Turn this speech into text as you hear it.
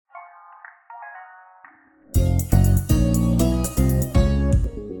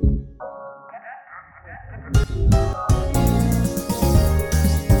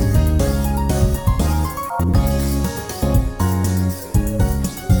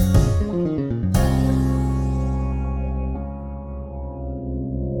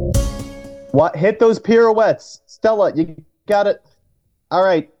What? Hit those pirouettes. Stella, you got it. All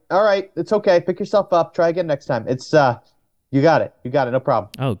right. All right. It's okay. Pick yourself up. Try again next time. You got it. You got it. No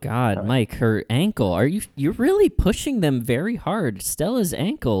problem. Oh God, All right. Mike, her ankle. You're really pushing them very hard. Stella's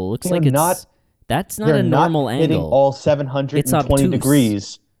ankle looks They're like not that's not they're a not normal hitting angle. all It's 720 obtuse.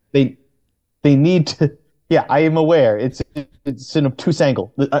 degrees. They need to. Yeah, I am aware. It's an obtuse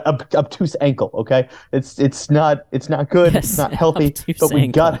angle. Obtuse ankle. Okay, it's not good. It's Yes, not healthy. obtuse But we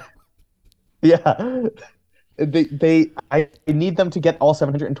ankle. got. Yeah, I need them to get all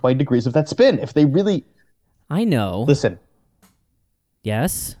 720 degrees of that spin. If they really I know. listen,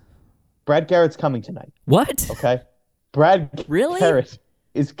 Yes. Brad Garrett's coming tonight. What? Okay, Brad Really? Garrett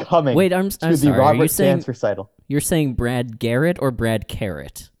is coming Wait, I'm to the sorry. Are you Robert saying dance recital. you're saying Brad Garrett or Brad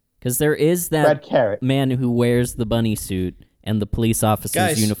Carrot? Because there is that Brad Garrett. man who wears the bunny suit and the police officer's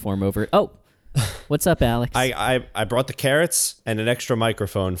Guys. uniform over. Oh, what's up, Alex? I brought the carrots and an extra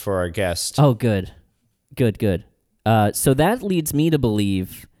microphone for our guest. Oh, good. Good. So that leads me to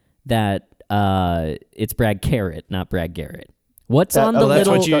believe that it's Brad Carrot, not Brad Garrett. What's on the that's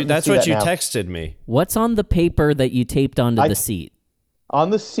little? what you now. texted me. What's on the paper that you taped onto the seat? On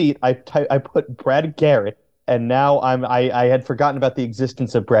the seat, I put Brad Garrett, and now I had forgotten about the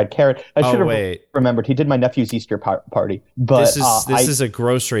existence of Brad Garrett. I should have remembered. He did my nephew's Easter party. But this is a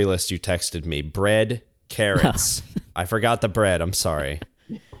grocery list you texted me. Bread, carrots. I forgot the bread. I'm sorry.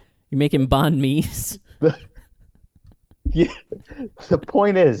 You're making banh mi's. Yeah, the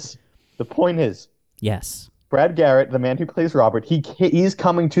point is, Yes. Brad Garrett, the man who plays Robert, he's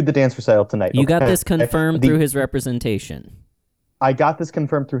coming to the dance recital tonight. You got this confirmed through his representation. I got this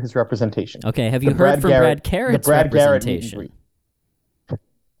confirmed through his representation. Okay, have you heard from Brad Carrett's representation?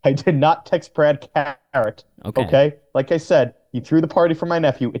 I did not text Brad Garrett. Okay. Like I said, he threw the party for my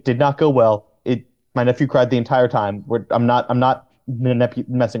nephew. It did not go well. My nephew cried the entire time. I'm not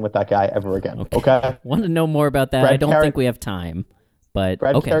messing with that guy ever again. Okay. Want to know more about that? I don't think we have time. But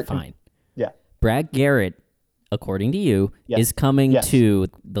fine. Yeah. Brad Garrett, according to you, is coming to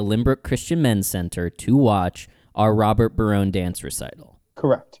the Limbrook Christian Men's Center to watch our Robert Barone dance recital.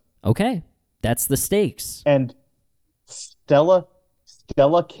 Correct. Okay. That's the stakes. And Stella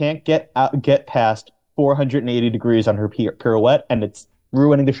can't get past 480 degrees on her pirouette, and it's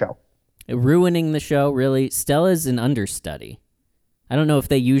ruining the show. Ruining the show, really? Stella's an understudy. I don't know if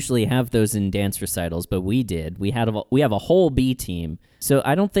they usually have those in dance recitals, but we did. We have a whole B team. So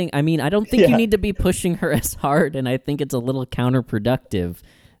I don't think you need to be pushing her as hard, and I think it's a little counterproductive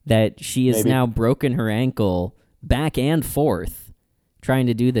that she has now broken her ankle back and forth trying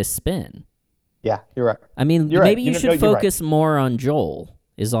to do this spin. Yeah, you're right. I mean, maybe you should focus more on Joel,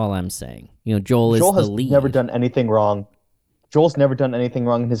 is all I'm saying. Joel is the lead. Joel has never done anything wrong. Joel's never done anything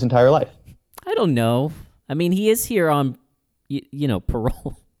wrong in his entire life. I don't know. I mean, he is here on,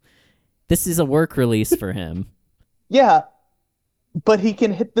 parole. This is a work release for him. Yeah, but he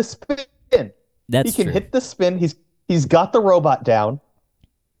can hit the spin. He can hit the spin. He's got the robot down.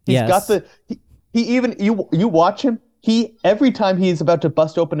 He's got the. He even you watch him. Every time he is about to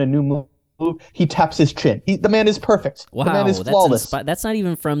bust open a new move, he taps his chin. The man is perfect. Wow, the man is flawless. That's not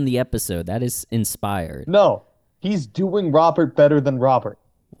even from the episode. That is inspired. No, he's doing Robert better than Robert.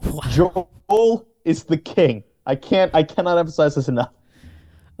 Wow. Joel is the king. I cannot emphasize this enough.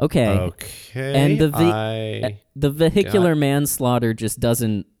 Okay. And the vehicular manslaughter just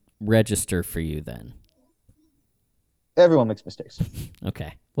doesn't register for you then. Everyone makes mistakes.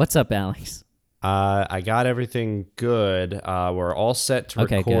 Okay. What's up, Alex? I got everything good. We're all set to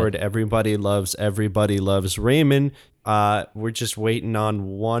record. Good. Everybody loves Raymond. We're just waiting on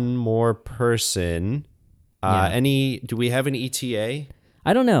one more person. Do we have an ETA?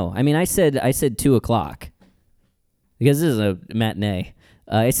 I don't know. I mean, I said 2:00 because this is a matinee.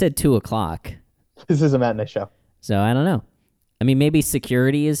 I said 2:00. This is a matinee show. So I don't know. I mean, maybe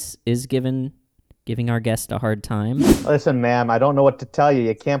security is giving our guest a hard time. Listen, ma'am, I don't know what to tell you.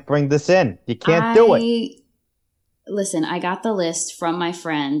 You can't bring this in. You can't do it. Listen, I got the list from my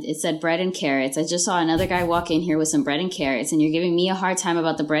friend. It said bread and carrots. I just saw another guy walk in here with some bread and carrots, and you're giving me a hard time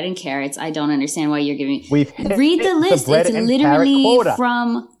about the bread and carrots. I don't understand why you're giving me. Read the list. It's literally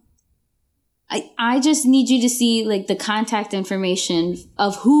from. I just need you to see the contact information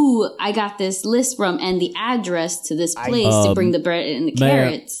of who I got this list from and the address to this place to bring the bread and the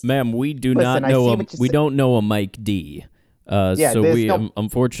carrots. Ma'am, we do not know. We don't know a Mike D.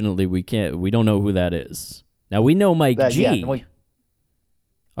 Unfortunately we can't. We don't know who that is. Now we know Mike G.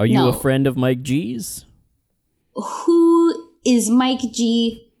 Are you a friend of Mike G's? Who is Mike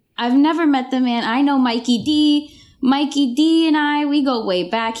G? I've never met the man. I know Mikey D, Mikey D and we go way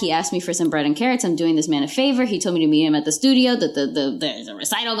back. He asked me for some bread and carrots. I'm doing this man a favor. He told me to meet him at the studio, that there's a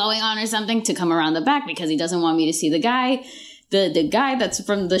recital going on or something, to come around the back because he doesn't want me to see the guy that's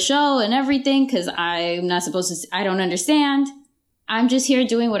from the show and everything, because I'm not supposed to. I don't understand. I'm just here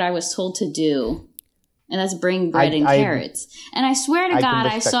doing what I was told to do. And that's bring bread and carrots. And I swear to God,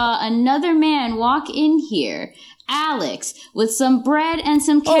 I saw another man walk in here, Alex, with some bread and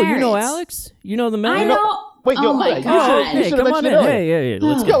some carrots. Oh, you know Alex? You know the man? I know. Wait, oh my God. Hey, come on in. Hey,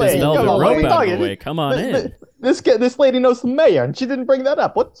 let's get this velvet rope out of the way. Come on in. This lady knows the mayor, and she didn't bring that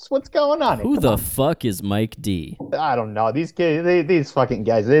up. What's going on here? Who the fuck is Mike D? I don't know. These kids, these fucking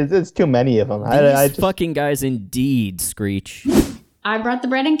guys. There's too many of them. These fucking guys indeed, Screech. I brought the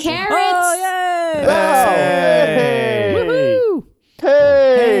bread and carrots. Oh, yay! Hey! Woohoo!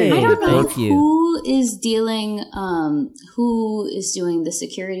 Hey! I don't know Thank you. who is doing the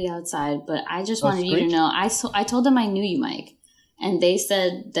security outside, but I just wanted you to know. I told them I knew you, Mike, and they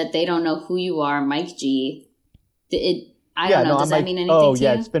said that they don't know who you are, Mike G. I don't know. Does that mean anything to you?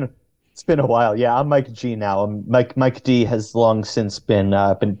 It's been a while. Yeah, I'm Mike G now. Mike D has long since been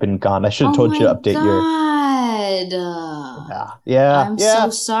gone. I should have told you to update your. Yeah. I'm so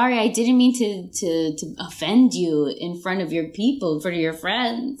sorry. I didn't mean to offend you in front of your people, in front of your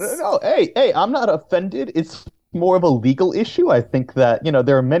friends. No, hey, I'm not offended. It's more of a legal issue. I think that,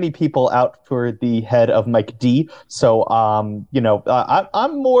 there are many people out for the head of Mike D. So, I'm not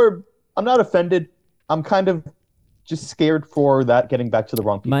offended. I'm kind of just scared for that getting back to the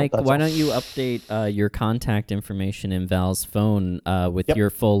wrong people. Mike, why don't you update your contact information in Val's phone with your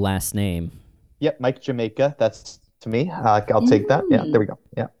full last name? Yep, Mike Jamaica. That's to me. I'll take that. Yeah, there we go.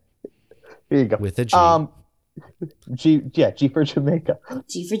 Yeah, here you go. With a G. G for Jamaica.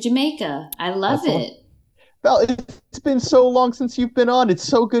 G for Jamaica. I love it. Val, it's been so long since you've been on. It's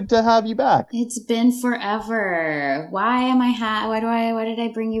so good to have you back. It's been forever. Why did I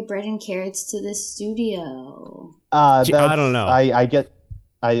bring you bread and carrots to the studio? I don't know.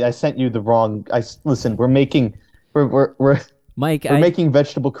 I sent you the wrong. Listen. We're making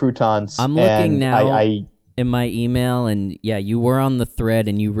vegetable croutons. I'm looking now in my email, and you were on the thread,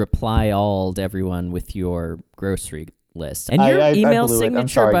 and you reply all to everyone with your grocery list. And your email signature, I'm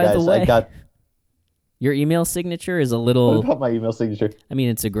sorry, by guys. the way, your email signature is a little. What about my email signature? I mean,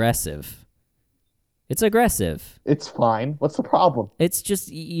 it's aggressive. It's fine. What's the problem? It's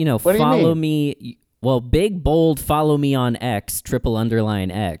just follow me. Well, big bold, follow me on X,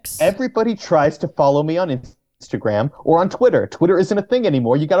 _X. Everybody tries to follow me on Instagram or on Twitter. Twitter isn't a thing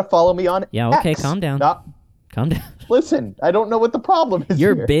anymore. You got to follow me on okay, X. Calm down. Calm down. Listen, I don't know what the problem is.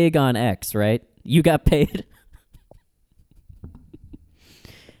 You're big on X, right? You got paid.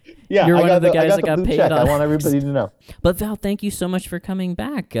 Yeah, you're one of the guys that got paid on I want everybody to know. But Val, thank you so much for coming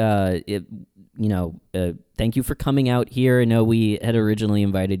back. Thank you for coming out here. I know we had originally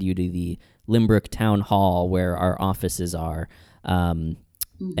invited you to the Limbrook Town Hall where our offices are. And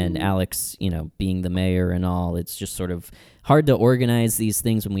Alex, being the mayor and all, it's just sort of hard to organize these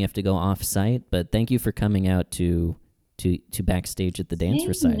things when we have to go off-site. But thank you for coming out to backstage at the dance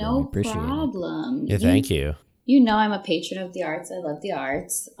recital. No appreciate problem. Yeah, thank you. I'm a patron of the arts. I love the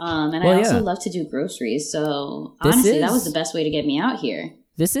arts. And I also love to do groceries. So honestly, that was the best way to get me out here.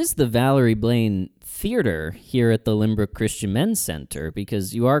 This is the Valerie Blain Theater here at the Limbrook Christian Men's Center,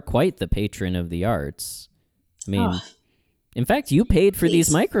 because you are quite the patron of the arts. I mean... In fact, you paid for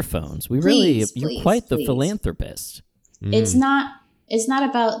these microphones. You're quite the philanthropist. It's not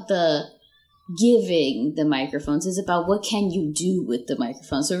about the giving the microphones. It's about what can you do with the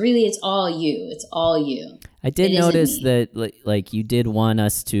microphone. So really, it's all you. It's all you. I did notice that, like, you did want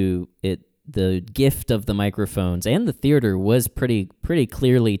us to the gift of the microphones and the theater was pretty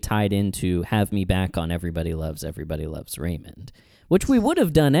clearly tied into "Have Me Back" on Everybody Loves Raymond, which we would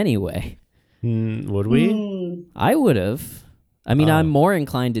have done anyway. Would we? I would have. I mean, I'm more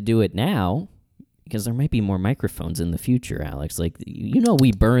inclined to do it now because there might be more microphones in the future, Alex. Like,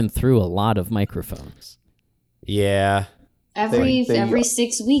 we burn through a lot of microphones. Yeah. Every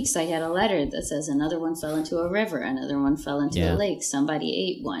 6 weeks, I get a letter that says another one fell into a river, another one fell into a lake, somebody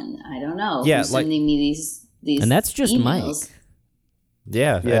ate one. I don't know. Yeah, who's sending me these and that's just emails. Mike.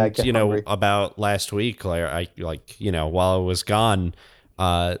 Yeah, and hungry. About last week, while I was gone,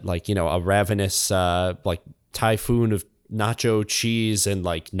 a ravenous typhoon of nacho cheese and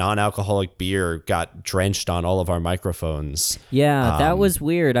non-alcoholic beer got drenched on all of our microphones. Yeah, that was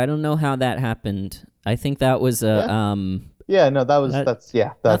weird. I don't know how that happened. I think that was nothing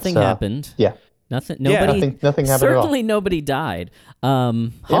happened. Yeah. Nothing. Nobody. Nothing happened Certainly, at all. nobody died.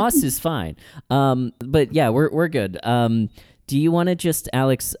 Haas is fine. But yeah, we're good. Do you want to just,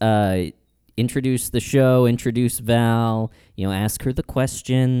 Alex? introduce the show, introduce Val, ask her the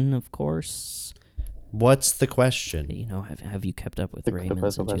question, of course. What's the question? Have you kept up with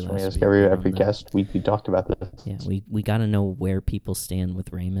Raymond since you last week? Every guest, we talked about this. Yeah, we got to know where people stand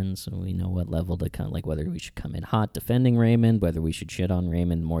with Raymond, so we know what level to come, like whether we should come in hot defending Raymond, whether we should shit on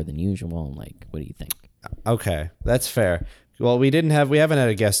Raymond more than usual. Like, what do you think? Okay, that's fair. Well, we haven't had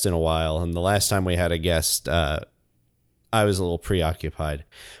a guest in a while, and the last time we had a guest, I was a little preoccupied.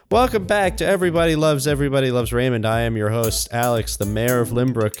 Welcome back to Everybody Loves Raymond. I am your host, Alex, the mayor of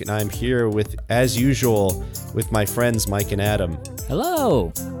Limbrook, and I'm here with, as usual, with my friends Mike and Adam.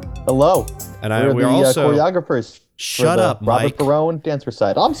 Hello. Hello. And we're also choreographers. Shut up, Mike. Robert Barone dance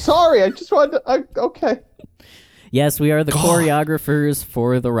recital. I'm sorry. I just wanted to. Okay. Yes, we are the choreographers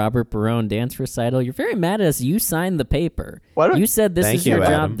for the Robert Barone dance recital. You're very mad at us. You signed the paper. You said this is your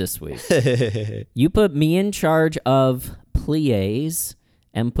job this week. You put me in charge of pliés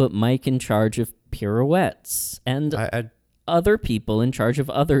and put Mike in charge of pirouettes and other people in charge of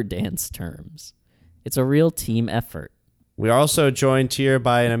other dance terms. It's a real team effort. We are also joined here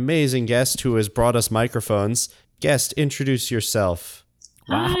by an amazing guest who has brought us microphones. Guest, introduce yourself.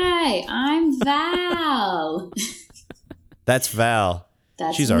 Wow. Hi, I'm Val. That's Val.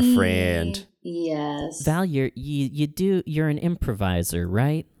 She's our friend. Yes. Val, you're an improviser,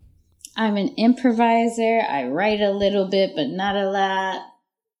 right? I'm an improviser. I write a little bit, but not a lot.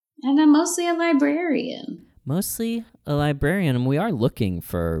 And I'm mostly a librarian. Mostly a librarian, and we are looking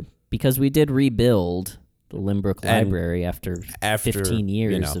because we did rebuild the Limbrook Library after 15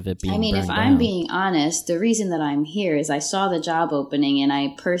 years of it being burned down. I'm being honest, the reason that I'm here is I saw the job opening, and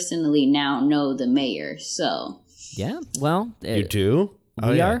I personally now know the mayor, so... Yeah, well... You do?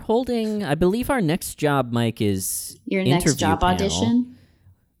 We are holding... I believe our next job, Mike, is your next job panel. Audition?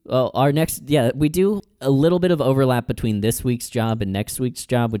 Well, our next... Yeah, we do a little bit of overlap between this week's job and next week's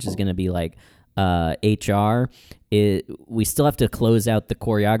job, which is going to be like HR. We still have to close out the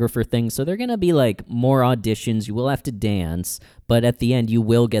choreographer thing, so they're going to be like more auditions. You will have to dance, but at the end, you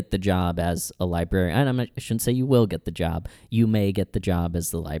will get the job as a librarian. And I shouldn't say you will get the job. You may get the job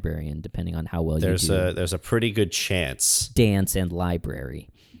as the librarian, depending on how well you do. There's a pretty good chance. Dance and library.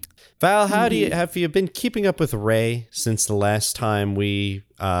 Val, have you been keeping up with Ray since the last time we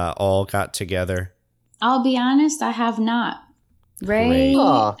all got together? I'll be honest, I have not. Ray,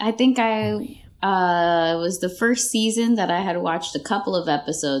 I think it was the first season that I had watched a couple of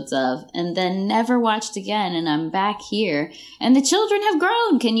episodes of and then never watched again, and I'm back here. And the children have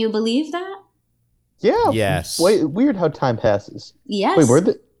grown. Can you believe that? Yeah. Yes. Wait, weird how time passes. Yes. Wait, were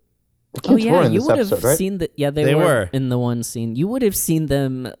the kids were in this episode, right? Seen they were in the one scene. You would have seen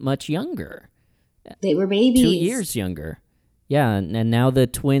them much younger. They were babies. 2 years younger. Yeah, and now the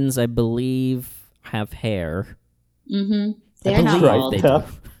twins, I believe, have hair. Mm-hmm. They're not bald. They do.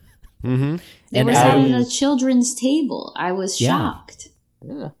 Mm-hmm. They were sat at a children's table. I was shocked.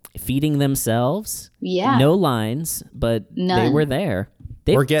 Yeah. Feeding themselves. Yeah. No lines, but None. They were there.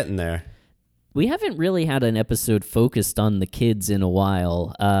 We're getting there. We haven't really had an episode focused on the kids in a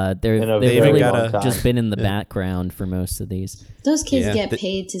while. They've really just been in the background for most of these. Those kids get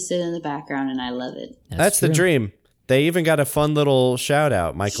paid to sit in the background, and I love it. That's the dream. They even got a fun little shout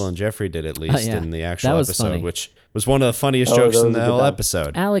out. Michael and Jeffrey did at least in the actual episode, funny. Which was one of the funniest jokes in the whole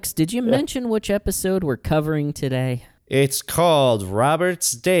episode. Alex, did you mention which episode we're covering today? It's called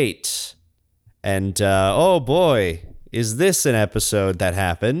Robert's Date. And oh boy, is this an episode that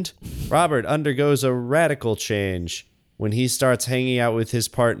happened? Robert undergoes a radical change when he starts hanging out with his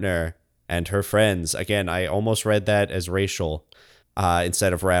partner and her friends. Again, I almost read that as racial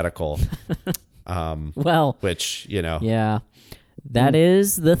instead of radical. Which, Yeah. That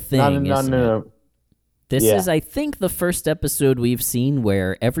is the thing. No. This is, I think, the first episode we've seen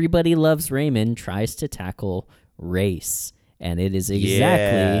where Everybody Loves Raymond tries to tackle race. And it is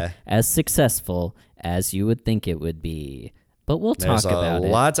exactly as successful as you would think it would be. But we'll talk about it. There's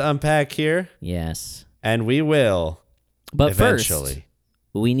a lot to unpack here. Yes. And we will. But eventually. First,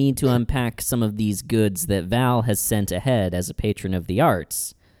 we need to unpack some of these goods that Val has sent ahead as a patron of the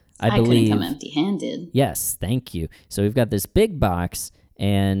arts. I believe. Couldn't come empty-handed. Yes, thank you. So we've got this big box,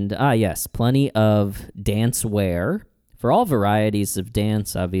 and yes, plenty of dance wear for all varieties of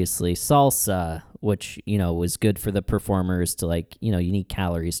dance. Obviously, salsa, which was good for the performers to you need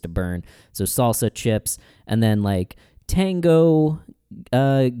calories to burn. So salsa chips, and then tango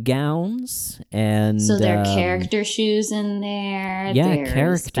gowns, and so there are character shoes in there. Yeah, there's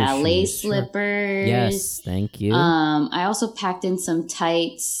character ballet shoes, slippers. Sure. Yes, thank you. I also packed in some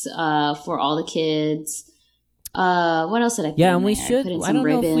tights for all the kids. What else did I put Yeah, in and we there? should. Put in I some don't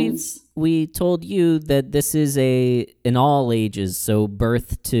know ribbons. if we told you that this is an all ages, so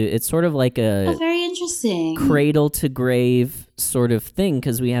birth to. It's sort of like Oh, a very interesting. cradle to grave sort of thing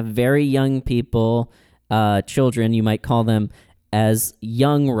because we have very young people, children, you might call them, as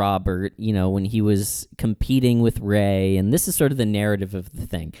young Robert, when he was competing with Ray. And this is sort of the narrative of the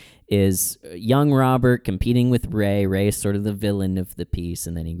thing, is young Robert competing with Ray. Ray is sort of the villain of the piece.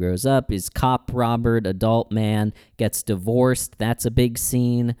 And then he grows up, is cop Robert, adult man, gets divorced. That's a big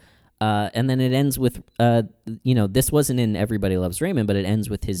scene. And then it ends with, this wasn't in Everybody Loves Raymond, but it ends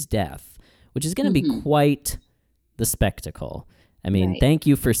with his death, which is going to be quite the spectacle. I mean, Thank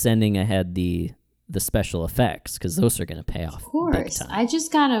you for sending ahead the special effects, because those are going to pay off. Of course. I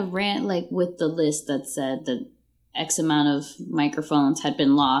just got a rant with the list that said that X amount of microphones had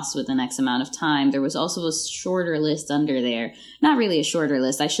been lost within X amount of time. There was also a shorter list under there. Not really a shorter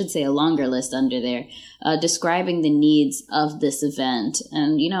list. I should say a longer list under there, describing the needs of this event.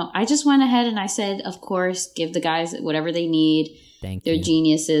 And, I just went ahead and I said, of course, give the guys whatever they need. They're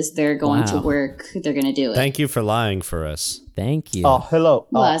geniuses. They're going to work. They're going to do it. Thank you for lying for us. Thank you. Oh, hello.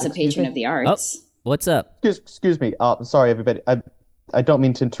 Well, as a patron of the arts. Oh, what's up? Excuse me. Sorry, everybody. I don't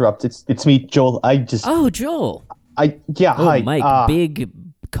mean to interrupt. It's me, Joel. Joel. Hi. Mike, big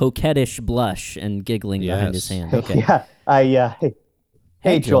coquettish blush and giggling behind his hand. Okay. Yeah.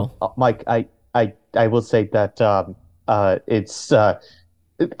 Hey, Joel. Mike. I will say that it's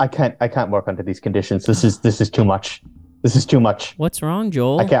I can't work under these conditions. This is too much. This is too much. What's wrong,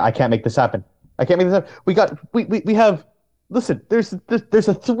 Joel? I can't make this happen. We have. Listen, there's a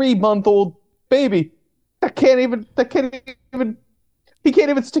 3-month-old baby that can't even he can't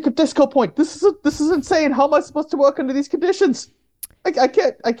even stick a disco point. This is insane. How am I supposed to work under these conditions? I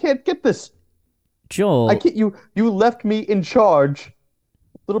can't get this. Joel, you left me in charge,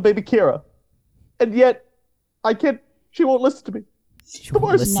 little baby Kira, and yet I can't. She won't listen to me. She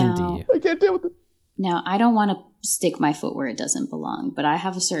won't listen to you. I can't deal with it. Now, I don't want to stick my foot where it doesn't belong, but I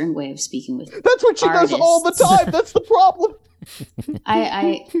have a certain way of speaking with That's what she does all the time. That's the problem.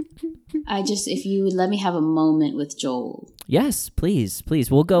 I just, if you would let me have a moment with Joel. Yes, please.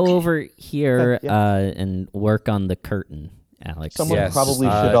 We'll go over here and work on the curtain, Alex. Someone probably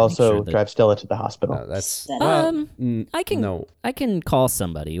should also drive Stella to the hospital. I can call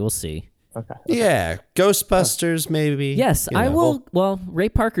somebody. We'll see. Okay. Yeah, Ghostbusters maybe. Yes, I will. Well, Ray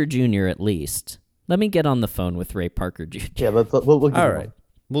Parker Jr. at least. Let me get on the phone with Ray Parker Jr. Yeah, we'll give all right.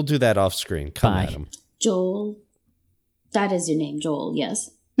 We'll do that off screen. Come at him. Joel. That is your name, Joel,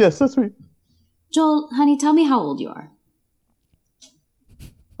 yes? Yes, that's me. Joel, honey, tell me how old you are.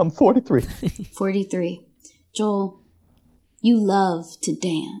 I'm 43. 43. Joel, you love to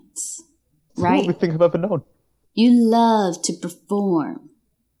dance, right? It's the only thing I've ever known. You love to perform.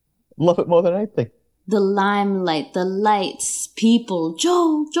 Love it more than anything. The limelight, the lights, people.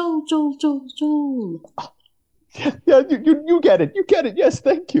 Joel. Yeah, you get it. You get it. Yes,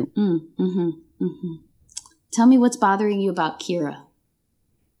 thank you. Tell me what's bothering you about Kira.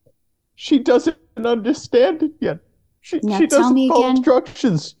 She doesn't understand it yet. She tell doesn't me follow again.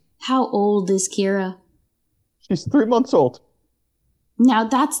 Instructions. How old is Kira? She's 3 months old. Now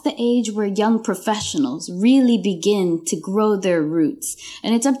that's the age where young professionals really begin to grow their roots.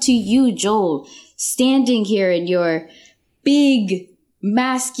 And it's up to you, Joel, standing here in your big,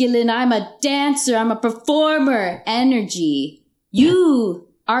 masculine, I'm a dancer, I'm a performer energy. You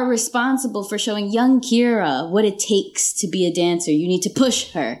are responsible for showing young Kira what it takes to be a dancer. You need to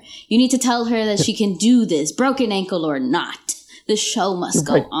push her. You need to tell her that she can do this, broken ankle or not. The show must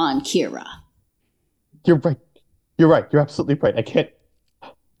go on, Kira. You're right. You're absolutely right. I can't.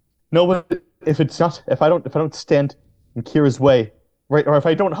 No, if I don't stand in Kira's way, right, or if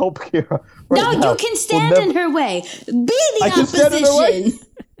I don't help Kira. You can stand in her way. Be the opposition.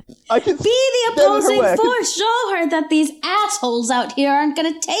 I can be the opposing force. Show her that these assholes out here aren't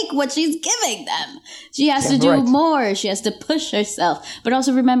going to take what she's giving them. She has to do more. She has to push herself. But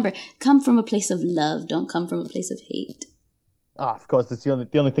also remember, come from a place of love. Don't come from a place of hate. Of course, that's the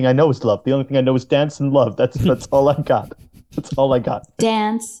only thing I know is love. The only thing I know is dance and love. That's all I got. That's all I got.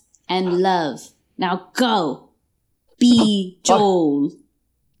 Dance and love. Now go. Be Joel.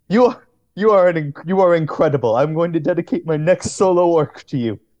 You are incredible. I'm going to dedicate my next solo work to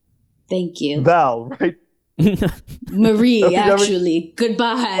you. Thank you. Val, right? Marie, actually.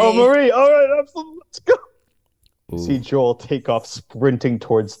 Goodbye. Oh, Marie. All right, absolutely. Let's go. Ooh. See Joel take off sprinting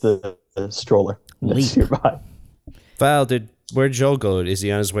towards the stroller. That's nearby. Val, where'd Joel go? Is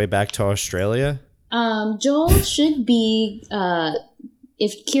he on his way back to Australia? Joel should be,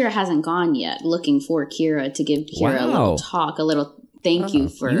 if Kira hasn't gone yet, looking for Kira to give Kira a little talk, a little thank you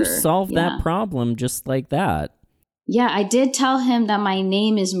for... You solved that problem just like that. Yeah, I did tell him that my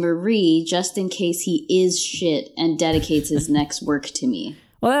name is Marie just in case he is shit and dedicates his next work to me.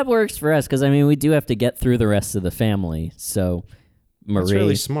 Well, that works for us because, I mean, we do have to get through the rest of the family. So, Marie. That's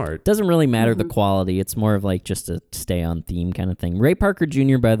really smart. Doesn't really matter the quality. It's more of like just a stay on theme kind of thing. Ray Parker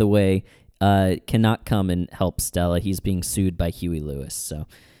Jr., by the way, cannot come and help Stella. He's being sued by Huey Lewis. So,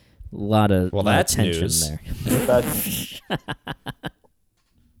 a lot of tension news. there. That's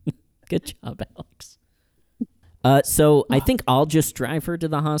Good job, Alex. So I think I'll just drive her to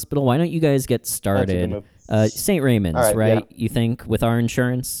the hospital. Why don't you guys get started? St. Raymond's, right? Yeah. You think, with our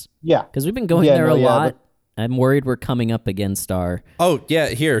insurance? Yeah. Because we've been going there a lot. I'm worried we're coming up against our... Oh, yeah,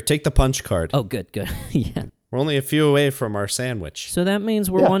 here, take the punch card. Oh, good. Yeah. We're only a few away from our sandwich. So that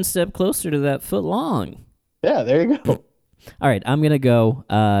means we're one step closer to that foot long. Yeah, there you go. All right, I'm going to go.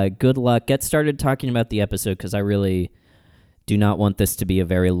 Good luck. Get started talking about the episode because I really do not want this to be a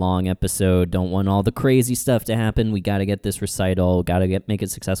very long episode. Don't want all the crazy stuff to happen. We got to get this recital. Got to make it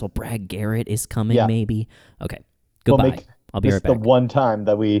successful. Brad Garrett is coming, maybe. Okay, goodbye. I'll be right back. This is the one time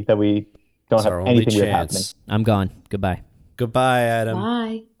that we don't have anything weird happening. I'm gone. Goodbye. Goodbye, Adam.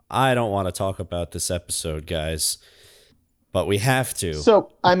 Bye. I don't want to talk about this episode, guys, but we have to.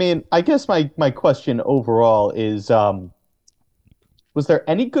 So, I mean, I guess my question overall is, was there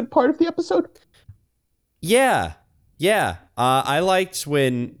any good part of the episode? Yeah. I liked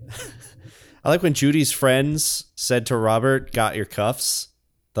when Judy's friends said to Robert, "Got your cuffs."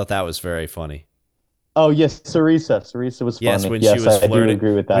 Thought that was very funny. Oh yes, Sarisa was funny. Yes, when she was flirting. I do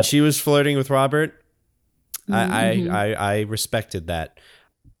agree with that. When she was flirting with Robert, I respected that.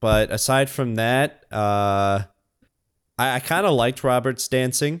 But aside from that, I kind of liked Robert's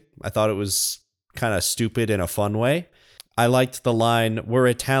dancing. I thought it was kind of stupid in a fun way. I liked the line, "We're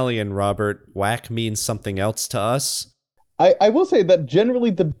Italian, Robert. Whack means something else to us." I will say that generally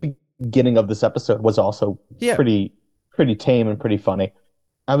the beginning of this episode was also pretty tame and pretty funny.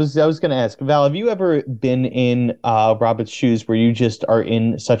 I was going to ask, Val, have you ever been in Robert's shoes where you just are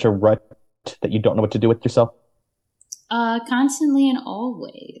in such a rut that you don't know what to do with yourself? Constantly and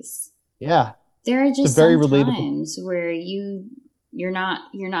always. Yeah. There are just very some relatable. times where you're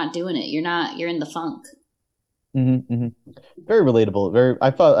not doing it. You're in the funk. Very relatable.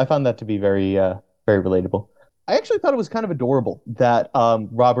 I found that to be very very relatable. I actually thought it was kind of adorable that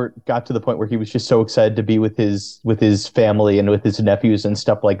Robert got to the point where he was just so excited to be with his family and with his nephews and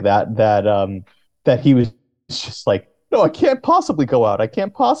stuff like that that he was just like, no, I can't possibly go out. I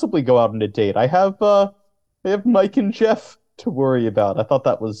can't possibly go out on a date. I have Mike and Jeff to worry about. I thought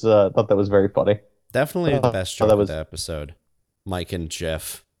that was very funny. Definitely the best joke of the episode, Mike and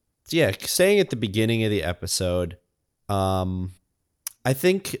Jeff. Yeah, staying at the beginning of the episode, I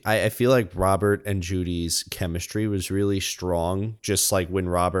think I feel like Robert and Judy's chemistry was really strong. Just like when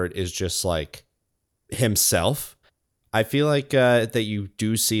Robert is just like himself, I feel like that you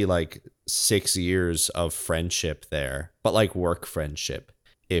do see like 6 years of friendship there, but like work friendship,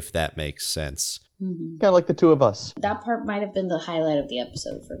 if that makes sense. Kind of like the two of us. That part might have been the highlight of the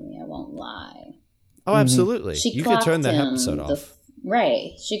episode for me. I won't lie. Oh, absolutely. You could turn that episode off.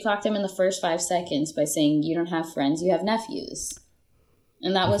 Right. She clocked him in the first 5 seconds by saying, "You don't have friends, you have nephews."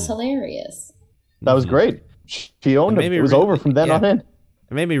 And that was hilarious. That was great. She owned him. It was over from then on in.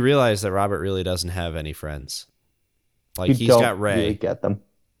 It made me realize that Robert really doesn't have any friends. Like, he's got Ray. Really get them.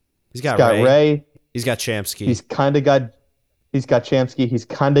 He's got Ray. He's got Chomsky. He's got Chomsky. He's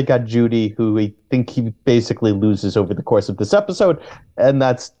kind of got Judy, who we think he basically loses over the course of this episode, and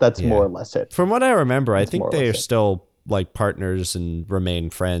that's more or less it. From what I remember, I think they are still like partners and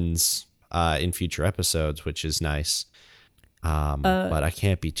remain friends in future episodes, which is nice. But I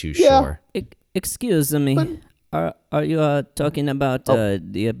can't be too sure. Excuse me. Are you talking about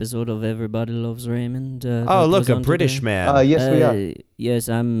the episode of Everybody Loves Raymond? Look, a British today? man. Yes, we are. Yes,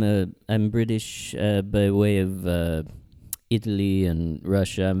 I'm British by way of Italy and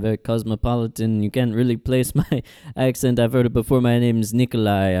Russia. I'm very cosmopolitan. You can't really place my accent. I've heard it before. My name is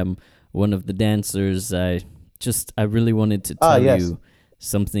Nikolai. I'm one of the dancers. I really wanted to tell you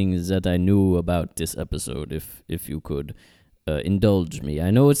some things that I knew about this episode, if you could indulge me. I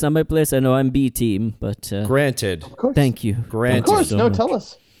know it's not my place. I know I'm B team, but granted. Of course. Thank you. Granted. Of course. So much. Tell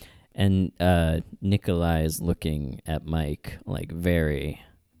us. And Nikolai is looking at Mike like very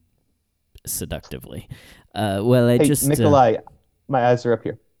seductively. Nikolai, my eyes are up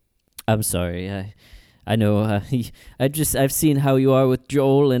here. I'm sorry. I know. I've seen how you are with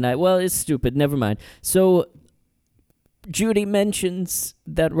Joel, and it's stupid. Never mind. So Judy mentions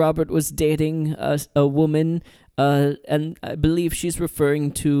that Robert was dating a woman, and I believe she's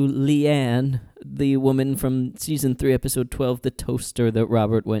referring to Leanne, the woman from season 3, episode 12, the toaster that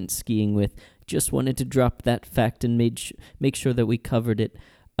Robert went skiing with. just wanted to drop that fact and make sure that we covered it.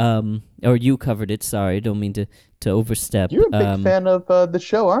 Or you covered it. Sorry, don't mean to overstep. You're a big fan of the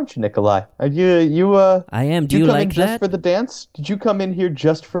show, aren't you, Nikolai? Are you? I am. Do you you come like in that? just for the dance? Did you come in here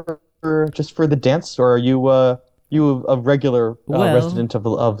just for the dance, or are you a regular resident of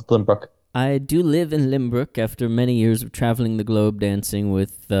Limbrook? I do live in Limbrook after many years of traveling the globe dancing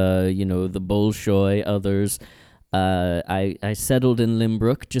with the Bolshoi, others. I settled in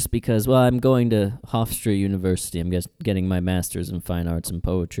Limbrook just because, well, I'm going to Hofstra University. I'm getting my master's in fine arts and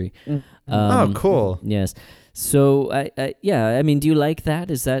poetry. Oh, cool. Yes. So I mean, do you like that?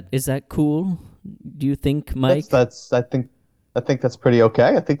 Is that cool? Do you think, Mike? I think that's pretty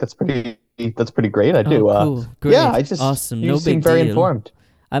okay. I think that's pretty great. I do. Cool. Great. Yeah, I just awesome. You No seem big very deal. informed.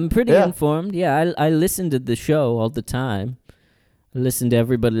 I'm pretty informed. Yeah, I listen to the show all the time. I listen to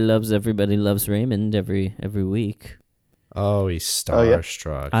Everybody Loves Raymond every week. Oh, he's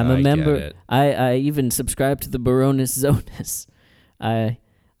starstruck. I'm a member. Get it. I even subscribe to the Baroness Zonus. I'm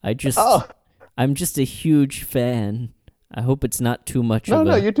just a huge fan. I hope it's not too much of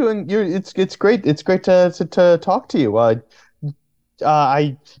No, it's great. It's great to talk to you. I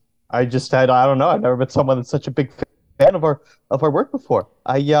don't know. I've never met someone that's such a big fan of our work before.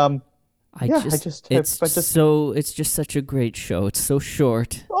 It's just such a great show. It's so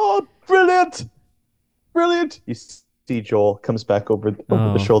short. Oh, brilliant. You see Joel comes back over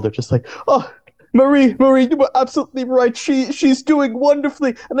the shoulder, just like, oh, Marie, you were absolutely right. She's doing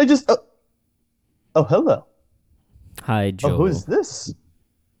wonderfully. And I just, oh, hello. Hi, Joel. Oh, who is this?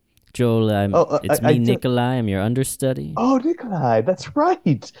 Joel, it's me, Nikolai. I'm your understudy. Oh, Nikolai, that's right.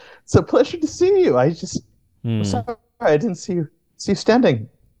 It's a pleasure to see you. I'm sorry, I didn't see you standing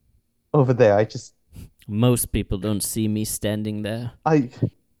over there. Most people don't see me standing there.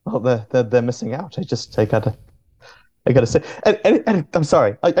 They're missing out. I gotta say, and I'm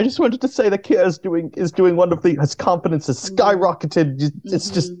sorry. I just wanted to say that Kia is doing wonderfully. His confidence has skyrocketed.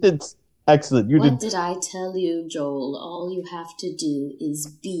 It's excellent. What did I tell you, Joel? All you have to do is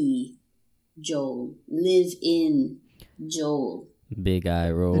be Joel. Live in Joel. Big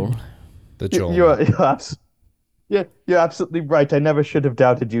eye roll. The Joel. You're absolutely right. I never should have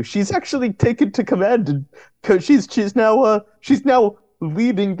doubted you. She's actually taken to command, and she's now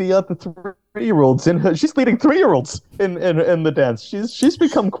leading the other 3-year-olds she's leading 3-year-olds in the dance. She's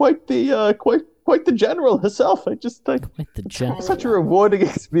become quite the general herself. Quite the general. Such a rewarding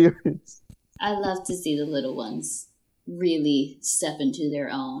experience. I love to see the little ones really step into their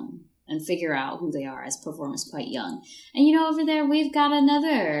own and figure out who they are as performers quite young. And over there we've got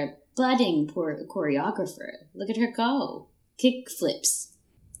another budding choreographer. Look at her go. Kick flips.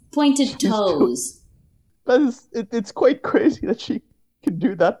 Pointed toes. It's quite crazy that she can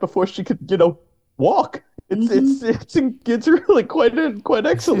do that before she could, walk. It's really quite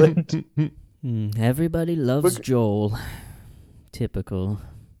excellent. Everybody loves Joel. Typical.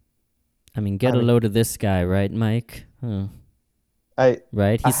 I mean, get a load of this guy, right, Mike? Huh.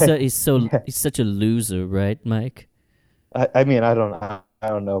 Right? He's such a loser, right, Mike? I mean, I don't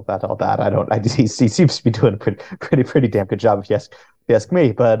know about all that. He seems to be doing a pretty damn good job if you ask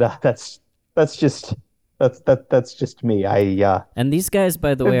me. But that's just me. And these guys,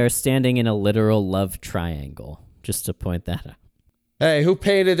 by the way, are standing in a literal love triangle. Just to point that out. Hey, who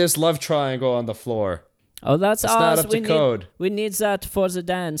painted this love triangle on the floor? Oh, that's us. Not up to code. We need that for the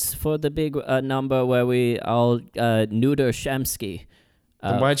dance, for the big number where we all neuter Shamsky.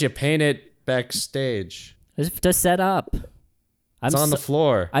 Then why'd you paint it backstage? To set up. It's on the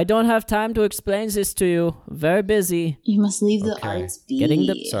floor. I don't have time to explain this to you. Very busy. You must leave the arts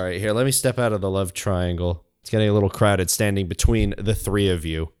be. Sorry, here, let me step out of the love triangle. It's getting a little crowded standing between the 3 of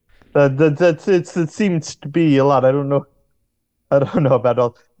you. It seems to be a lot. I don't know about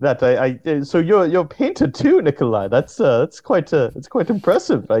all that. So you're painted too, Nikolai. That's quite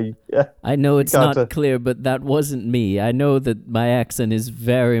impressive. I know it's not clear, but that wasn't me. I know that my accent is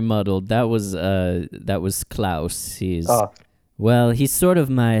very muddled. That was Klaus. He's sort of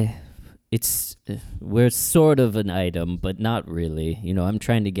we're sort of an item, but not really. I'm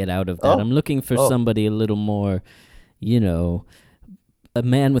trying to get out of that. I'm looking for somebody a little more, a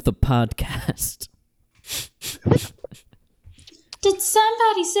man with a podcast. Did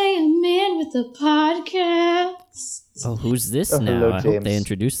somebody say a man with a podcast? Oh, who's this now? Hello, I James. hope they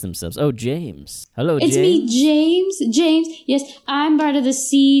introduce themselves. Oh, James. Hello, It's James. me, James. Yes, I'm part of the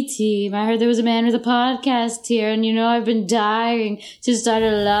C team. I heard there was a man with a podcast here, and I've been dying to start a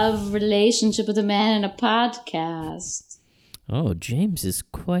love relationship with a man and a podcast. Oh, James is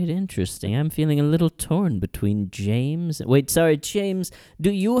quite interesting. I'm feeling a little torn between James. Wait, sorry, James, do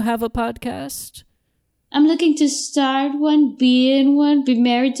you have a podcast? I'm looking to start one, be in one, be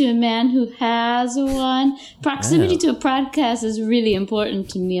married to a man who has one. Proximity to a podcast is really important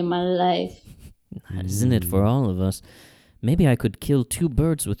to me in my life. Isn't it for all of us? Maybe I could kill 2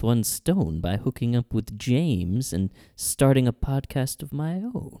 birds with 1 stone by hooking up with James and starting a podcast of my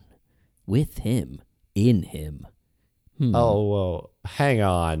own. With him. In him. Oh, well, hang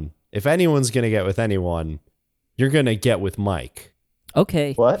on. If anyone's going to get with anyone, you're going to get with Mike.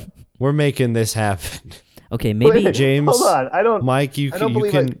 Okay. What? We're making this happen. Okay, maybe Wait, James. Hold on, I don't. Mike, you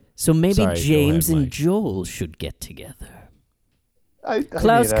can. So maybe Sorry, James go ahead, and Mike. Joel should get together.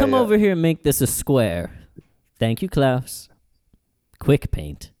 Klaus, Come over here and make this a square. Thank you, Klaus. Quick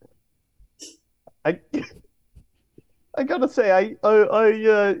paint. I gotta say, I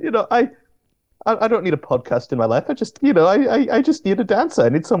don't need a podcast in my life. I just, I just need a dancer. I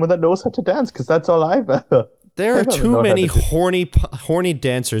need someone that knows how to dance because that's all I've. There are too many horny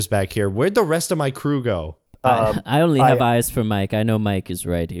dancers back here. Where'd the rest of my crew go? I only have eyes for Mike. I know Mike is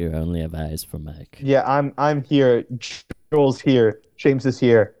right here. I only have eyes for Mike. Yeah, I'm here. Joel's here. James is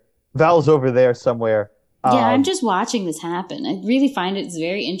here. Val's over there somewhere. Yeah, I'm just watching this happen. I really find it's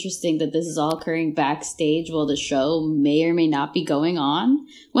very interesting that this is all occurring backstage while the show may or may not be going on.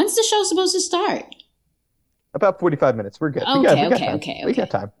 When's the show supposed to start? About 45 minutes. We're good. Okay. We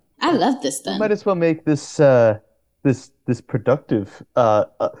got time. I love this then. Might as well make this this productive. How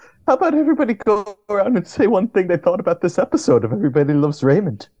about everybody go around and say one thing they thought about this episode of Everybody Loves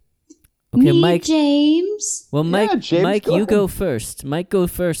Raymond? Okay, Me, Mike. James. Well, Mike, James, Mike, go you ahead. go first. Mike, go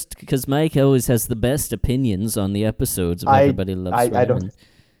first because Mike always has the best opinions on the episodes of Everybody Loves Raymond.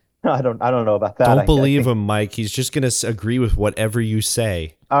 I don't know about that. Don't believe him, Mike. He's just going to agree with whatever you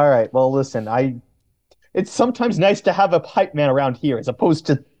say. All right. Well, listen. It's sometimes nice to have a hype man around here as opposed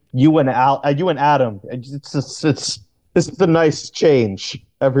to you and Adam. This is a nice change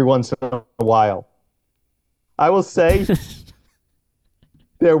every once in a while. I will say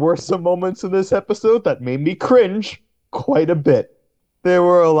there were some moments in this episode that made me cringe quite a bit. There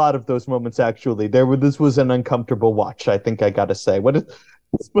were a lot of those moments, actually. This was an uncomfortable watch, I think I gotta say. Am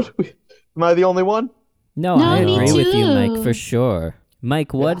I the only one? No, No, I me agree with you, too. Mike, for sure.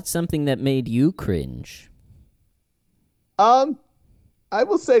 Mike, what's something that made you cringe? I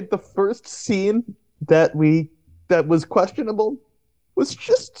will say the first scene that was questionable was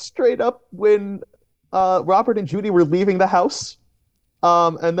just straight up when Robert and Judy were leaving the house.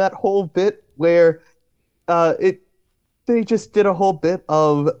 And that whole bit where they just did a whole bit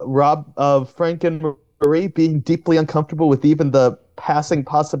of Frank and Marie being deeply uncomfortable with even the passing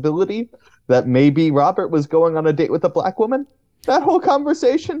possibility that maybe Robert was going on a date with a black woman. That whole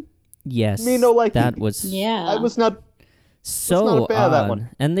conversation. Yes, that was I was not so not a fan odd. of that one.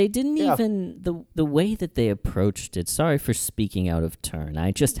 And they didn't even the way that they approached it. Sorry for speaking out of turn.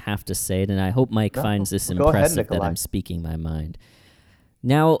 I just have to say it, and I hope Mike finds this go ahead, impressive that Nikolai. I'm speaking my mind.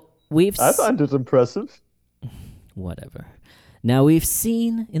 Now I find it impressive. Whatever. Now we've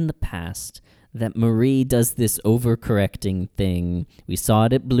seen in the past that Marie does this overcorrecting thing. We saw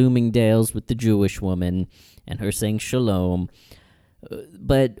it at Bloomingdale's with the Jewish woman and her saying shalom.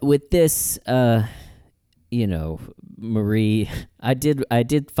 But with this, Marie, I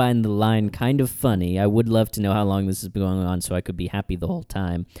did find the line kind of funny. I would love to know how long this has been going on so I could be happy the whole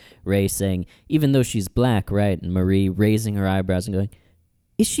time. Ray saying, even though she's black, right? And Marie raising her eyebrows and going,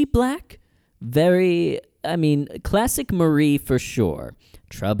 is she black? Classic Marie for sure.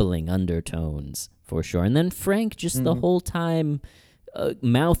 Troubling undertones for sure. And then Frank just the whole time,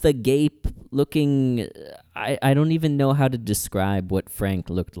 mouth agape, looking. I don't even know how to describe what Frank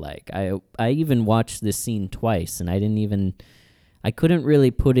looked like. I even watched this scene twice, and I couldn't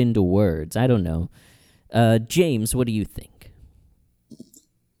really put into words. I don't know. James, what do you think?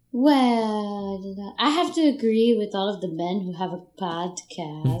 Well, I have to agree with all of the men who have a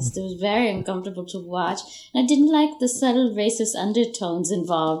podcast. It was very uncomfortable to watch. And I didn't like the subtle racist undertones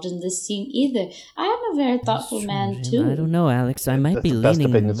involved in this scene either. I am a very thoughtful man, too. I don't know, Alex. I might be the best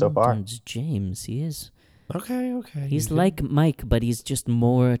leaning opinion so far. towards James. He is. Okay. He's like Mike, but he's just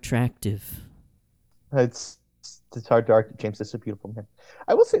more attractive. It's hard to argue. James is a beautiful man.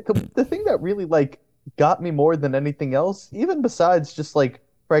 I will say the thing that really got me more than anything else, even besides just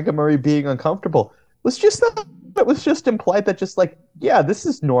Frank and Marie being uncomfortable, was just that it was just implied that this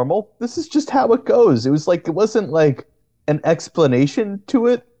is normal. This is just how it goes. It was it wasn't an explanation to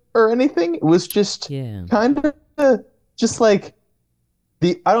it or anything. It was just kind of just I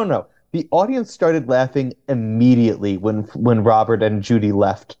don't know. The audience started laughing immediately when Robert and Judy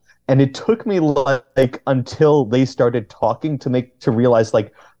left. And it took me until they started talking to realize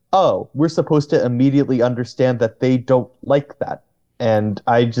oh, we're supposed to immediately understand that they don't like that. And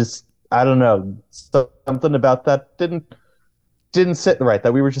I I don't know. Something about that didn't sit right.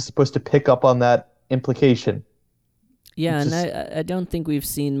 That we were just supposed to pick up on that implication. Yeah, and I don't think we've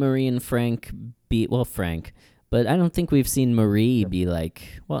seen Marie and Frank be Frank, but I don't think we've seen Marie be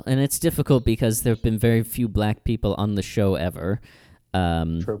like and it's difficult because there have been very few black people on the show ever.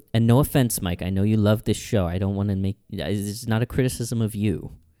 True. And no offense, Mike, I know you love this show. I don't want to make it's not a criticism of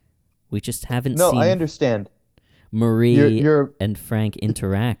you. We just haven't seen. No, I understand. Marie and Frank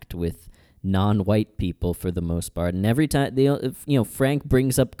interact with non-white people for the most part, and every time Frank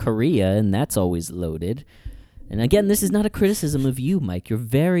brings up Korea, and that's always loaded. And again, this is not a criticism of you, Mike. You're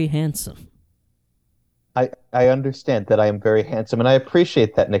very handsome. I understand that I am very handsome, and I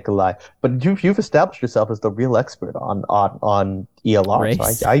appreciate that, Nikolai. But you've established yourself as the real expert on ELR.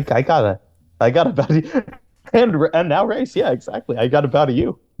 Race. So I got about you, and now race. Yeah, exactly. I got about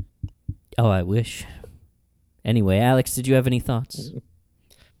you. Oh, I wish. Anyway, Alex, did you have any thoughts?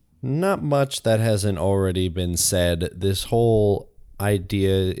 Not much that hasn't already been said. This whole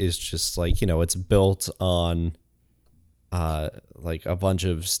idea is just like, it's built on like a bunch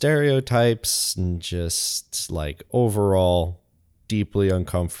of stereotypes and just like overall deeply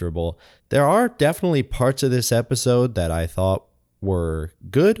uncomfortable. There are definitely parts of this episode that I thought were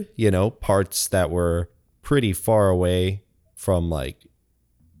good, parts that were pretty far away from like,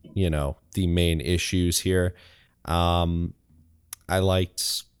 the main issues here. I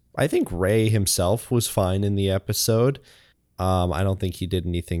think Ray himself was fine in the episode. I don't think he did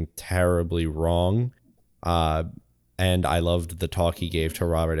anything terribly wrong. And I loved the talk he gave to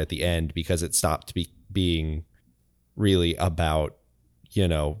Robert at the end because it stopped being really about,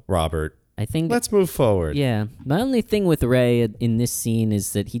 Robert. I think let's move forward. Yeah. My only thing with Ray in this scene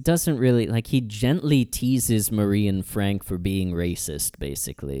is that he doesn't really, he gently teases Marie and Frank for being racist,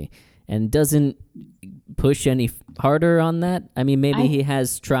 basically, and doesn't push any harder on that. I mean, maybe he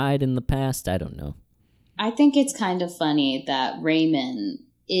has tried in the past. I don't know. I think it's kind of funny that Raymond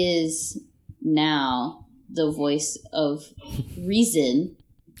is now the voice of reason.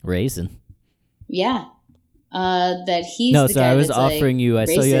 Raisin. Yeah. That he's no, the so guy I was that's offering you. I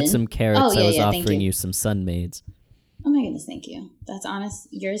saw you had some carrots. I was offering you you some Sunmaids. Oh my goodness, thank you. That's honest.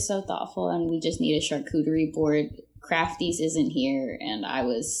 You're so thoughtful, and we just need a charcuterie board. Crafties isn't here, and I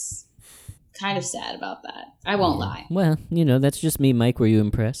was kind of sad about that. I won't lie. Well, that's just me, Mike. Were you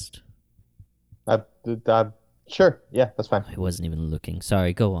impressed? Sure. Yeah, that's fine. I wasn't even looking.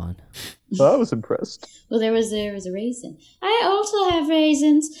 Sorry, go on. I was impressed. Well, there was a raisin. I also have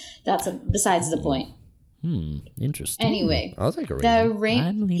raisins. That's besides the point. Interesting. Anyway, I'll take a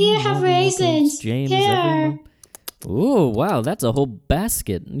raisin. Here, have raisins. James, here. Oh, wow, that's a whole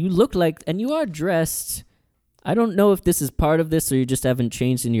basket. You look like, and you are dressed. I don't know if this is part of this or you just haven't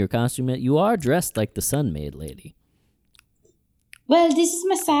changed into your costume yet. You are dressed like the Sunmaid lady. Well, this is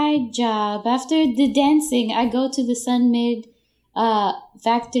my side job. After the dancing, I go to the Sunmaid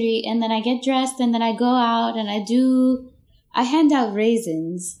factory, and then I get dressed, and then I go out, and I hand out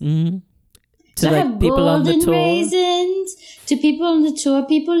raisins. Mm-hmm. So I have people on the tour? Raisins to people on the tour,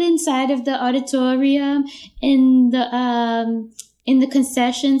 people inside of the auditorium, in the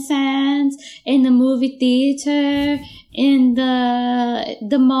concession stands, in the movie theater, in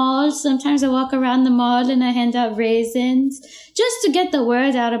the mall. Sometimes I walk around the mall and I hand out raisins just to get the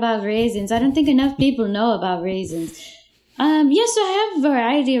word out about raisins. I don't think enough people know about raisins. Yes, I have a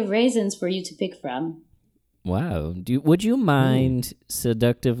variety of raisins for you to pick from. Wow. Would you mind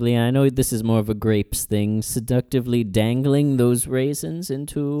seductively, I know this is more of a grapes thing, seductively dangling those raisins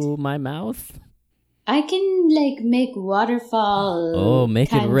into my mouth? I can make waterfall. Oh,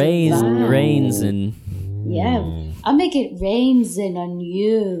 make it rains and yeah, I'll make it raisin on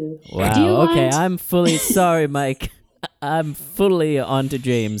you. Wow. Okay, I'm fully sorry, Mike. I'm fully on to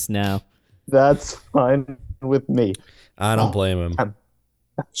James now. That's fine with me. I don't blame him.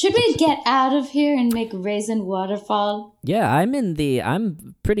 Should we get out of here and make raisin waterfall? Yeah,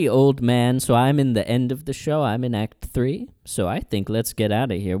 I'm pretty old man, so I'm in the end of the show. I'm in Act 3, so I think let's get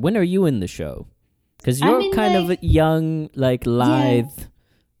out of here. When are you in the show? Because you're kind of young, lithe,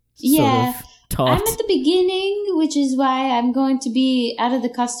 sort of taut. I'm at the beginning, which is why I'm going to be out of the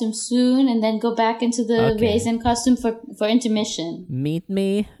costume soon and then go back into the raisin costume for intermission. Meet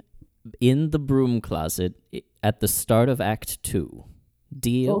me in the broom closet at the start of Act 2.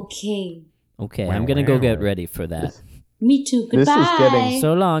 Deal? Okay, I'm going to go get ready for that. Me too. Goodbye.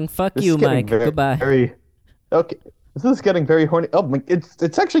 So long. Fuck you, Mike. Goodbye. Okay. This is getting very horny. Oh,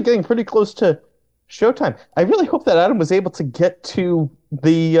 it's actually getting pretty close to showtime. I really hope that Adam was able to get to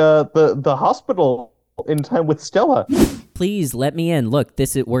the hospital in time with Stella. please let me in. Look,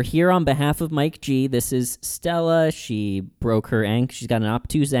 we're here on behalf of Mike G. This is Stella. She broke her ankle. She's got an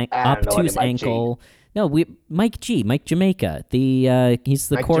obtuse ankle. No, Mike Jamaica. He's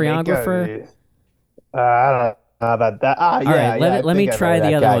the Mike choreographer. Jamaica. I don't know about that. All right, let me try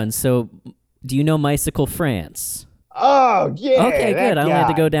the other one. So, do you know Mycicle France? Oh, yeah. Okay, good. I only had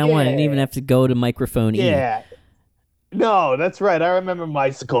to go down one. I didn't even have to go to microphone E. Yeah. No, that's right. I remember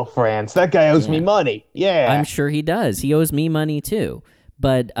Mycicle France. That guy owes me money. Yeah. I'm sure he does. He owes me money, too.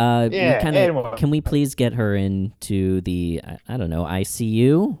 But can we please get her into the, I don't know,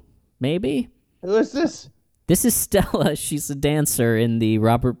 ICU, maybe? Who is this? This is Stella. She's a dancer in the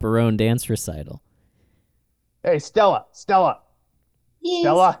Robert Barone dance recital. Hey, Stella. Yes.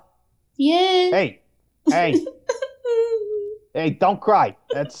 Stella. Yes. Hey. Hey, don't cry.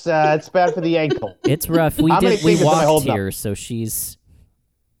 That's bad for the ankle. It's rough. We walked here, so she's...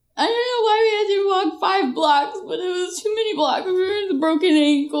 I don't know why we had to walk 5 blocks, but it was too many blocks. We were in the broken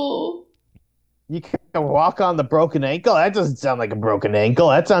ankle. You can walk on the broken ankle? That doesn't sound like a broken ankle.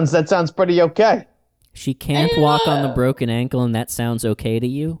 That sounds pretty okay. She can't walk on the broken ankle, and that sounds okay to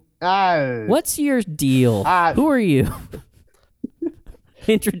you? What's your deal? Who are you?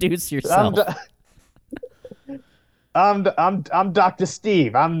 Introduce yourself. I'm Dr.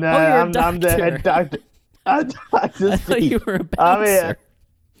 Steve. I'm the head doctor. I'm Dr. Steve. You were a bouncer.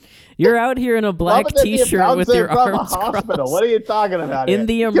 You're out here in a black T-shirt with your arms crossed. What are you talking about? In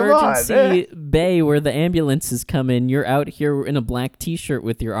the emergency bay where the ambulances come in, you're out here in a black T-shirt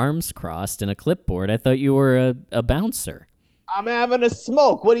with your arms crossed and a clipboard. I thought you were a bouncer. I'm having a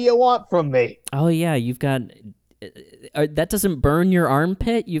smoke. What do you want from me? Oh yeah, you've got. That doesn't burn your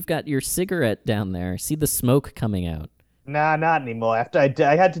armpit? You've got your cigarette down there. See the smoke coming out. Nah, not anymore. After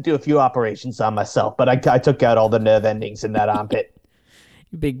I had to do a few operations on myself, but I took out all the nerve endings in that armpit.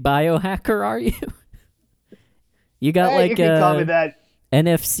 You big biohacker, are you? You got you can call me that.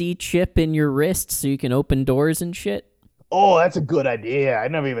 NFC chip in your wrist so you can open doors and shit? Oh, that's a good idea. I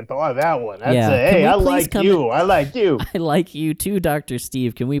never even thought of that one. Hey, I like you. I like you. I like you too, Dr.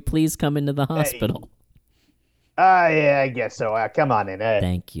 Steve. Can we please come into the hospital? Yeah, I guess so. Come on in.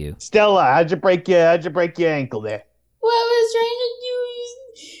 Thank you. Stella, how'd you break your ankle there? Well, I was trying to do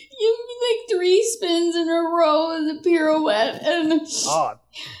like 3 spins in a row as a pirouette, and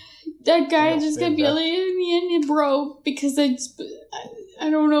that guy just kept yelling at me, and it broke because I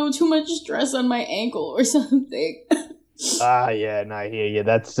don't know, too much stress on my ankle or something. Yeah, no, I hear you.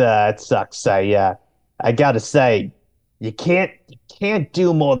 That sucks. I gotta say, you can't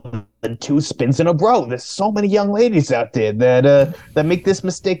do more than 2 spins in a row. There's so many young ladies out there that make this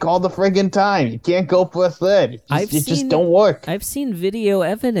mistake all the friggin' time. You can't go for a third. It just don't work. I've seen video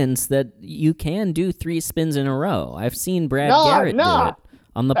evidence that you can do 3 spins in a row. I've seen Brad Garrett do it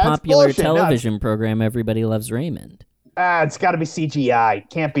on the popular television program Everybody Loves Raymond. It's got to be CGI.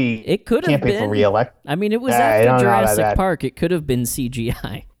 Can't be. It could have been for real. I mean, it was after Jurassic Park. It could have been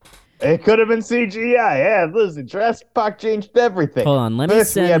CGI. It could have been CGI. Yeah, listen, Jurassic Park changed everything. Hold on, let me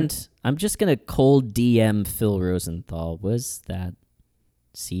send. I'm just gonna cold DM Phil Rosenthal. Was that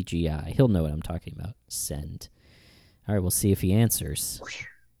CGI? He'll know what I'm talking about. Send. All right, we'll see if he answers.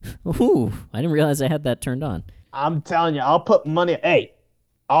 Ooh, I didn't realize I had that turned on. I'm telling you, I'll put money. Hey,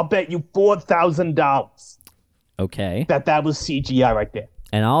 I'll bet you $4,000. Okay. That was CGI right there.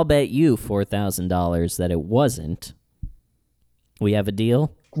 And I'll bet you $4,000 that it wasn't. We have a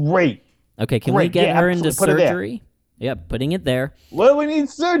deal? Great. Okay, can we get her into surgery? Yep, putting it there. What do we need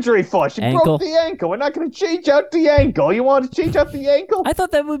surgery for? She broke the ankle. We're not going to change out the ankle. You want to change out the ankle? I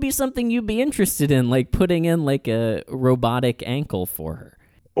thought that would be something you'd be interested in, like putting in like a robotic ankle for her.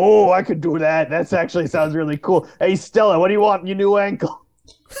 Oh, I could do that. That actually sounds really cool. Hey, Stella, what do you want in your new ankle?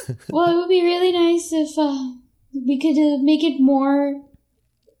 Well, it would be really nice if we could make it more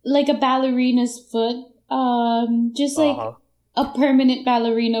like a ballerina's foot. Just like a permanent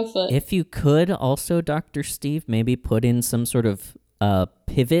ballerina foot. If you could also, Dr. Steve, maybe put in some sort of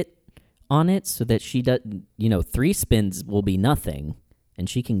pivot on it so that she does, 3 spins will be nothing and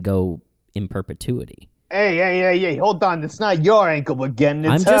she can go in perpetuity. Hey, hold on. It's not your ankle we're getting.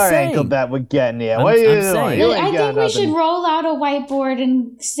 It's her ankle that we're getting here. What are you doing? I think we should roll out a whiteboard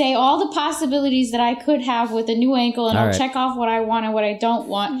and say all the possibilities that I could have with a new ankle, and I'll check off what I want and what I don't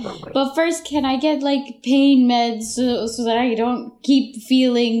want. But first, can I get like pain meds so that I don't keep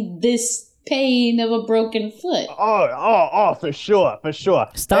feeling this pain of a broken foot? Oh, for sure.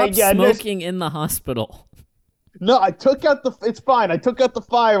 Stop smoking in the hospital. No, I took out it's fine. I took out the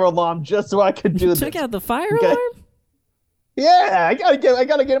fire alarm just so I could do this. You took out the fire alarm? Yeah, I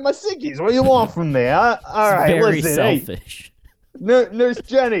gotta get in my sickies. What do you want from me? All right, very listen. Selfish. Hey, Nurse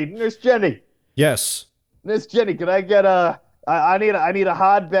Jenny. Yes. Miss Jenny, can I get I need a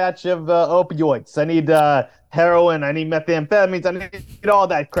hard batch of opioids. I need heroin. I need methamphetamines. I need all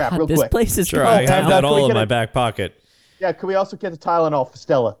that crap real this quick. place is Sure, I have that all in my it? back pocket. Yeah, can we also get the Tylenol for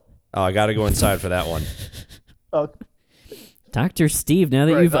Stella? Oh, I got to go inside for that one. Oh, Dr. Steve, now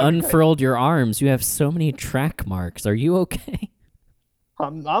that Right, you've okay. unfurled your arms, you have so many track marks. Are you okay?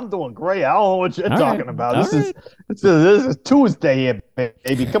 I'm doing great. I don't know what you're All talking right, about. all This is Tuesday here,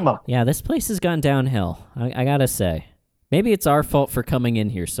 baby. Come on. Yeah, this place has gone downhill. I gotta say. Maybe it's our fault for coming in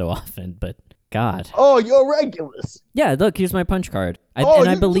here so often, but God. Oh, you're regulars. Yeah, look, here's my punch card. I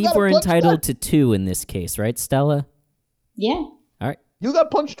You believe got a we're punch entitled card? to 2 in this case, right, Stella? Yeah. All right. You got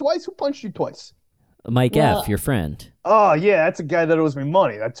punched twice? Who punched you twice? Mike Well- F., your friend. Oh, yeah, that's a guy that owes me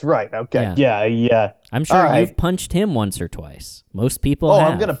money. That's right. Okay. Yeah. I'm sure All right. you've punched him once or twice. Most people Oh,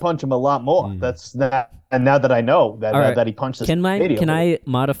 have. I'm gonna punch him a lot more. That's that. And now that I know that All right. that he punched this Can lady over I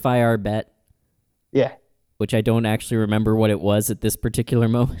modify our bet, yeah. which I don't actually remember what it was at this particular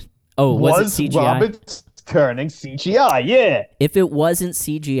moment? Oh, was it CGI? Roberts turning CGI? Yeah. If it wasn't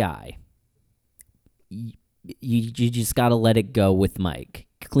CGI, you just got to let it go with Mike.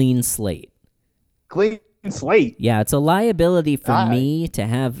 Clean slate. Clean slate. Yeah, it's a liability for All right. me to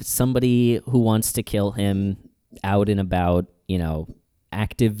have somebody who wants to kill him out and about,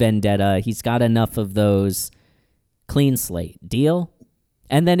 active vendetta. He's got enough of those. Clean slate. Deal?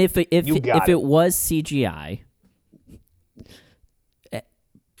 And then if it was CGI,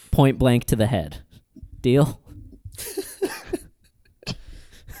 point blank to the head. Deal?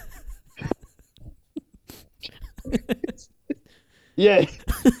 Yeah.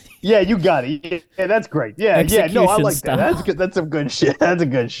 Yeah, you got it. Yeah, that's great. Yeah, no, I Execution like style. that. That's good. That's some good shit. That's a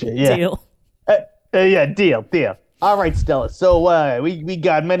good shit. Yeah. Deal? Yeah, deal. All right, Stella. So we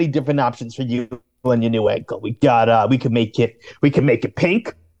got many different options for you and your new ankle. We could make it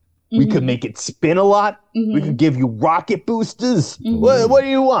pink. We could make it spin a lot. We could give you rocket boosters. What do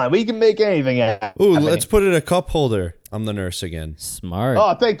you want? We can make anything happen. Ooh, let's put it in a cup holder. I'm the nurse again. Smart.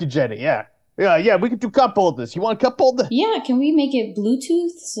 Oh, thank you, Jenny. Yeah. We could do cup holders. You want a cup holder? Yeah, can we make it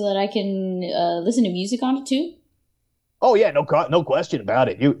Bluetooth so that I can listen to music on it too? Oh yeah, no question about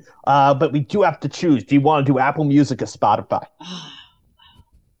it. But we do have to choose. Do you want to do Apple Music or Spotify?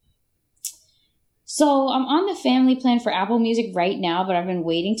 So I'm on the family plan for Apple Music right now, but I've been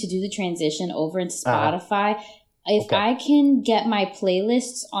waiting to do the transition over into Spotify. If I can get my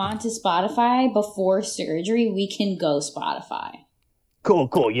playlists onto Spotify before surgery, we can go Spotify.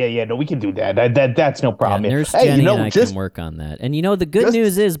 Cool. Yeah. No, we can do that. That's no problem. Yeah, Nurse Hey, Jenny and I can work on that. And the good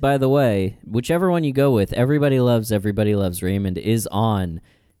news is, by the way, whichever one you go with, Everybody Loves Raymond is on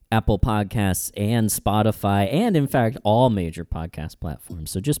Apple Podcasts and Spotify, and in fact, all major podcast platforms.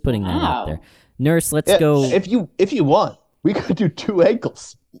 So just putting that out there. Nurse, let's go. If you want, we could do 2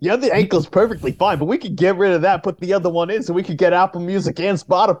 ankles. The other ankle's perfectly fine, but we could get rid of that, put the other one in, so we could get Apple Music and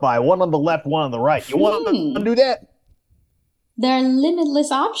Spotify, one on the left, one on the right. You want to do that? There are limitless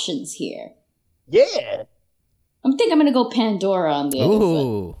options here. Yeah. I think I'm going to go Pandora on the other foot.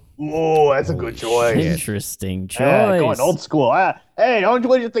 Ooh, Oh, that's a good choice. interesting choice. Going old school. Hey, what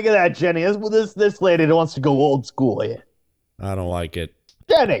do you think of that, Jenny? This lady that wants to go old school here. I don't like it.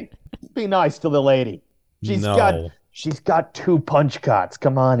 Jenny, be nice to the lady. She's got 2 punch cards.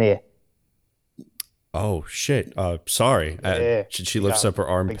 Come on here. Oh shit. Sorry. Yeah. She lifts up her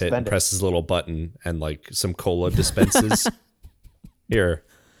armpit and spender. presses a little button, and like some cola dispenses. Here.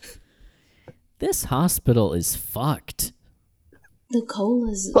 This hospital is fucked. The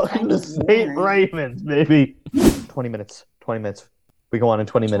cola's Fucking kind the of St. warm. Ravens, baby. 20 minutes. 20 minutes. We go on in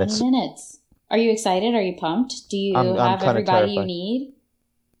 20 minutes. 20 minutes. Are you excited? Are you pumped? Do you I'm have kinda everybody you terrified. need?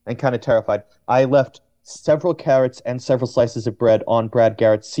 I'm kind of terrified. I left several carrots and several slices of bread on Brad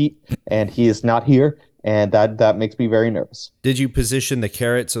Garrett's seat, and he is not here, and that makes me very nervous. Did you position the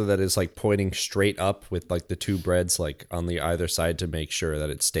carrot so that it's like pointing straight up with like the 2 breads like on the either side to make sure that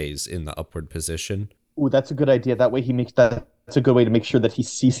it stays in the upward position? Ooh, that's a good idea. That way he makes that. That's a good way to make sure that he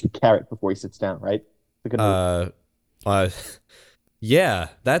sees the carrot before he sits down, right? It's a good move. Yeah,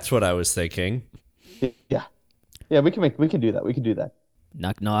 that's what I was thinking. Yeah, we can do that. We can do that.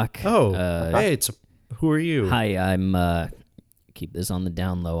 Knock knock. Oh, hey, who are you? Hi, I'm keep this on the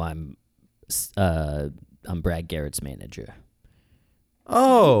down low. I'm Brad Garrett's manager.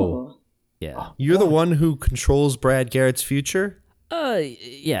 Oh, Yeah. you're the one who controls Brad Garrett's future?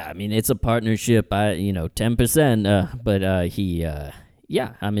 Yeah, I mean, it's a partnership. 10%. But he,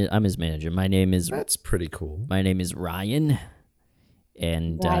 I'm his manager. My name is That's pretty cool. Ryan,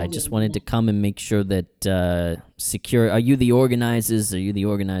 and I just Ryan. wanted to come and make sure that secure. Are you the organizers? Are you the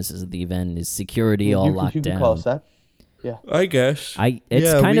organizers of the event? Is security all locked you can down? call us that. Yeah. I guess.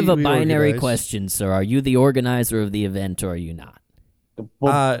 It's kind of a binary question, sir. Are you the organizer of the event or are you not?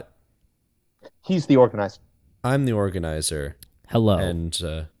 Well, he's the organizer. I'm the organizer. Hello.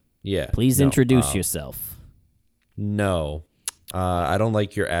 And, Please introduce yourself. No. I don't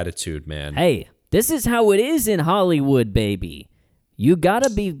like your attitude, man. Hey, this is how it is in Hollywood, baby. You gotta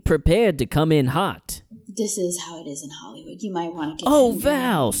be prepared to come in hot. This is how it is in Hollywood. You might want to get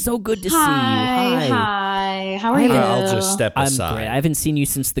Val, so good to see you. Hi. How are you? I'll just step aside. I'm great. I haven't seen you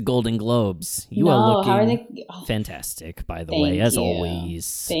since the Golden Globes. You are looking fantastic, by the way, as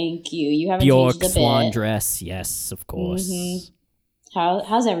always. Thank you. You haven't Bjork changed a bit. swan dress, yes, of course. Mm-hmm.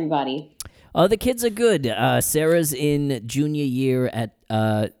 How's everybody? The kids are good. Sarah's in junior year at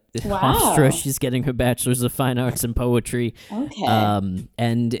Hofstra. She's getting her bachelor's of fine arts in poetry. Okay.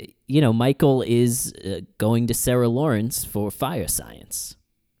 And Michael is going to Sarah Lawrence for fire science.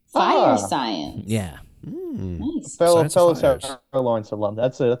 Fire science. Yeah. Nice. Fellow Sarah Lawrence alum.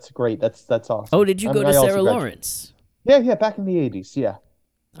 That's great. That's awesome. Oh, did you go to Sarah Lawrence? Yeah, back in the 80s. Yeah.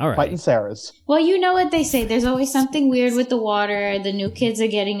 All right. Fighting Sarah's. Well, you know what they say. The's always something weird with the water. The new kids are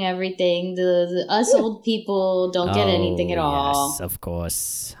getting everything. The us old people don't get anything at all. Yes, of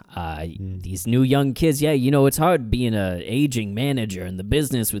course. These new young kids, it's hard being a aging manager in the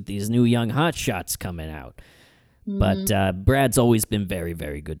business with these new young hotshots coming out. But Brad's always been very,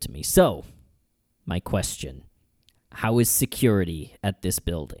 very good to me. So, my question, how is security at this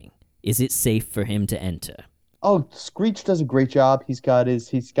building? Is it safe for him to enter? Oh, Screech does a great job. He's got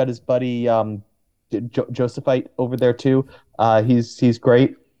his buddy Josephite over there too. He's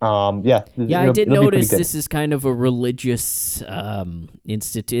great. I did notice this is kind of a religious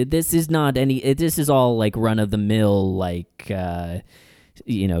institute. This is not this is all like run of the mill, like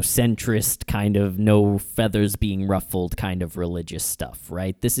centrist kind of no feathers being ruffled kind of religious stuff,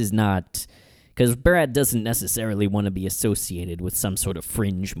 right? This is not, because Brad doesn't necessarily want to be associated with some sort of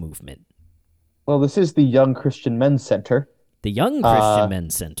fringe movement. Well, this is the Young Christian Men's Center. The Young Christian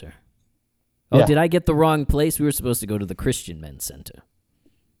Men's Center. Oh, yeah. Did I get the wrong place? We were supposed to go to the Christian Men's Center.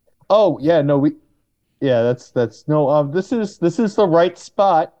 Oh, yeah, no, that's no. This is the right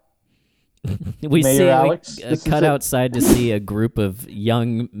spot. we Alex. Cut outside to see a group of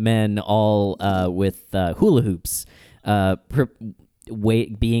young men all with hula hoops,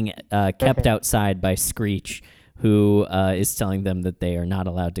 being kept outside by Screech, who is telling them that they are not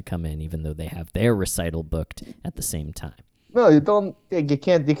allowed to come in, even though they have their recital booked at the same time. No, you don't. You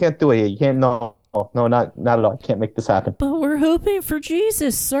can't do it. You can't. No, not at all. You can't make this happen. But we're hoping for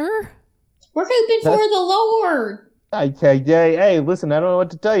Jesus, sir. We're hoping for the Lord. Hey, listen. I don't know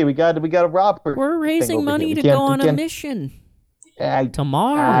what to tell you. We got to rob her. We're raising money to go on a mission to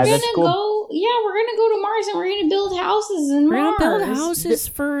Mars. We're gonna go. Yeah, we're gonna go to Mars and we're gonna build houses in Mars. We're gonna build houses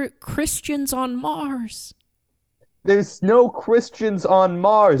for Christians on Mars. There's no Christians on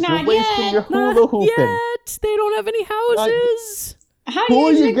Mars. Not You're wasting yet. your hula hooping. Yet. They don't have any houses. How do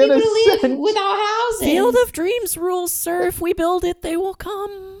you expect people to live without houses? Field of Dreams rules, sir. If we build it, they will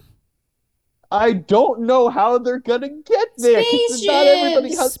come. I don't know how they're gonna get there. Spaceships. Not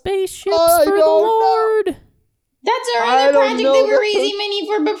everybody has spaceships for the Lord. Know. That's our other project that we're raising money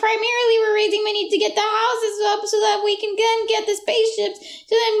for, but primarily we're raising money to get the houses up so that we can then get the spaceships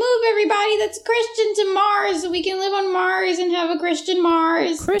to then move everybody that's Christian to Mars so we can live on Mars and have a Christian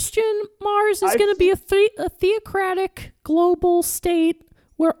Mars. Christian Mars is going to be a theocratic global state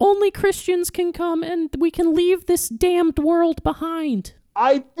where only Christians can come and we can leave this damned world behind.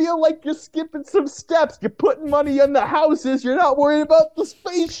 I feel like you're skipping some steps. You're putting money on the houses. You're not worried about the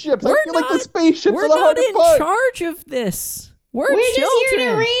spaceships. I feel like the spaceships are the hardest part. We're not in charge of this. We're just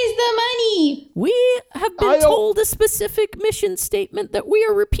here to raise the money. We have been told a specific mission statement that we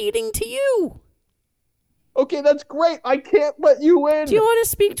are repeating to you. Okay, that's great. I can't let you in. Do you want to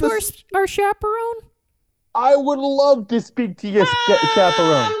speak to our chaperone? I would love to speak to your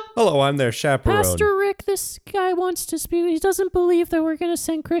chaperone. Hello, I'm their chaperone. Pastor Rick, this guy wants to speak. He doesn't believe that we're going to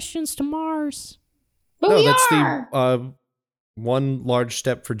send Christians to Mars. But no, we that's are. the One Large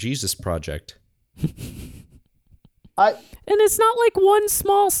Step for Jesus project. And it's not like one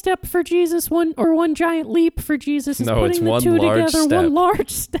small step for Jesus, one giant leap for Jesus. It's no, putting it's the one two large together, step. one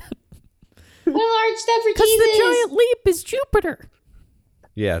large step. One large step for Jesus. Because the giant leap is Jupiter.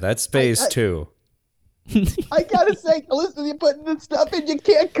 Yeah, that's phase 2. I gotta say, listen, you're putting this stuff in. You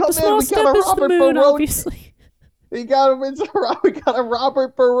can't come in. We got a Robert Moon, Barone. Obviously. We got a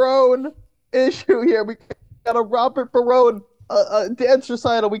Robert Barone issue here. We got a Robert Barone dance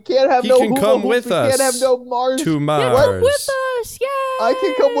recital. We can't have no. He can come with us. We can't have no Mars. To Mars. Come with us, yay! I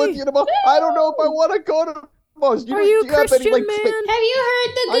can come with you tomorrow. I don't know if I want to go to Mars, Are you do have any, Christian, like, man? Have you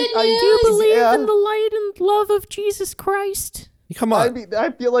heard the good I news? Do you believe Yeah. in the light and love of Jesus Christ? Come on. I mean,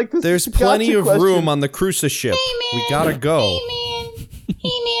 I feel like this There's is a plenty gotcha of question. room on the cruiser ship. Hey, man. We gotta go.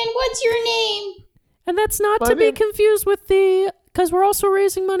 Hey, man, what's your name? And that's not My to be name- confused with because we're also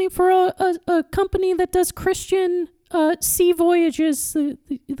raising money for a company that does Christian sea voyages,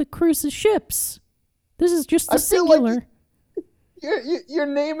 the cruises ships. This is just I a feel like singular. Your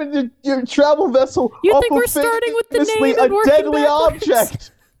name and your travel vessel. You off think of we're starting with the famously name and a working deadly backwards?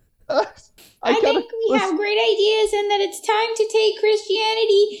 object. I think we have great ideas and that it's time to take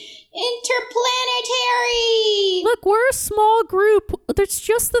Christianity interplanetary. Look, we're a small group. There's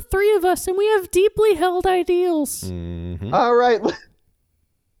just the three of us, and we have deeply held ideals. Mm-hmm. All right,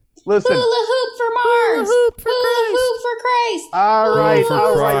 listen. Hula hoop for Mars. Hula hoop for Hula Christ. hoop for Christ. All right, for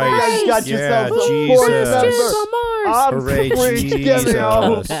all right. You Christ. guys got Yeah, yourselves a Jesus. fourth Christians member. on Mars. I'm Hooray, free to get me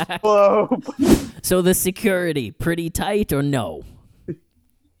off Jesus. the globe. So the security, pretty tight or no?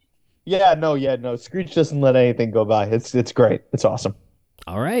 Yeah, no. Screech doesn't let anything go by. It's great. It's awesome.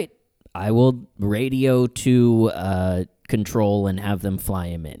 All right. I will radio to control and have them fly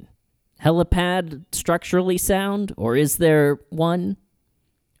him in. Helipad structurally sound, or is there one?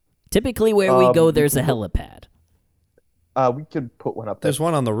 Typically where we go, there's a helipad. We could put one up there. There's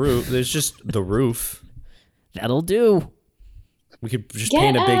one on the roof. There's just the roof. That'll do. We could just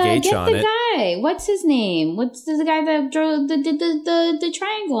paint a big H get on the it. guy. What's his name? What's the guy that drew the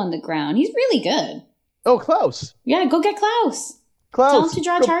triangle on the ground? He's really good. Oh, Klaus. Yeah, go get Klaus. Klaus. Tell him to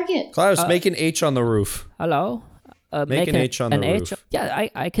draw a go- target. Klaus, make an H on the roof. Hello? Make an H on the roof. Yeah,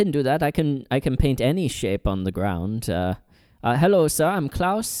 I can do that. I can paint any shape on the ground. Hello, sir. I'm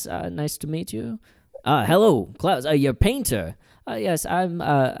Klaus. Nice to meet you. Hello, Klaus. You're a painter. Yes,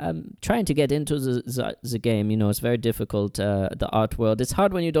 I'm trying to get into the game. You know, it's very difficult. The art world. It's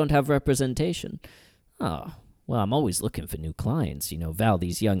hard when you don't have representation. Oh, well, I'm always looking for new clients. You know, Val,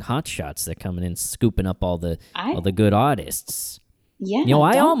 these young hotshots that coming in, scooping up all the good artists. Yeah, You know,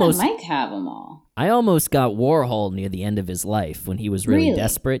 I don't almost- let Mike have them all. I almost got Warhol near the end of his life when he was really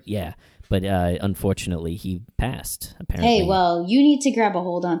desperate. Yeah, but unfortunately, he passed. Apparently. Hey, well, you need to grab a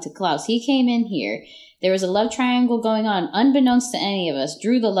hold on to Klaus. He came in here. There was a love triangle going on, unbeknownst to any of us.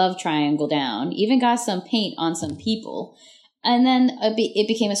 Drew the love triangle down. Even got some paint on some people, and then it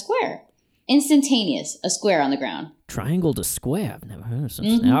became a square. Instantaneous, a square on the ground. Triangle to square. I've never heard of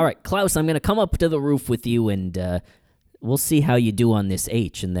something. Mm-hmm. All right, Klaus, I'm going to come up to the roof with you, and we'll see how you do on this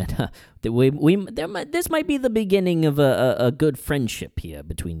H. And then this might be the beginning of a good friendship here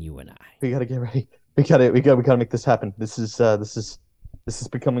between you and I. We gotta get ready. We gotta make this happen. This is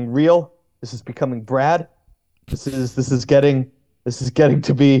becoming real. This is becoming Brad. This is getting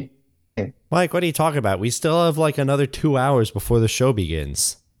to be. Mike, what are you talking about? We still have like another 2 hours before the show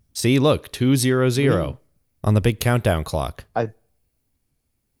begins. See, look, 2:00 on the big countdown clock.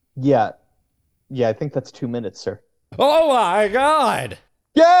 Yeah, I think that's 2 minutes, sir. Oh my God!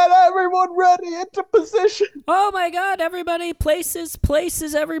 Get everyone ready into position. Oh my God! Everybody, places,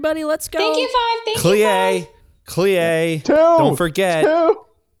 everybody, let's go. Thank you, Five. Thank you, Five. Clie. 2. Don't forget. 2.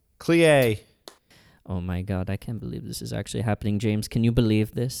 Clie. Oh my God! I can't believe this is actually happening, James. Can you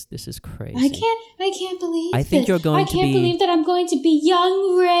believe this? This is crazy. I can't believe I think this. you're going to I can't be- believe that I'm going to be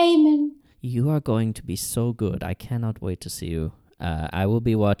young Raymond. You are going to be so good. I cannot wait to see you. I will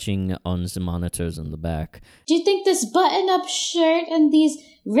be watching on the monitors in the back. Do you think this button-up shirt and these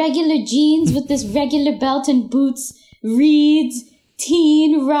regular jeans with this regular belt and boots reads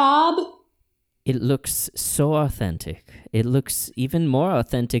Teen Rob? It looks so authentic. It looks even more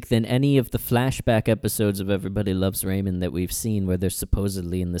authentic than any of the flashback episodes of Everybody Loves Raymond that we've seen where they're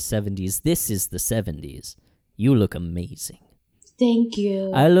supposedly in the 70s. This is the 70s. You look amazing. Thank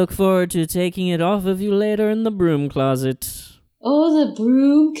you. I look forward to taking it off of you later in the broom closet. Oh, the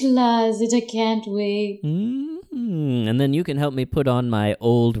broom closet. I can't wait. Mm-hmm. And then you can help me put on my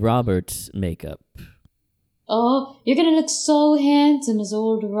old Robert makeup. Oh, you're going to look so handsome as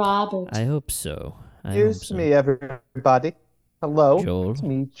old Robert. I hope so. Here's me, everybody. Hello. Joel. It's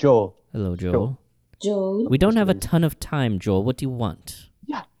me, Joel. Hello, Joel. Joel? We don't have a ton of time, Joel. What do you want?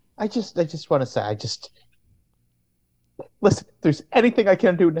 Yeah, I just want to say, listen, if there's anything I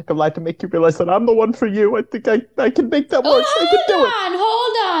can do, Nikolai, to make you realize that I'm the one for you, I think I can make that work. I can do it.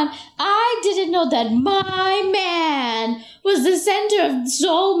 Hold on. I didn't know that my man was the center of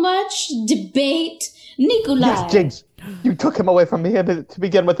so much debate. Nikolai. Yes, James, you took him away from me to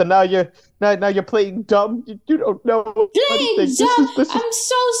begin with, and now you're playing dumb. You don't know Playing anything. dumb. This is... I'm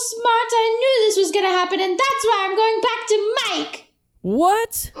so smart. I knew this was going to happen, and that's why I'm going back to Mike.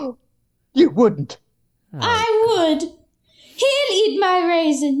 What? You wouldn't. I would. He'll eat my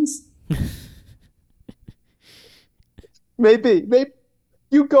raisins. Maybe.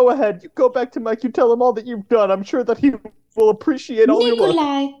 You go ahead. You go back to Mike. You tell him all that you've done. I'm sure that he will appreciate all your work.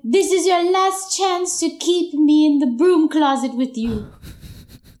 Nikolai, this is your last chance to keep me in the broom closet with you.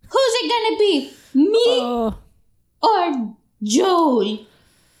 Who's it gonna be? Me or Joel?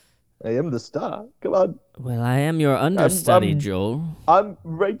 I am the star. Come on. Well, I am your understudy, Joel. I'm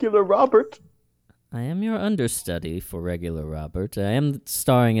regular Robert. I am your understudy for regular Robert. I am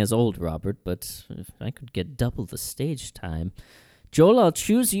starring as old Robert, but if I could get double the stage time. Joel, I'll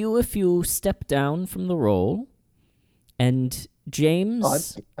choose you if you step down from the role. And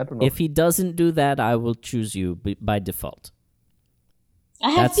James, I don't know. If he doesn't do that, I will choose you by default.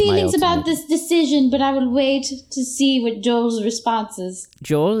 I have feelings about this decision, but I will wait to see what Joel's response is.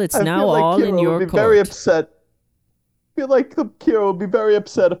 Joel, it's now all in your court. Very upset. I feel like Kira will be very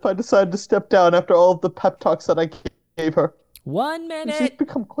upset if I decide to step down after all of the pep talks that I gave her. 1 minute. She's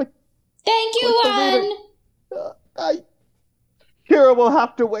become quite. Thank you, Juan. Kira will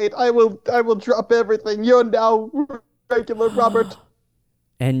have to wait. I will drop everything. You're now regular Robert.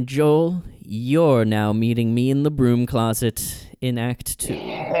 And Joel, you're now meeting me in the broom closet in Act 2.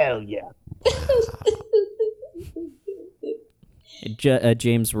 Hell yeah.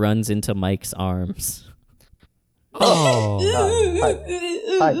 James runs into Mike's arms. Oh.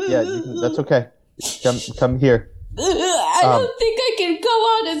 Hi. Yeah, that's okay. Come here. I don't think I can go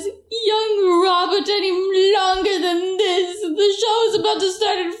on as young Robert any longer than this. The show is about to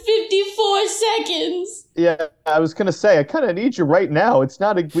start in 54 seconds. Yeah, I was gonna say I kind of need you right now. It's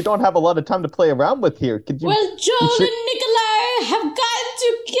not. We don't have a lot of time to play around with here. Could you? Well, Joel and Nikolai have gotten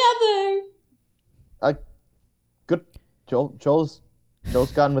together. Good. Joel's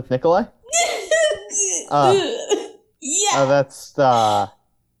gone with Nikolai. Yeah.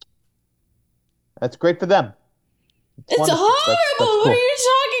 That's great for them. It's horrible. That's cool. What are you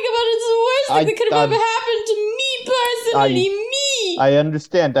talking about? It's the worst thing that could have ever happened to me personally. Me. I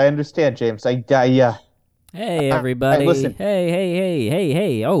understand, James. Yeah. Hey, everybody. Listen.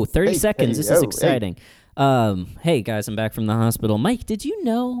 Hey. Oh, 30 seconds. This is exciting. Hey, guys, I'm back from the hospital. Mike, did you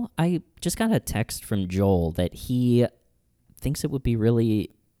know I just got a text from Joel that he thinks it would be really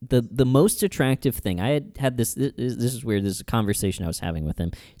the most attractive thing. I had this is weird. This is a conversation I was having with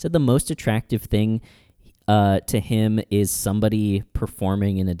him. He said the most attractive thing to him is somebody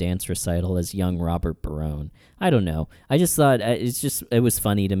performing in a dance recital as young Robert Barone. I don't know. I just thought it was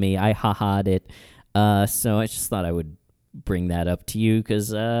funny to me. I ha-ha'd it. So I just thought I would bring that up to you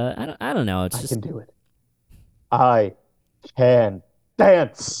because I don't know. I can do it. I can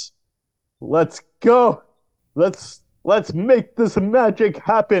dance. Let's go. Let's make this magic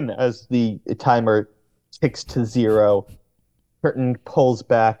happen. As the timer ticks to 0, curtain pulls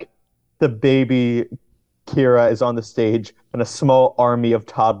back. The baby Kira is on the stage, and a small army of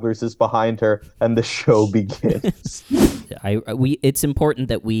toddlers is behind her, and the show begins. It's important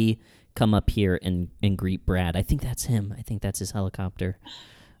that we come up here and greet Brad. I think that's him. I think that's his helicopter.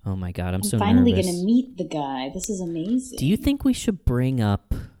 Oh my God, I'm so finally nervous. Gonna meet the guy. This is amazing. Do you think we should bring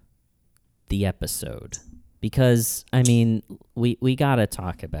up the episode? Because, I mean, we gotta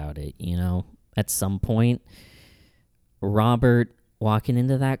talk about it, at some point. Robert walking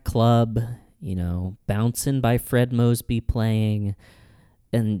into that club, Bouncing by Fred Mosby playing,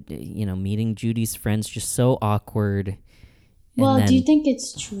 and, meeting Judy's friends, just so awkward. Well, do you think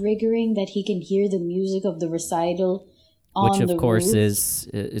it's triggering that he can hear the music of the recital on the roof? Which, of course,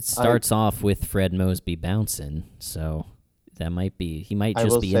 it starts off with Fred Mosby bouncing, so that might be, he might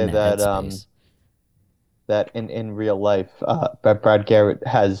just be in that headspace. That in real life, Brad Garrett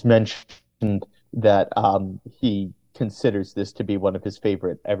has mentioned that he considers this to be one of his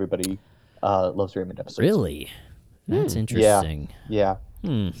favorite Everybody Loves Raymond episodes. Really? That's interesting. Yeah.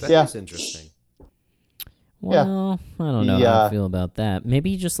 That is interesting. Well, I don't know how I feel about that. Maybe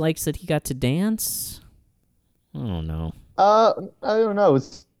he just likes that he got to dance? I don't know. I don't know.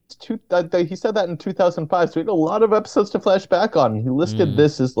 He said that in 2005, so we had a lot of episodes to flash back on. He listed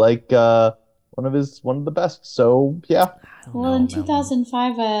this as like one of the best. So yeah. Well, in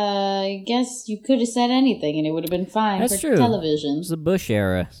 2005, I guess you could have said anything and it would have been fine. That's for true. Television. It was the Bush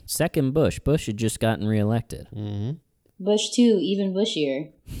era. Second Bush. Bush had just gotten reelected. Mm-hmm. Bush 2, even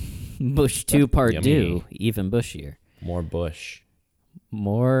bushier. Bush 2 Part 2, even bushier. More Bush.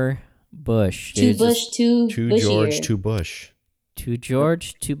 More Bush. Two Bush, two bushier. George, two Bush. To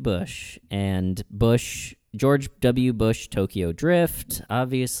George, to Bush. And Bush, George W. Bush, Tokyo Drift,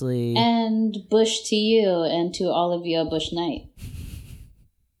 obviously. And Bush to you and to all of you, Bush Night.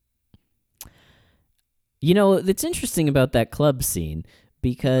 It's interesting about that club scene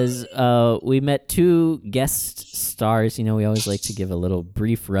because we met 2 guest stars. We always like to give a little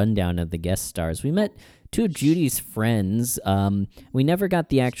brief rundown of the guest stars. We met two of Judy's friends. We never got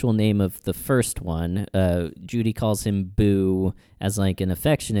the actual name of the first one. Judy calls him Boo as like an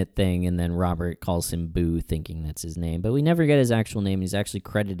affectionate thing, and then Robert calls him Boo, thinking that's his name. But we never get his actual name. He's actually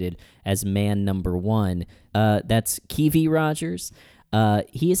credited as man number one. That's Kiwi Rogers.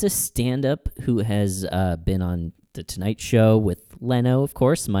 He is a stand-up who has been on The Tonight Show with Leno, of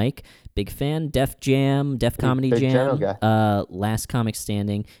course, Mike. Big fan. Def Comedy Jam. Last Comic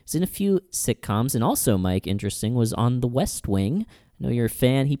Standing. He's in a few sitcoms. And also, Mike, interesting, was on The West Wing. I know you're a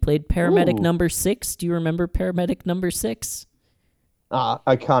fan. He played Paramedic number 6. Do you remember Paramedic number 6?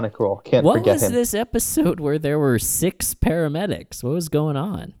 Iconic role. Can't forget him. What was this episode where there were 6 paramedics? What was going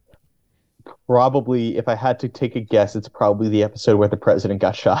on? Probably, if I had to take a guess, it's probably the episode where the president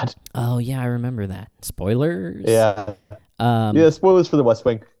got shot. Oh, yeah, I remember that. Spoilers? Yeah. Spoilers for The West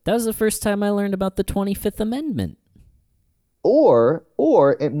Wing. That was the first time I learned about the 25th Amendment. Or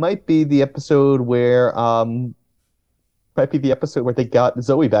it might be the episode where they got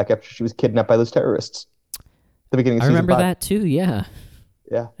Zoe back after she was kidnapped by those terrorists. The beginning of I season remember 5. that too, yeah.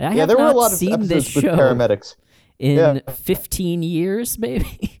 Yeah. There were a lot of episodes with paramedics. In 15 years,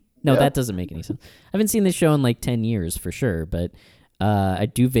 maybe? No, that doesn't make any sense. I haven't seen this show in like 10 years for sure, but I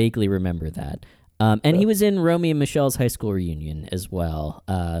do vaguely remember that. And he was in Romy and Michelle's high school reunion as well.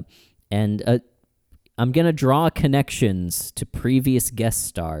 And I'm going to draw connections to previous guest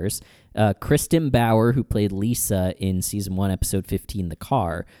stars. Kristen Bauer, who played Lisa in season 1, episode 15, The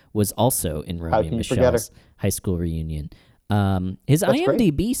Car, was also in Romy and Michelle's high school reunion. His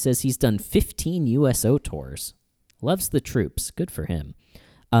IMDb says he's done 15 USO tours. Loves the troops. Good for him.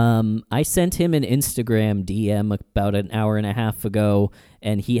 I sent him an Instagram DM about an hour and a half ago,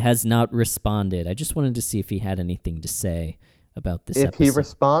 and he has not responded. I just wanted to see if he had anything to say about this episode. If he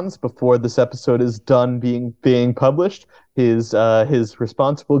responds before this episode is done being published, his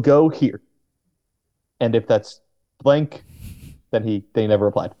response will go here. And if that's blank, then they never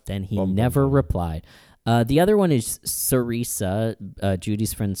replied. Then he never replied. The other one is Sarisa,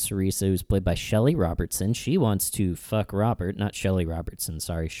 Judy's friend Sarisa, who's played by Shelley Robertson. She wants to fuck Robert, not Shelley Robertson,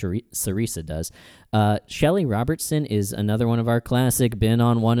 sorry, Sarisa does. Shelley Robertson is another one of our classic, been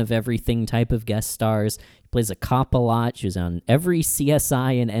on one of everything type of guest stars. Plays a cop a lot. She was on every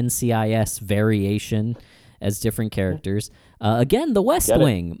CSI and NCIS variation as different characters. Again, The West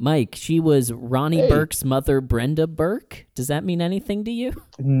Wing. Mike, she was Ronnie Burke's mother, Brenda Burke. Does that mean anything to you?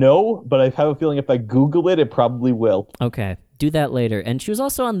 No, but I have a feeling if I Google it, it probably will. Okay, do that later. And she was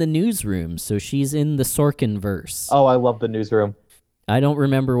also on The Newsroom, so she's in the Sorkin verse. Oh, I love The Newsroom. I don't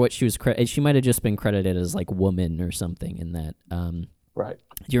remember what she was she might have just been credited as like woman or something in that. Right.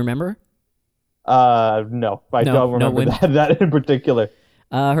 Do you remember? No, I don't remember that in particular.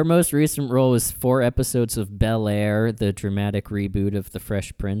 Her most recent role was 4 episodes of Bel-Air, the dramatic reboot of The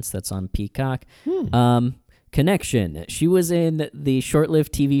Fresh Prince that's on Peacock. Connection. She was in the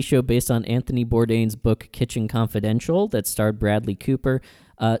short-lived TV show based on Anthony Bourdain's book Kitchen Confidential that starred Bradley Cooper.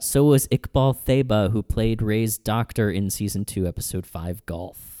 So was Iqbal Theba, who played Ray's doctor in season 2, episode 5,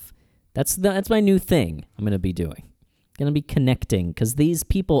 Golf. That's my new thing I'm going to be doing. Going to be connecting, because these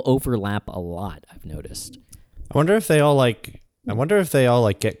people overlap a lot, I've noticed. I wonder if they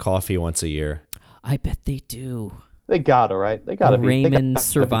all get coffee once a year. I bet they do. They gotta, right? They gotta be. Raymond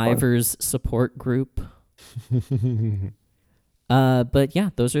Survivors Support Group. But yeah,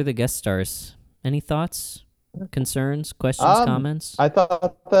 those are the guest stars. Any thoughts, concerns, questions, comments? I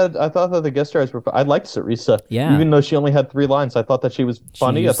thought that the guest stars were. I liked Sarisa. Yeah. Even though she only had 3 lines, I thought that she was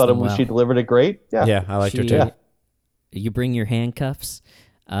funny. I thought she delivered it great. Yeah. Yeah, I liked her too. Yeah. You bring your handcuffs.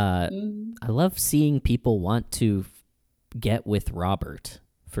 I love seeing people want to get with Robert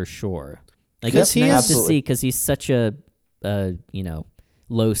for sure. Like it's nice to see because he's such a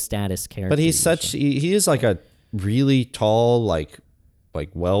low status character. But he is like a really tall, like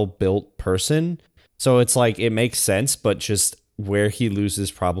well built person. So it's like it makes sense, but just where he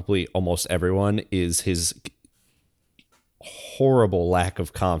loses probably almost everyone is his horrible lack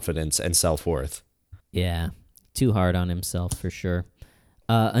of confidence and self-worth. Yeah. Too hard on himself for sure.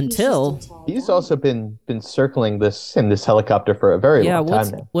 Until he's also been circling this in this helicopter for a very long time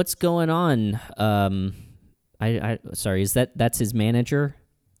now. What's going on? Sorry, that's his manager?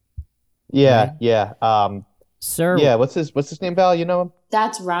 Yeah, right? Yeah. Sir. Yeah, what's his name, Val? You know him?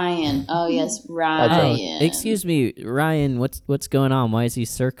 That's Ryan. Oh yes, Ryan. Excuse me, Ryan, what's going on? Why is he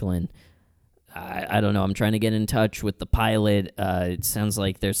circling? I don't know. I'm trying to get in touch with the pilot. It sounds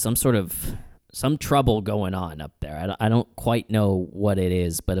like there's some trouble going on up there. I don't quite know what it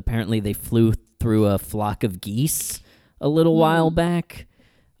is, but apparently they flew through a flock of geese a little while back.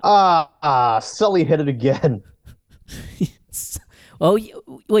 Sully hit it again. Oh,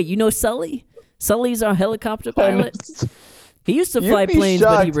 wait, you know Sully? Sully's our helicopter pilot. He used to fly planes,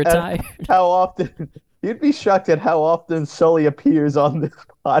 but he retired. How often? You'd be shocked at how often Sully appears on this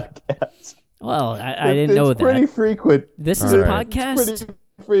podcast. Well, I didn't know that. It's pretty frequent. This is a podcast? It's pretty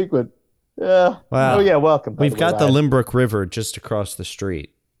frequent. Yeah. Wow. Oh, yeah, welcome. We've got the Limbrook River just across the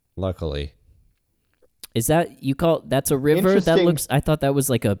street, luckily. Is that, that's a river? That looks, I thought that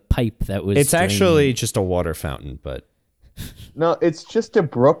was like a pipe that was It's draining. actually just a water fountain, but... No, it's just a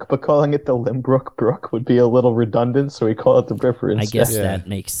brook, but calling it the Limbrook Brook would be a little redundant, so we call it the river instead. I guess that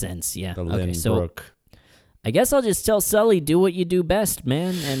makes sense, yeah. The okay, Limbrook. so I guess I'll just tell Sully, do what you do best,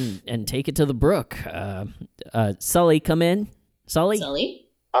 man, and take it to the brook. Sully, come in. Sully?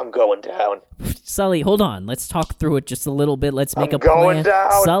 I'm going down. Sully, hold on. Let's talk through it just a little bit. Let's make a going plan.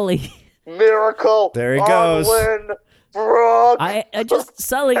 Down. Sully. Miracle. There he goes. Brook. I just,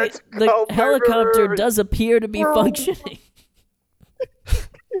 Sully, the helicopter does appear to be functioning.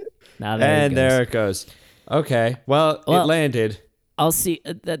 There it goes. Okay, well, it landed. I'll see.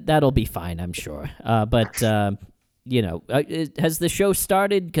 That'll be fine, I'm sure. But has the show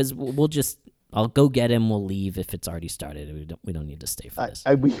started? Because I'll go get him. We'll leave if it's already started. We don't need to stay for this.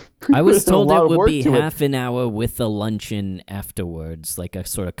 I was told it would be half an hour with a luncheon afterwards, like a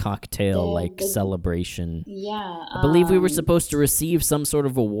sort of cocktail celebration. Yeah. I believe we were supposed to receive some sort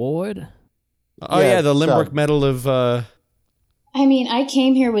of award. Oh yeah, the Limbrook Medal of. I mean, I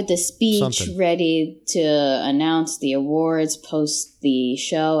came here with the speech Something. ready to announce the awards, post the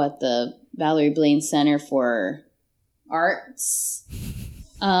show at the Valerie Blain Center for Arts.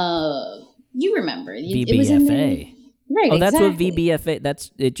 You remember. VBFA. It was in there. Right, that's what exactly. VBFA,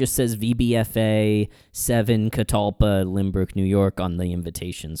 it just says VBFA 7 Catalpa, Limbrook, New York on the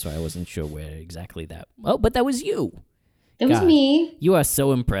invitation, so I wasn't sure where exactly that. Oh, but that was you. That was me. You are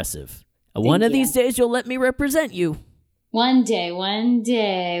so impressive. One of these days you'll let me represent you. One day. But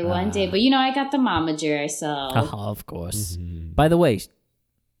I got the momager, so. Of course. By the way,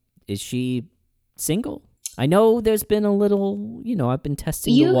 is she single? I know there's been a little, I've been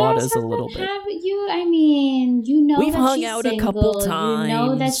testing the waters a little bit. We've hung out a couple times. You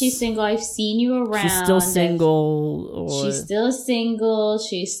know that she's single. I've seen you around. She's still single. She's still single.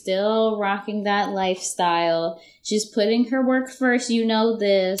 She's still rocking that lifestyle. She's putting her work first. You know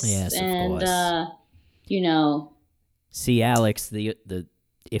this. Yes, and, of course. See, Alex,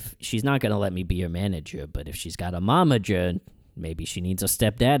 if she's not going to let me be her manager, but if she's got a momager, maybe she needs a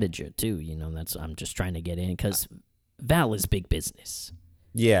stepdadager too. I'm just trying to get in because Val is big business.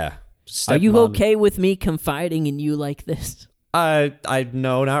 Yeah. Are you okay with me confiding in you like this?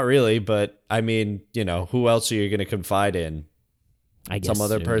 No, not really. But I mean, who else are you going to confide in? I guess some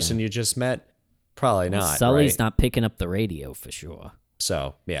other person you just met? Probably not. Sully's right? not picking up the radio for sure.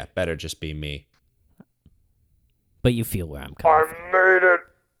 So yeah, better just be me. But you feel where I'm coming from. I made it.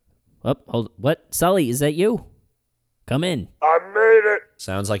 Hold. What? Sully, is that you? Come in. I made it.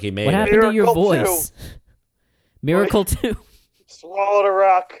 Sounds like he made What it. happened to your voice? Miracle 2. Swallowed a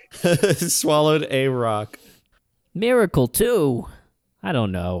rock. Swallowed a rock. Miracle 2? I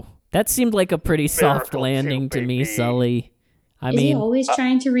don't know. That seemed like a pretty soft landing to me, Sully. Is he always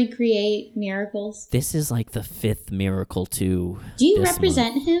trying to recreate miracles? This is like the 5th Miracle 2. Do you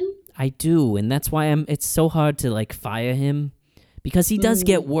represent him? I do, and that's why it's so hard to fire him because he does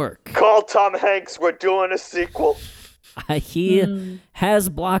get work. Call Tom Hanks. We're doing a sequel. He has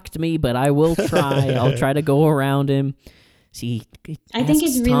blocked me, but I will try. I'll try to go around him. See, I think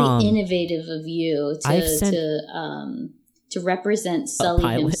it's really innovative of you to represent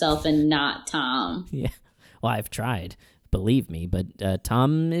Sully himself and not Tom. Yeah, well, I've tried, believe me, but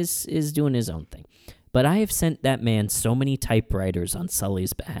Tom is doing his own thing. But I have sent that man so many typewriters on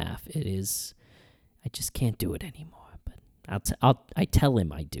Sully's behalf. I just can't do it anymore. But I tell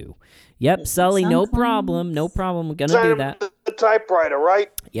him I do. Yep, Sully, no problem. I'm gonna do that. The typewriter, right?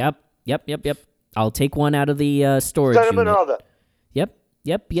 Yep. I'll take one out of the storage Send him unit. another.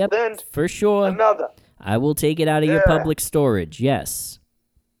 Yep. Then for sure. Another. I will take it out of your public storage. Yes.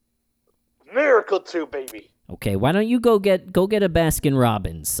 Miracle 2, baby. Okay, why don't you go get a Baskin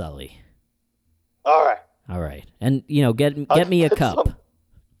Robbins, Sully? All right. And get me a cup.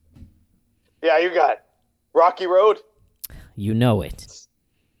 Yeah, you got it. Rocky Road. You know it.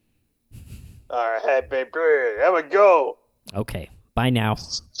 All right, hey, baby, there we go. Okay, bye now.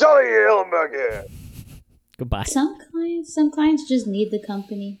 Sully Hillenberger. Goodbye. Some clients just need the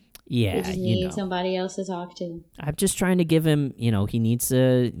company. Yeah, they just need somebody else to talk to. I'm just trying to give him, he needs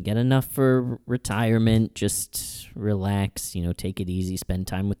to get enough for retirement, just relax, take it easy, spend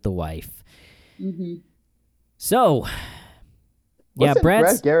time with the wife. Mm-hmm. So, Wasn't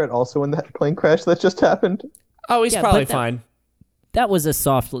Brad Garrett also in that plane crash that just happened? Oh, he's probably fine. That was a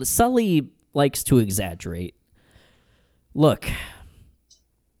soft. Sully likes to exaggerate. Look,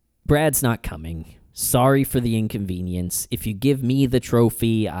 Brad's not coming. Sorry for the inconvenience. If you give me the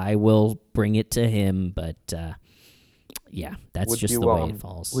trophy, I will bring it to him. But yeah, that's just the way it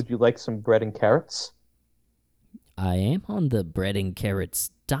falls. Would you like some bread and carrots? I am on the bread and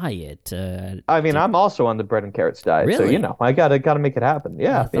carrots diet. I'm also on the bread and carrots diet, really? So I gotta make it happen.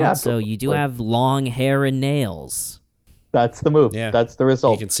 Yeah, yeah. So you do have long hair and nails. That's the move. Yeah. That's the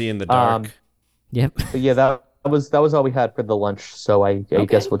result. You can see in the dark. Yep. But yeah, that was all we had for the lunch. So I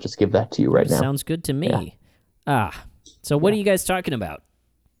guess we'll just give that to you right now. Sounds good to me. Yeah. So what are you guys talking about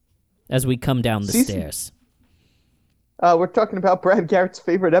as we come down the stairs? We're talking about Brad Garrett's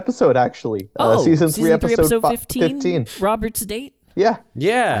favorite episode, actually. Season 3, episode 15? Robert's date? Yeah.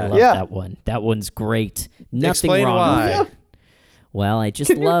 Yeah. I love that one. That one's great. Nothing Explain wrong why. with it. Well, I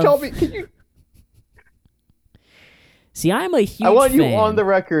just love... Can you... See, I'm a huge fan. I want you on the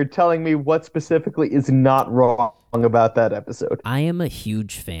record telling me what specifically is not wrong about that episode. I am a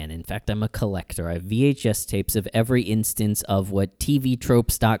huge fan. In fact, I'm a collector. I have VHS tapes of every instance of what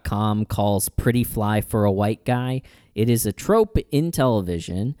TVTropes.com calls pretty fly for a white guy. It is a trope in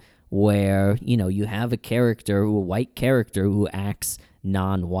television where, you have a white character who acts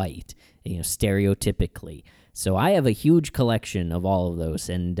non-white, stereotypically. So I have a huge collection of all of those.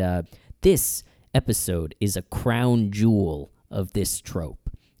 And this episode is a crown jewel of this trope.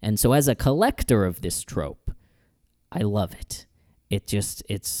 And so as a collector of this trope, I love it.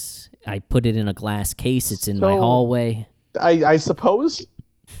 I put it in a glass case. It's in my hallway. I suppose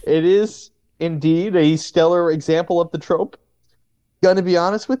it is indeed a stellar example of the trope. Gonna be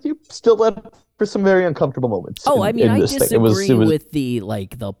honest with you, still led for some very uncomfortable moments. I disagree with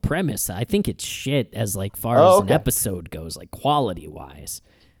the premise. I think it's shit as far as an episode goes, quality wise.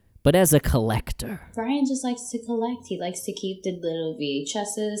 But as a collector, Brian just likes to collect. He likes to keep the little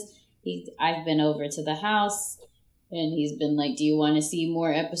VHSs. I've been over to the house, and he's been like, "Do you want to see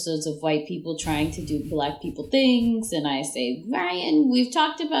more episodes of white people trying to do black people things?" And I say, "Ryan, we've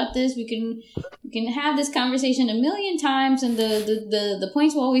talked about this. We can have this conversation a million times, and the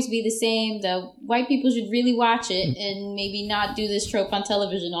points will always be the same. That white people should really watch it and maybe not do this trope on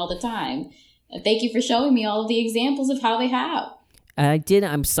television all the time. And thank you for showing me all of the examples of how they have."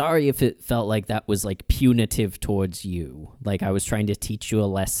 I'm sorry if it felt like that was punitive towards you. I was trying to teach you a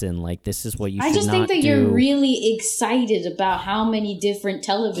lesson. This is what you should not do. I just think that you're really excited about how many different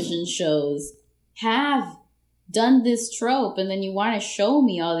television shows have done this trope, and then you want to show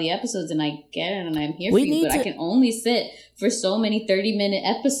me all the episodes, and I get it, and I'm here for you, but I can only sit for so many 30-minute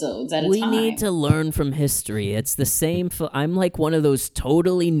episodes at a time. We need to learn from history. It's the same. I'm one of those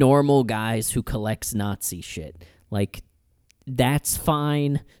totally normal guys who collects Nazi shit. That's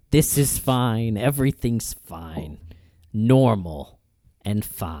fine. This is fine. Everything's fine. Normal and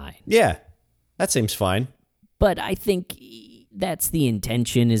fine. Yeah, that seems fine. But I think that's the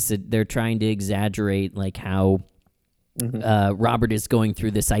intention, is that they're trying to exaggerate how Robert is going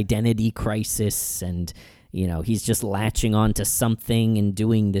through this identity crisis, and he's just latching on to something and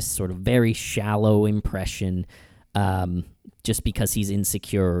doing this sort of very shallow impression just because he's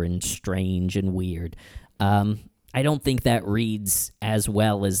insecure and strange and weird. I don't think that reads as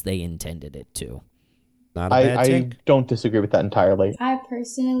well as they intended it to. Not a bad take. I don't disagree with that entirely. I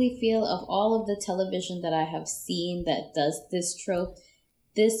personally feel of all of the television that I have seen that does this trope,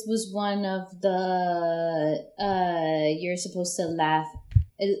 this was one of the you're supposed to laugh,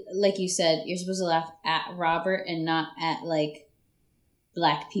 like you said, you're supposed to laugh at Robert and not at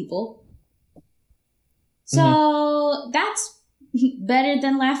black people. So that's better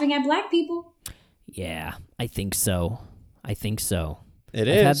than laughing at black people. Yeah, I think so. It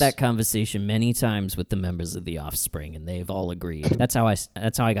I've had that conversation many times with the members of The Offspring, and they've all agreed. That's how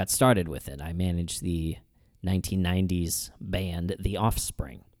I got started with it. I managed the 1990s band The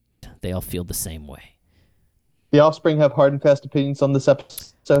Offspring. They all feel the same way. The Offspring have hard and fast opinions on this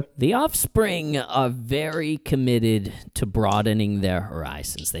episode? The Offspring are very committed to broadening their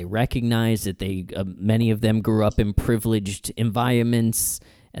horizons. They recognize that many of them grew up in privileged environments,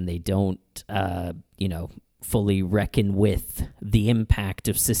 and they don't, fully reckon with the impact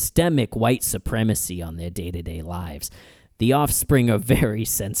of systemic white supremacy on their day-to-day lives. The Offspring are very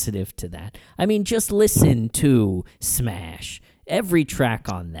sensitive to that. I mean, just listen to Smash. Every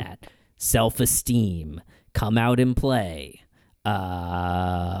track on that. Self-Esteem, Come Out and Play,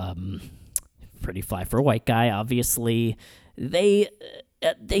 Pretty Fly for a White Guy, obviously. They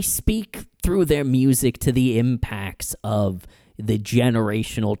speak through their music to the impacts of the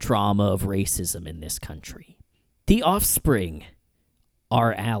generational trauma of racism in this country. The Offspring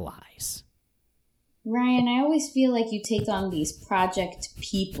are allies. Ryan, I always feel like you take on these project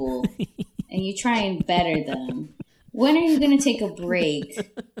people and you try and better them. When are you going to take a break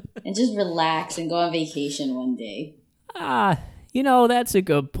and just relax and go on vacation one day? That's a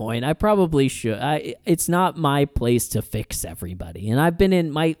good point. I probably should. It's not my place to fix everybody. And I've been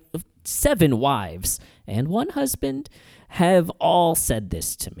in my 7 wives and 1 husband have all said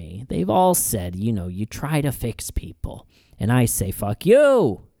this to me. They've all said, you try to fix people. And I say, fuck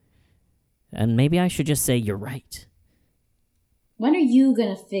you. And maybe I should just say, you're right. When are you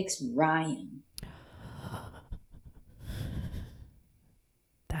going to fix Ryan?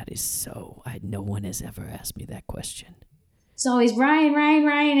 That is so... no one has ever asked me that question. It's always, Ryan,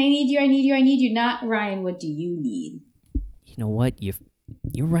 I need you. Not, Ryan, what do you need? You know what? You're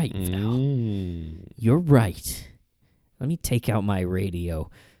right, Val. You're right. Let me take out my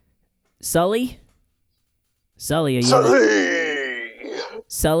radio. Sully? Sully, are you...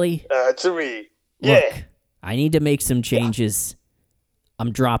 Sully? It's me. Yeah. Look, I need to make some changes.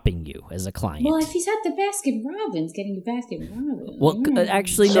 I'm dropping you as a client. Well, if he's at the Baskin Robbins, getting you Baskin Robbins. Well,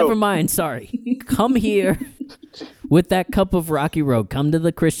 actually, never mind. Sorry. Come here with that cup of Rocky Road. Come to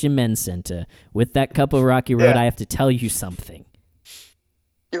the Christian Men's Center. With that cup of Rocky Road, I have to tell you something.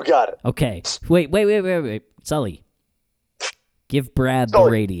 You got it. Okay. Wait. Sully. Give Brad the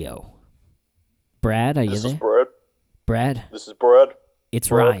radio. Brad, are you there? This is Brad. Brad? This is Brad. It's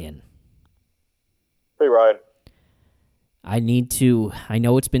Brad. Ryan. Hey, Ryan. I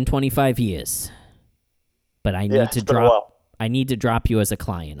know it's been 25 years, but I need to drop you as a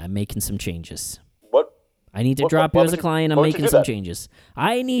client. I'm making some changes. What? I need to drop you as a client. I'm making some changes.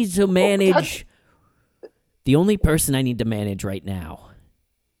 I need to manage. The only person I need to manage right now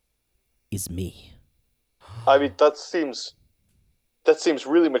is me. I mean, that seems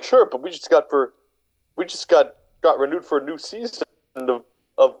really mature, but we just got renewed for a new season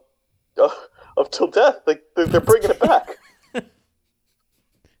of Till Death. Like they're bringing it back.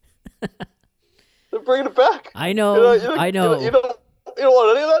 They're bringing it back. I know. I know. You don't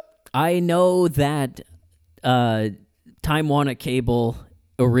want any of that? I know that Time Warner Cable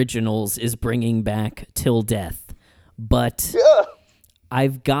Originals is bringing back Till Death, but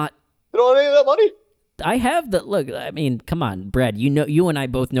I've got... You don't want any of that money? I have the... Look, I mean, come on, Brad. You and I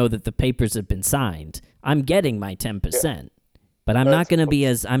both know that the papers have been signed. I'm getting my 10%. Yeah. But I'm not going to be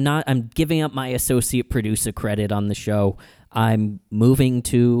I'm giving up my associate producer credit on the show. I'm moving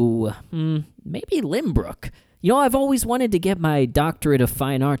to maybe Limbrook. I've always wanted to get my doctorate of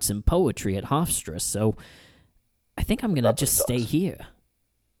fine arts in poetry at Hofstra, so I think I'm going to just stay here.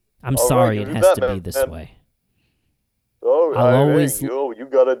 I'm sorry it has to be this way. Oh, you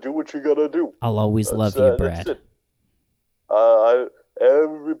got to do what you got to do. I'll always love you, Brad.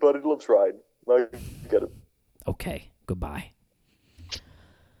 Everybody loves Ryan. I get it. Okay, goodbye.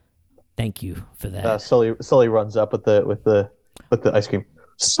 Thank you for that. Sully runs up with the ice cream.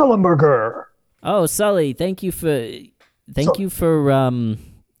 Sullenberger. Oh, Sully, thank you for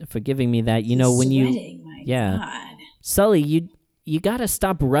giving me that. God. Sully, you got to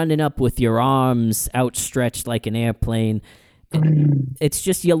stop running up with your arms outstretched like an airplane. It's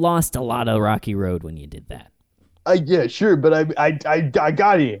just you lost a lot of Rocky Road when you did that. Yeah, sure, but I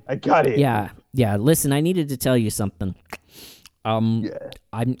got it. I got it. Yeah. Listen, I needed to tell you something. I'm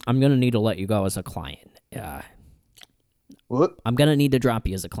gonna need to let you go as a client. What? I'm gonna need to drop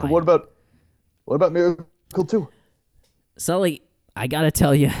you as a client. What about Miracle 2? Sully, I gotta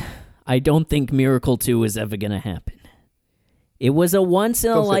tell you, I don't think Miracle 2 is ever gonna happen. It was a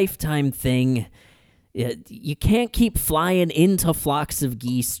once-in-a-lifetime thing. You can't keep flying into flocks of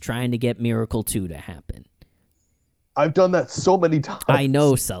geese trying to get Miracle 2 to happen. I've done that so many times. I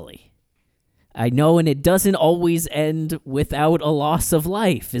know, Sully. I know, and it doesn't always end without a loss of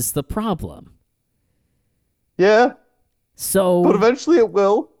life is the problem. Yeah. But eventually it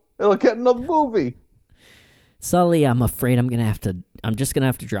will. It'll get another movie. Sully, I'm afraid I'm just gonna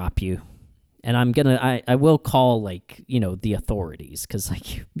have to drop you. And I will call the authorities because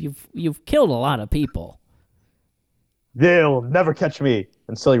you've killed a lot of people. They'll never catch me.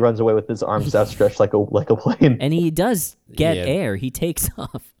 And Sully runs away with his arms outstretched like a plane. And he does get air. He takes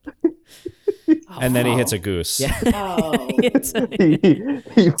off. And then he hits a goose. Yeah. Oh. It's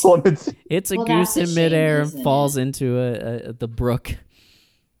a goose in midair and falls into the brook.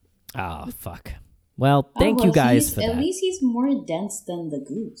 Oh, fuck. Well, thank you guys for that. At least he's more dense than the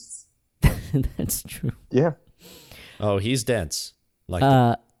goose. That's true. Yeah. Oh, he's dense.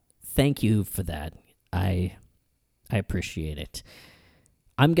 Thank you for that. I appreciate it.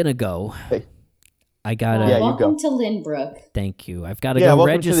 I'm gonna go. Hey. I gotta. Welcome to Lynbrook. Thank you. I've got to go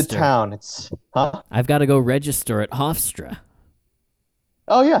register. Welcome to the town. I've got to go register at Hofstra.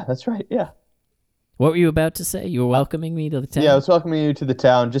 Oh yeah, that's right. Yeah. What were you about to say? You were welcoming me to the town. Yeah, I was welcoming you to the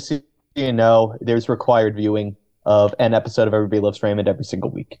town. Just so you know, there's required viewing of an episode of Everybody Loves Raymond every single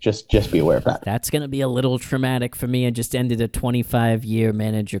week. Just be aware of that. That's going to be a little traumatic for me. I just ended a 25-year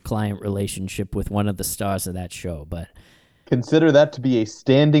manager-client relationship with one of the stars of that show, but consider that to be a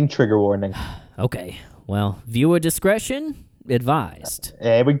standing trigger warning. Okay. Well, viewer discretion advised.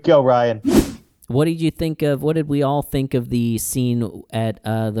 There we go, Ryan. What did we all think of the scene at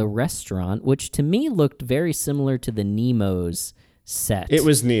the restaurant, which to me looked very similar to the Nemo's set? It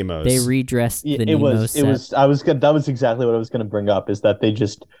was Nemo's. They redressed the Nemo's set. That was exactly what I was going to bring up, is that they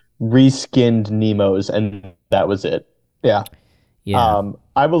just reskinned Nemo's and that was it. Yeah. Yeah.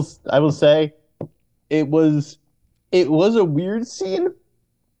 I will say it was a weird scene,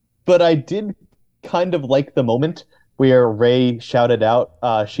 but I did kind of like the moment where Ray shouted out,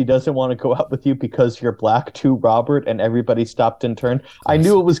 she doesn't want to go out with you because you're black to Robert, and everybody stopped and turned. I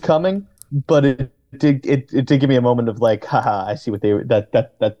knew it was coming, but it did give me a moment of like, haha, I see what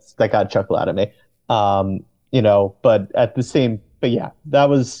that got a chuckle out of me. You know, but yeah, that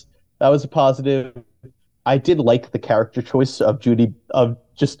was a positive. I did like the character choice of Judy, of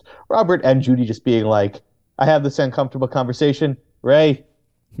just Robert and Judy just being like, I have this uncomfortable conversation. Ray,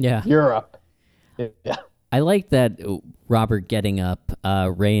 yeah, you're up. Yeah. I like that Robert getting up,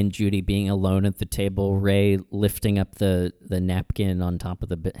 Ray and Judy being alone at the table, Ray lifting up the napkin on top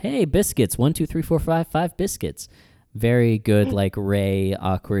of hey, biscuits, 1, 2, 3, 4, 5 biscuits. Very good, like Ray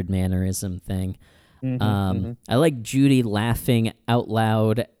awkward mannerism thing. I like Judy laughing out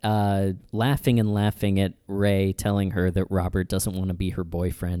loud, laughing at Ray, telling her that Robert doesn't want to be her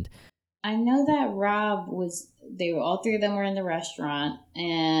boyfriend. I know that all three of them were in the restaurant,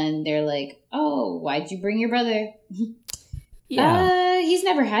 and they're like, oh, why'd you bring your brother? Yeah. He's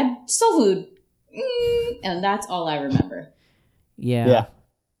never had soul food. And that's all I remember. Yeah.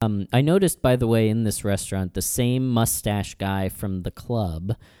 I noticed, by the way, in this restaurant, the same mustache guy from the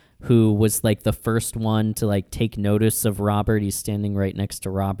club who was like the first one to like take notice of Robert. He's standing right next to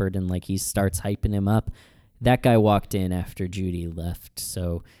Robert and like he starts hyping him up. That guy walked in after Judy left,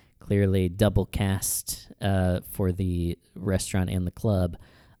 so clearly double cast for the restaurant and the club.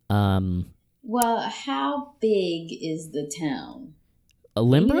 Well, how big is the town?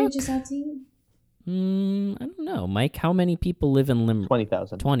 Limbrook? Just out to you? I don't know. Mike, how many people live in Limbrook?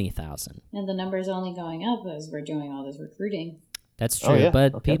 20,000. 20,000. And the number's only going up as we're doing all this recruiting. That's true,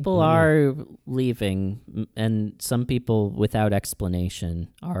 but people are leaving, and some people without explanation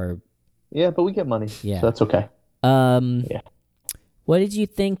are... Yeah, but we get money, so that's okay. Yeah. What did you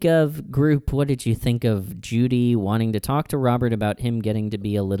think of group? What did you think of Judy wanting to talk to Robert about him getting to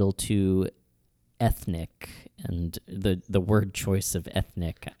be a little too ethnic, and the word choice of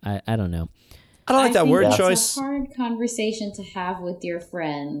ethnic? I don't know. I don't like that word choice. It's a hard conversation to have with your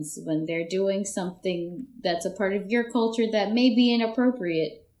friends when they're doing something that's a part of your culture that may be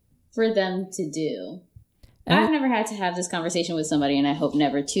inappropriate for them to do. I've never had to have this conversation with somebody, and I hope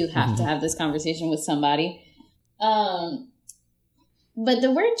never to have to have this conversation with somebody. But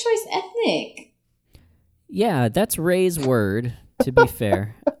the word choice, ethnic. Yeah, that's Ray's word, to be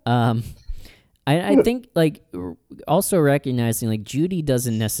fair. I think, like, also recognizing, like, Judy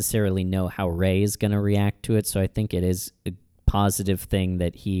doesn't necessarily know how Ray is going to react to it, so I think it is a positive thing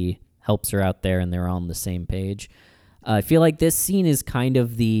that he helps her out there and they're all on the same page. I feel like this scene is kind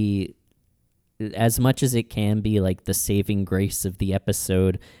of as much as it can be, like, the saving grace of the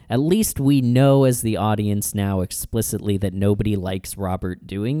episode. At least we know as the audience now explicitly that nobody likes Robert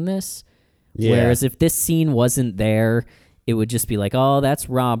doing this. Yeah. Whereas if this scene wasn't there, it would just be like, oh, that's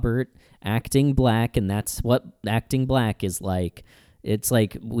Robert acting black, and that's what acting black is like. It's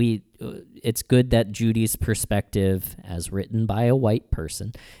like it's good that Judy's perspective, as written by a white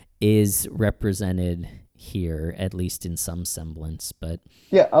person, is represented here, at least in some semblance. But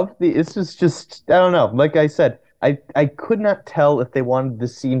yeah, it's just I don't know. Like I said, I could not tell if they wanted the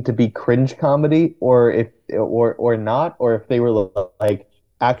scene to be cringe comedy or not, or if they were like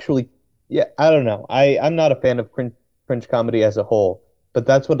actually. Yeah, I don't know. I'm not a fan of cringe comedy as a whole. But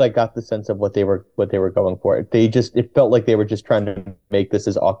that's what I got the sense of what they were going for. It felt like they were just trying to make this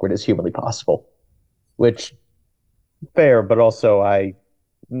as awkward as humanly possible, which fair, but also I'm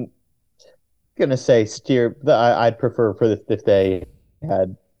gonna say I'd prefer for if they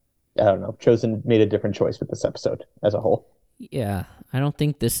had, I don't know, made a different choice with this episode as a whole. Yeah, I don't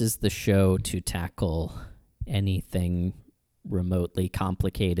think this is the show to tackle anything remotely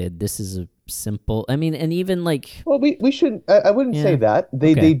complicated. This is a simple, I mean, and even like, well, we shouldn't, I wouldn't say that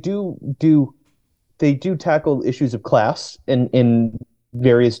they do tackle issues of class in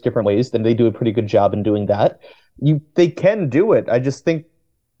various different ways, and they do a pretty good job in doing that. They can do it. I just think,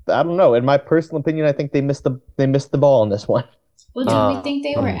 I don't know, in my personal opinion, I think they missed the ball on this one. Well, do we think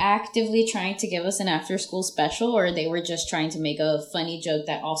they were actively trying to give us an after-school special, or they were just trying to make a funny joke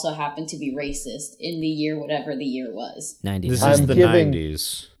that also happened to be racist in the year, whatever the year was? 90s. This is the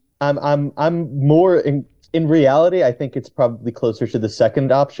 90s. I'm more in reality. I think it's probably closer to the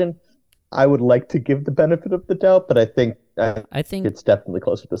second option. I would like to give the benefit of the doubt, but I think it's definitely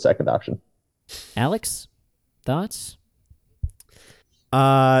closer to the second option. Alex, thoughts?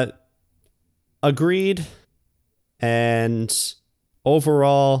 Agreed. And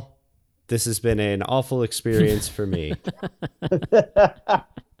overall, this has been an awful experience for me.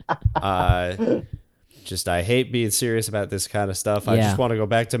 I hate being serious about this kind of stuff. I just want to go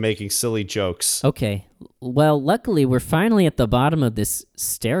back to making silly jokes. Okay. Well, luckily, we're finally at the bottom of this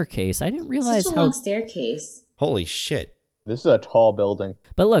staircase. I didn't realize Such a long staircase. Holy shit. This is a tall building.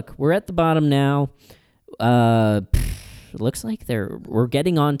 But look, we're at the bottom now. Looks like we're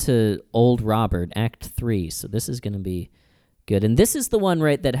getting on to Old Robert, Act 3. So this is going to be good. And this is the one,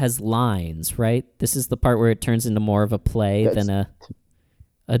 right, that has lines, right? This is the part where it turns into more of a play than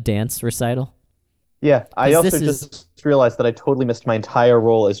a dance recital. Yeah, I also just realized that I totally missed my entire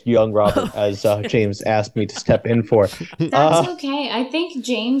role as young Robert, as James asked me to step in for. That's okay. I think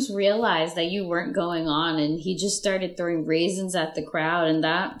James realized that you weren't going on, and he just started throwing raisins at the crowd, and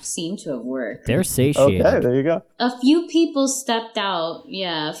that seemed to have worked. They're satiated. Okay, there you go. A few people stepped out.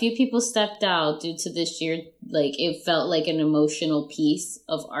 Yeah, a few people stepped out due to this year. Like, it felt like an emotional piece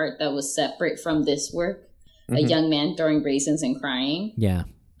of art that was separate from this work. Mm-hmm. A young man throwing raisins and crying. Yeah.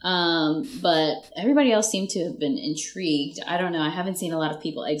 But everybody else seemed to have been intrigued. I don't know. I haven't seen a lot of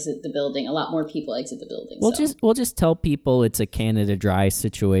people exit the building. A lot more people exit the building. We'll just tell people it's a Canada Dry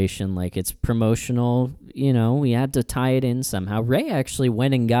situation. Like, it's promotional. You know, we had to tie it in somehow. Ray actually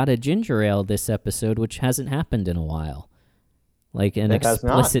went and got a ginger ale this episode, which hasn't happened in a while. Like an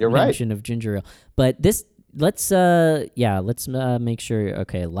explicit mention of ginger ale. But this, let's make sure.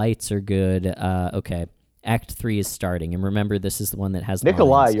 Okay, lights are good. Okay. Act 3 is starting, and remember, this is the one that has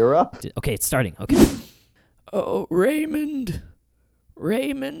Nikolai, lines. you're up. Okay, it's starting. Okay. Oh, Raymond,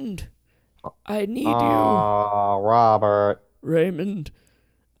 I need you. Oh, Robert. Raymond.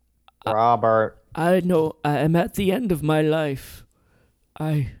 Robert. I know I am at the end of my life.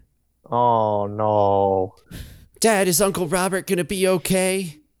 Oh, no. Dad, is Uncle Robert gonna be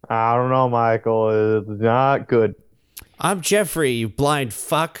okay? I don't know, Michael. It's not good. I'm Jeffrey, you blind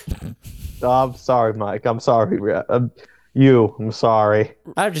fuck. I'm sorry, Mike. I'm sorry. I'm sorry.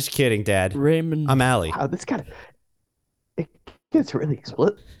 I'm just kidding, Dad. Raymond. I'm Allie. Wow, it gets really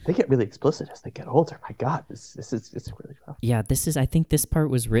explicit. They get really explicit as they get older. My God, it's really rough. Yeah, I think this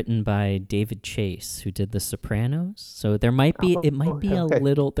part was written by David Chase, who did The Sopranos. So there might be there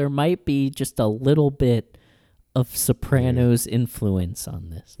might be just a little bit of Sopranos influence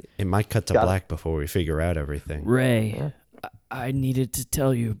on this. It might cut to black before we figure out everything. Ray, I needed to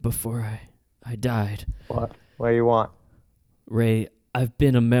tell you before I died. What do you want? Ray, I've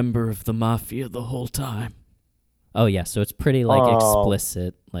been a member of the Mafia the whole time. Oh, yeah, so it's pretty,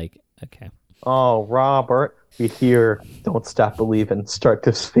 explicit. Like, okay. Oh, Robert, we hear Don't Stop Believin' start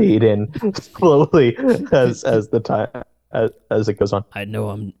to fade in slowly as the time as it goes on. I know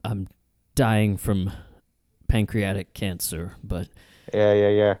I'm dying from pancreatic cancer, but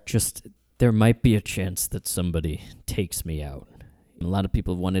yeah. Just there might be a chance that somebody takes me out. A lot of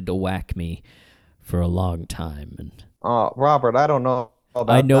people wanted to whack me for a long time, and Robert, I don't know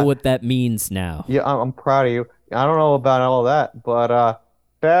about I know what that means now. Yeah, I'm proud of you. I don't know about all of that, but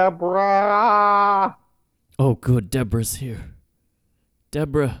Deborah. Oh, good, Deborah's here.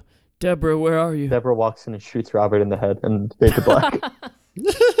 Deborah, where are you? Deborah walks in and shoots Robert in the head and fade to black.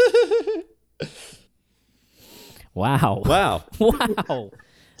 Wow.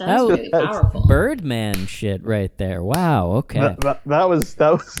 That's really powerful. Birdman shit right there. Wow. Okay. That was.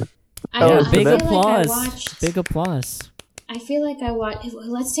 Big applause. Big applause. I feel like I watched.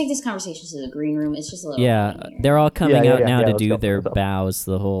 Let's take this conversation to the green room. It's just a little. Yeah, they're all coming out now to do their bows.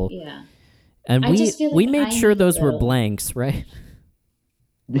 The whole. Yeah. And we made sure those were blanks, right?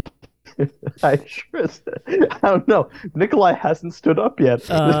 I don't know. Nikolai hasn't stood up yet.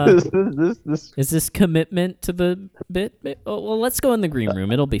 Is this commitment to the bit? Oh, well, let's go in the green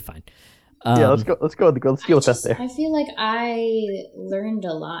room. It'll be fine. Let's go. Let's deal with that there. I feel like I learned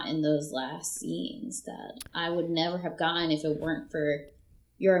a lot in those last scenes that I would never have gotten if it weren't for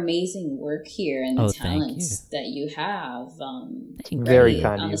your amazing work here and the talents that you have. Very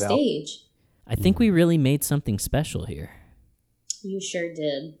kind on of the you, stage. I think we really made something special here. You sure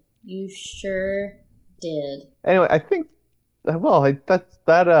did. You sure did. Anyway, I think that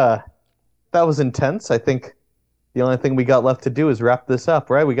was intense. I think the only thing we got left to do is wrap this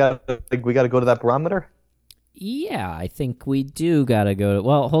up, right? We got to go to that barometer. Yeah, I think we do gotta go to...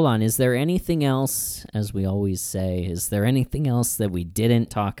 Well, hold on. Is there anything else, as we always say, is there anything else that we didn't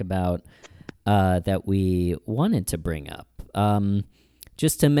talk about that we wanted to bring up?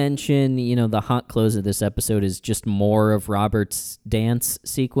 Just to mention, the hot close of this episode is just more of Robert's dance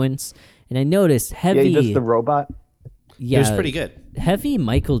sequence. And I noticed heavy... Yeah, just the robot. Yeah, it was pretty good. Heavy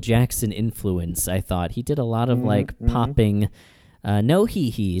Michael Jackson influence, I thought. He did a lot of, popping... no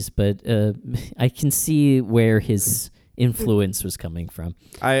hee-hees, but I can see where his influence was coming from.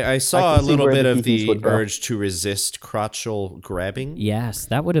 I saw a little bit of the urge to resist crotchal grabbing. Yes,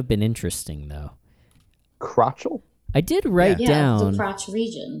 that would have been interesting, though. Crotchal? I did write down... the crotch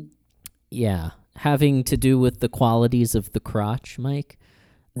region. Yeah, having to do with the qualities of the crotch, Mike.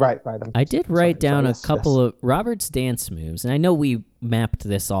 Right. I did write down a couple of Robert's dance moves, and I know we mapped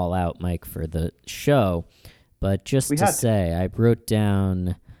this all out, Mike, for the show, but just to say, I wrote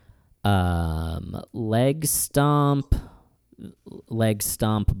down leg stomp,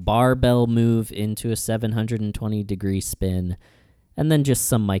 barbell move into a 720-degree spin, and then just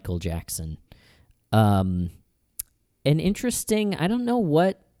some Michael Jackson. An interesting, I don't know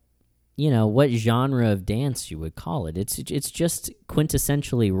what genre of dance you would call it. It's just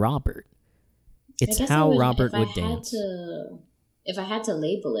quintessentially Robert. It's how Robert would dance. If I had to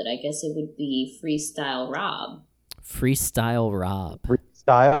label it, I guess it would be Freestyle Rob. Freestyle Rob.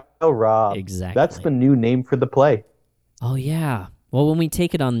 Freestyle Rob. Exactly. That's the new name for the play. Oh, yeah. Well, when we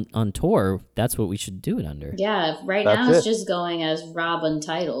take it on tour, that's what we should do it under. Yeah, now it's just going as Rob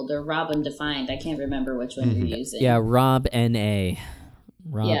Untitled or Rob Undefined. I can't remember which one you're using. Yeah, Rob N.A.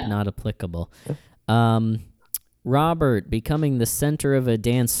 Rob not applicable. Robert becoming the center of a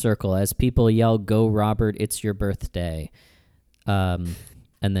dance circle as people yell, "Go Robert, it's your birthday." And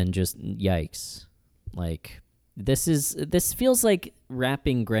then just yikes. Like this feels like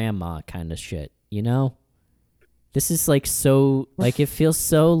rapping grandma kind of shit, This is it feels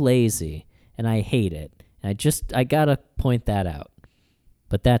so lazy, and I hate it. And I gotta point that out.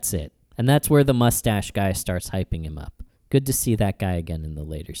 But that's it. And that's where the mustache guy starts hyping him up. Good to see that guy again in the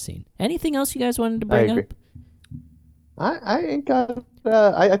later scene. Anything else you guys wanted to bring up?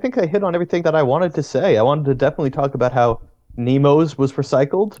 I think I hit on everything that I wanted to say. I wanted to definitely talk about how Nemo's was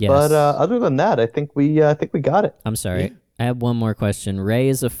recycled, but other than that, I think we got it. I'm sorry. Yeah. I have one more question. Ray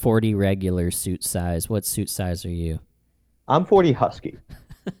is a 40 regular suit size. What suit size are you? I'm 40 husky.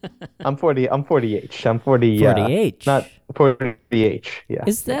 I'm 40H. I'm 40 40H. Not 40H. Yeah.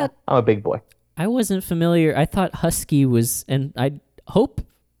 Is that I'm a big boy. I wasn't familiar. I thought husky was, and I hope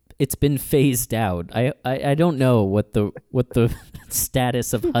it's been phased out. I don't know what the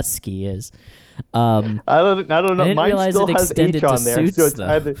status of husky is. I don't know. I didn't Mine realize still it has extended H on to there, suits,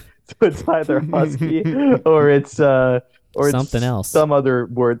 so it's either husky or it's something else, some other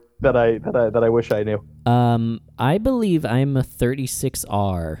word that I wish I knew. I believe I'm a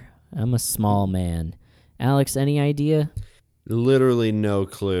 36R. I'm a small man. Alex, any idea? Literally no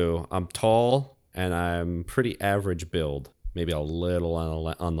clue. I'm tall and I'm pretty average build. Maybe a little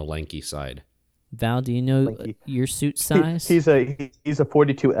on the lanky side. Val, do you know your suit size? He's a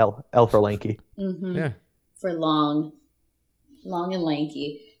 42L. L for lanky. Mm-hmm. Yeah. For long and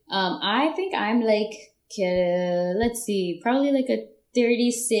lanky. I think I'm like, let's see, probably like a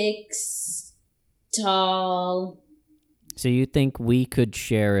 36 tall. So you think we could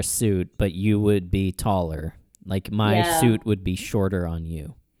share a suit, but you would be taller? Like my suit would be shorter on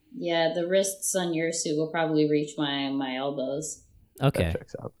you. Yeah, the wrists on your suit will probably reach my elbows. Okay,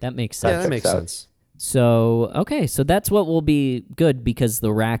 that makes sense. Yeah, that makes sense. So, okay, so that's what will be good because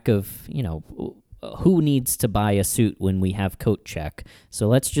the rack of, who needs to buy a suit when we have coat check. So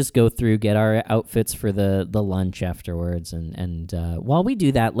let's just go through, get our outfits for the lunch afterwards. And while we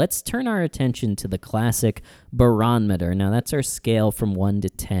do that, let's turn our attention to the classic barometer. Now, that's our scale from 1 to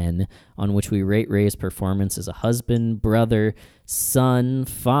 10 on which we rate Ray's performance as a husband, brother, son,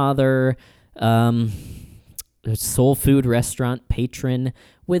 father, soul food restaurant patron,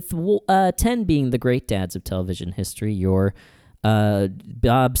 with 10 being the great dads of television history. Your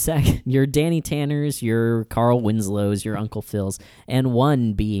Bob Saget, your Danny Tanners, your Carl Winslow's, your Uncle Phil's, and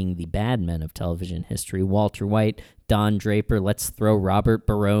 1 being the bad men of television history, Walter White, Don Draper. Let's throw Robert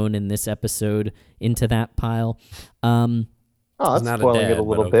Barone in this episode into that pile. That's spoiling it a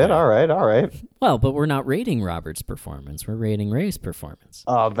little bit. All right. Well, but we're not rating Robert's performance. We're rating Ray's performance.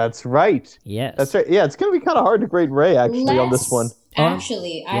 Oh, that's right. Yes. That's right. Yeah, it's going to be kind of hard to grade Ray, actually, on this one.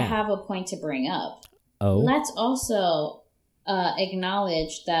 Actually, I have a point to bring up. Oh. Let's also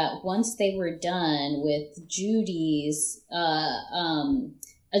acknowledge that once they were done with Judy's,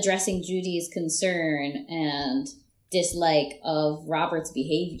 addressing Judy's concern and dislike of Robert's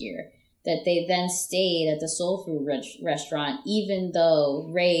behavior, that they then stayed at the soul food restaurant, even though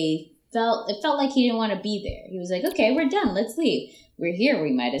Ray felt like he didn't want to be there. He was like, okay, we're done. Let's leave. We're here.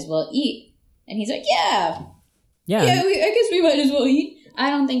 We might as well eat. And he's like, yeah, I guess we might as well eat. I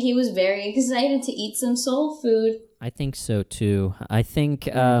don't think he was very excited to eat some soul food. I think so, too. I think,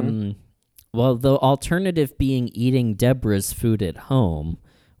 well, the alternative being eating Deborah's food at home,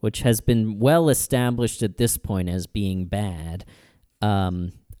 which has been well established at this point as being bad,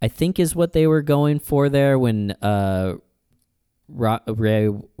 I think is what they were going for there when Ray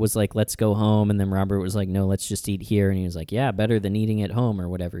was like, let's go home, and then Robert was like, no, let's just eat here, and he was like, yeah, better than eating at home, or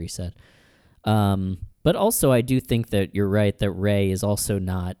whatever he said. But also, I do think that you're right, that Ray is also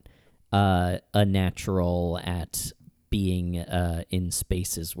not a natural at being in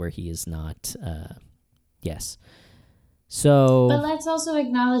spaces where he is not. Yes. So. But let's also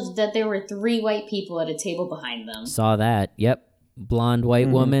acknowledge that there were 3 white people at a table behind them. Saw that. Yep. Blonde white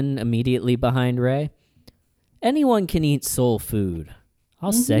woman immediately behind Ray. Anyone can eat soul food.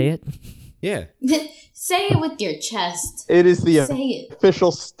 I'll say it. Yeah. Say it with your chest. It is the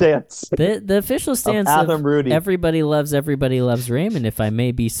official stance. The official stance of Rudy. Everybody loves Raymond, if I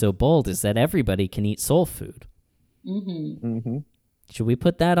may be so bold, is that everybody can eat soul food. Should we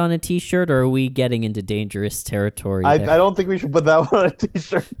put that on a t-shirt, or are we getting into dangerous territory? I don't think we should put that one on a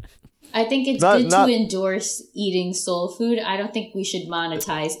t-shirt. I think it's good to endorse eating soul food. I don't think we should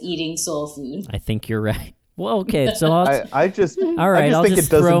monetize eating soul food. I think you're right. Well, okay, so I'll I just think just it doesn't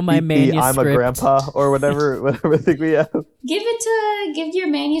throw my beat the I'm a manuscript. grandpa or whatever thing we have. Give your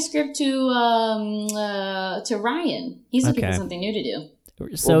manuscript to Ryan. He's looking for something new to do.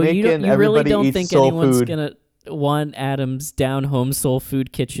 So you really don't think anyone's gonna want Adam's down home soul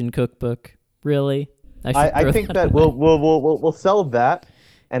food kitchen cookbook? Really? I think that we'll sell that,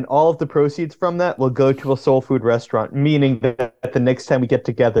 and all of the proceeds from that will go to a soul food restaurant, meaning that the next time we get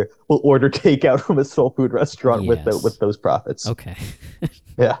together, we'll order takeout from a soul food restaurant with those profits. Okay.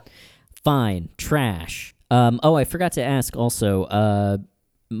 Yeah. Fine. Trash. I forgot to ask also,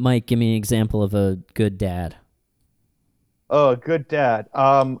 Mike, give me an example of a good dad. Oh, good dad.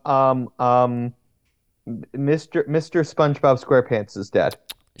 Mr. SpongeBob SquarePants' dad.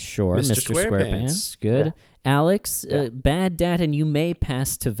 Sure, Mr. Mr. Squarepants. Good. Yeah. Alex, bad dad, and you may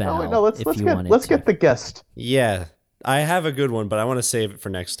pass to Val. Let's get the guest. Yeah, I have a good one, but I want to save it for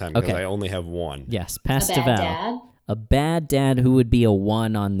next time because I only have one. Yes, pass A to bad Val. dad? A bad dad who would be a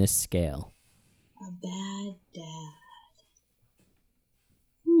 1 on this scale. A bad dad.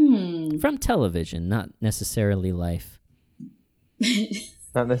 From television, not necessarily life.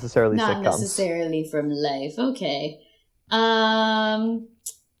 Not necessarily Not sitcoms. necessarily from life. Okay.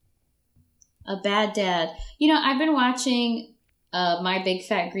 A bad dad. I've been watching My Big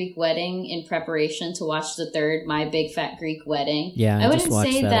Fat Greek Wedding in preparation to watch the 3rd My Big Fat Greek Wedding. Yeah, I wouldn't just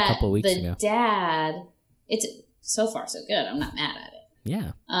watched say that a couple weeks the ago. dad. It's so far so good. I'm not mad at it.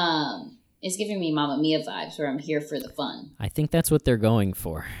 Yeah. It's giving me Mamma Mia vibes, where I'm here for the fun. I think that's what they're going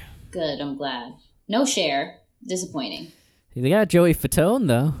for. Good. I'm glad. No Cher. Disappointing. They got Joey Fatone,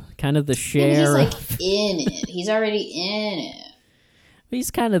 though. Kind of the Cher. He's like in it. He's already in it.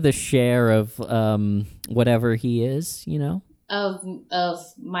 He's kind of the Cher of whatever he is, Of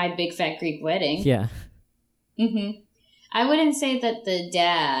My Big Fat Greek Wedding. Yeah. I wouldn't say that the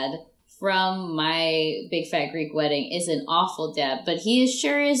dad from My Big Fat Greek Wedding is an awful dad, but he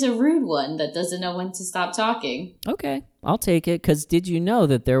sure is a rude one that doesn't know when to stop talking. Okay, I'll take it, because did you know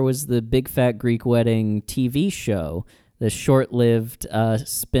that there was the Big Fat Greek Wedding TV show, the short-lived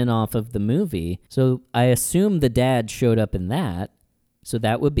spin-off of the movie? So I assume the dad showed up in that, so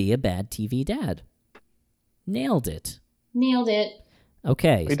that would be a bad TV dad. Nailed it.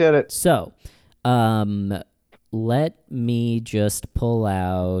 Okay. We did it. So, let me just pull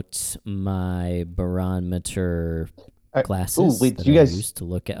out my barometer glasses that you I guys used to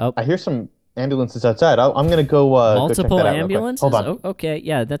look at. Oh, I hear some ambulances outside. I'm gonna go. multiple go check that out ambulances? Hold on. Oh, okay,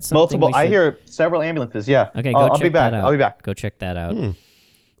 yeah, that's something Multiple. we should... I hear several ambulances. Yeah. Okay, I'll check be back. that out. I'll be back. Go check that out.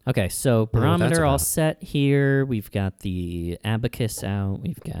 Okay, so know what that's barometer all about. set here. We've got the abacus out.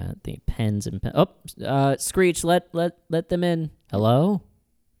 We've got the pens and Screech, let them in. Hello?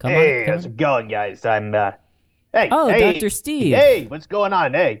 Come Hey, on. how's it going, guys? I'm. Hey. Oh, hey, Dr. Steve. Hey, what's going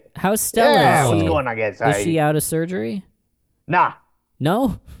on? Hey. How's Stella? Yeah, Is what's she- going on, guys? Is she out of surgery? Nah.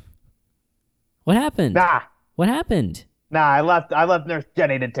 No? What happened? Nah. What happened? Nah, I left Nurse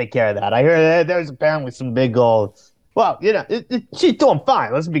Jenny to take care of that. I heard there's apparently some big old. Well, she's doing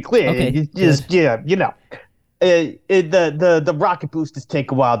fine. Let's be clear. Okay, It's just the rocket boosters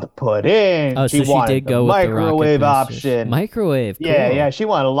take a while to put in. Oh, so she wanted did the go with the rocket microwave boosters. option. Microwave. Cool. Yeah, she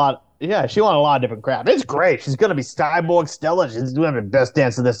wanted a lot. she won a lot of different crap. It's great. She's gonna be Cyborg Stella. She's doing the best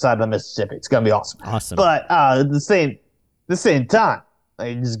dance on this side of the Mississippi. It's gonna be awesome. Awesome. But at the same time,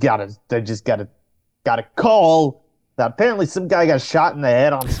 they just gotta call that apparently some guy got shot in the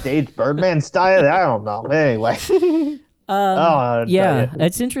head on stage, Birdman style. I don't know. Anyway. Yeah,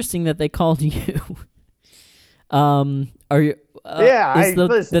 it's interesting that they called you. Are you?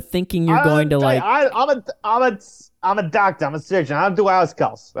 The thinking you're going to like? I'm a doctor. I'm a surgeon. I don't do house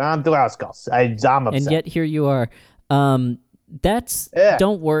calls. I'm upset. And yet here you are. Don't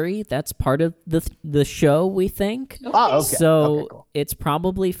worry. That's part of the show, we think. Oh, okay. So okay, cool. It's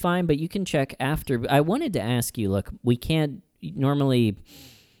probably fine, but you can check after. I wanted to ask you. Look, we can't normally.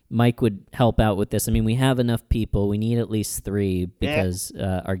 Mike would help out with this. I mean, we have enough people. We need at least 3 because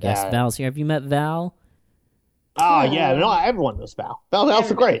our guest Val's here. Have you met Val? Oh, yeah. No, everyone knows Val. Val's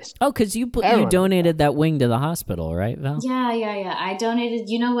the greatest. Oh, because you donated that wing to the hospital, right, Val? Yeah. I donated.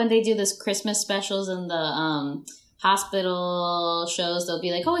 You know when they do this Christmas specials in the hospital shows, they'll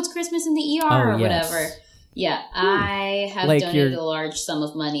be like, oh, it's Christmas in the ER or whatever. Yeah, I have donated a large sum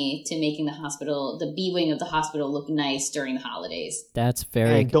of money to making the B wing of the hospital look nice during the holidays. That's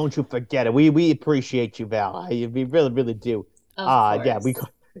very. And don't you forget it. We appreciate you, Val. We really, really do. Yeah,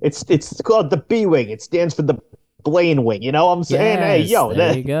 it's called the B wing. It stands for the Blain wing. You know what I'm saying? Yes, hey,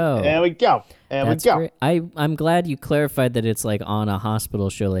 there you go. There we go. That's great. I'm glad you clarified that it's like on a hospital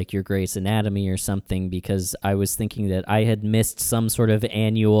show, like your Grey's Anatomy or something, because I was thinking that I had missed some sort of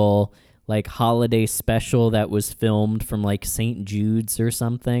annual like holiday special that was filmed from like St. Jude's or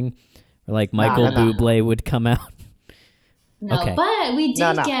something, or like Michael Bublé would come out. No, okay. But we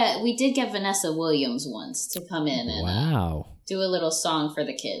did get Vanessa Williams once to come in and do a little song for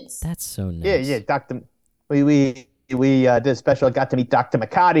the kids. That's so nice. Yeah, Dr. We did a special. I got to meet Dr.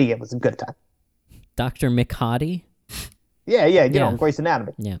 McCarty. It was a good time. Dr. McCarty? Yeah, you know, Grey's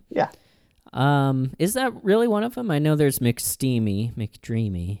Anatomy. Yeah. Is that really one of them? I know there's McSteamy,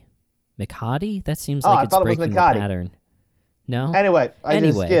 McDreamy. McHottie? That seems like it's breaking the pattern. No? Anyway,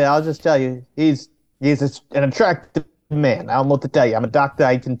 I'll just tell you, he's an attractive man. I don't know what to tell you. I'm a doctor.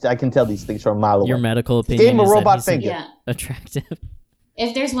 I can tell these things from a mile away. Your medical opinion is robot that finger. Yeah. Attractive.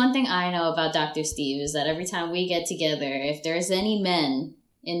 If there's one thing I know about Dr. Steve is that every time we get together, if there's any men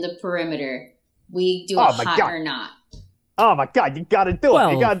in the perimeter, we do a hot or not. Oh my God, you gotta do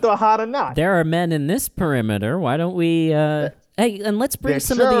it. You gotta do a hot or not. There are men in this perimeter. Why don't we hey, and let's bring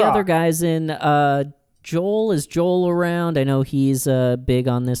some of the other guys in. Joel, is Joel around? I know he's big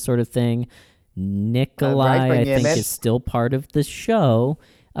on this sort of thing. Nikolai, I think, is still part of the show.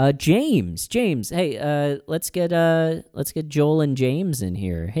 James, hey, let's get Joel and James in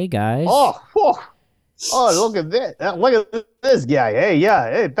here. Hey guys. Oh, look at this! Look at this guy.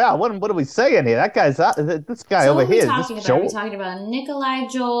 Hey, pal. What are we saying here? That guy's this guy over here. Are we talking about Nikolai,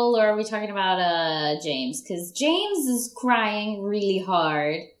 Joel, or are we talking about James? Because James is crying really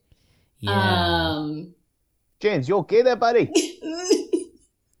hard. Yeah. James, you okay there, buddy?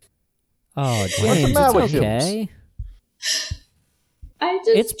 Oh, James, it's okay.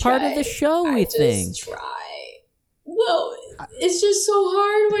 It's part of the show, we think. Try. Well, it's just so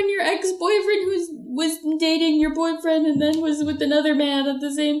hard when your ex-boyfriend was dating your boyfriend and then was with another man at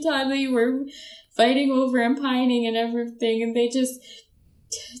the same time that you were fighting over and pining and everything, and they just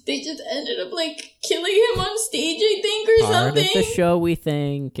ended up like killing him on stage, I think, or something. Part of the show, we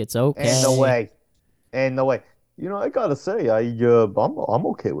think. It's okay. Ain't no way. You know, I gotta say, I'm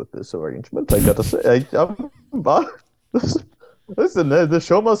okay with this arrangement. I gotta say, listen, the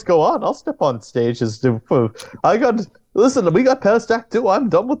show must go on. I'll step on stage listen, we got past Act 2. I'm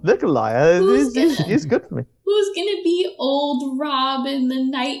done with Nikolai. He's good for me. Who's gonna be old Rob in the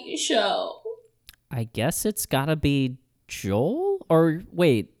night show? I guess it's gotta be Joel? Or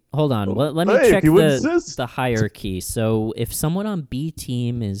wait, hold on. Let me check the hierarchy. So if someone on B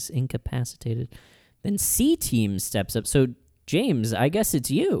team is incapacitated, then C team steps up. So James, I guess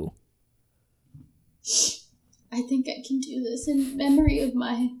it's you. I think I can do this in memory of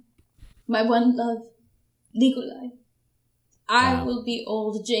my one love, Nikolai. I will be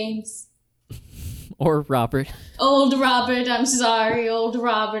old James. Or Robert. Old Robert, I'm sorry, old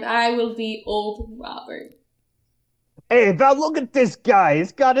Robert. I will be old Robert. Hey, Val, look at this guy.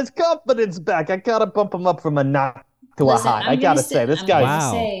 He's got his confidence back. I gotta bump him up from a knock to a hot. I gotta say, this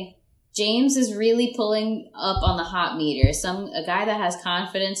guy. James is really pulling up on the hot meter. A guy that has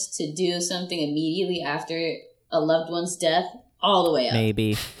confidence to do something immediately after a loved one's death, all the way up.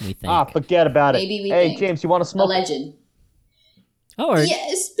 Maybe, we think. Forget about it. Maybe we think. James, you want to smoke? A legend. Oh,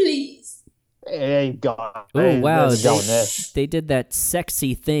 yes, please. There you go. Oh, wow. They did that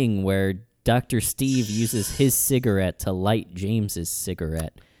sexy thing where Dr. Steve uses his cigarette to light James's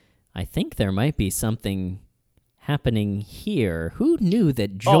cigarette. I think there might be something happening here. Who knew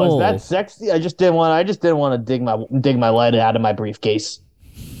that Joel? Oh, is that sexy? I just didn't want to dig my lighter out of my briefcase.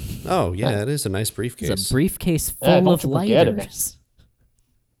 Oh yeah, it is a nice briefcase. It's a briefcase full of lighters.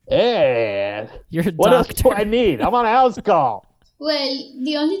 Yeah. You're a what doctor. Else do I need? I'm on a house call. Well,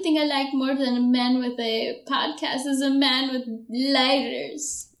 the only thing I like more than a man with a podcast is a man with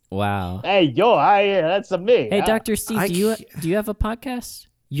lighters. Wow. Hey, that's me. Hey, Dr. Steve, do you have a podcast?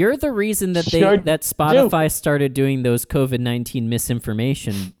 You're the reason that that Spotify started doing those COVID-19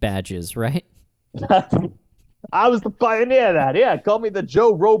 misinformation badges, right? I was the pioneer of that. Yeah, call me the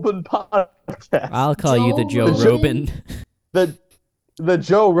Joe Rogan podcast. I'll call you the Joe Rogan. The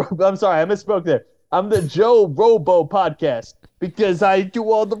Joe Robo. I'm sorry, I misspoke there. I'm the Joe Robo podcast because I do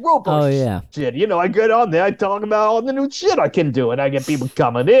all the Robo shit. You know, I get on there, I talk about all the new shit I can do, and I get people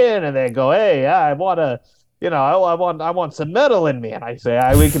coming in, and they go, "Hey, I want to, I want some metal in me," and I say,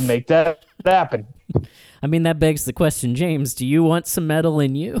 "We can make that happen." I mean, that begs the question, James. Do you want some metal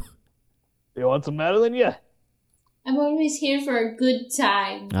in you? You want some metal in you? I'm always here for a good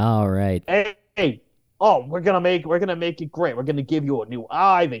time. All right. Hey. Oh, we're gonna make it great. We're gonna give you a new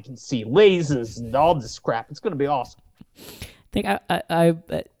eye. They can see lasers and all this crap. It's gonna be awesome. I think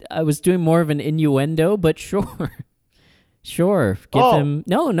I was doing more of an innuendo, but sure. Give him fine.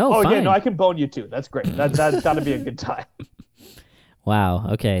 Yeah, no, I can bone you too. That's great. That's gotta be a good time.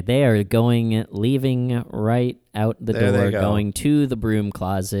 Wow. Okay, they are leaving right out the door, going to the broom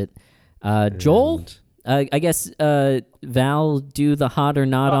closet. Joel. I guess Val, do the hot or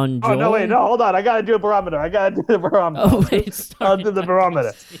not on Joel. Oh, no, hold on. I got to do a barometer. Oh, wait, sorry. I'll do the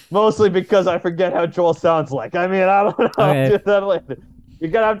barometer. Mostly because I forget how Joel sounds like. I mean, I don't know. Okay. I'll do that later. You're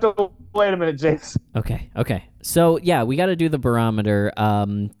going to have to wait a minute, James. Okay. So, yeah, we got to do the barometer.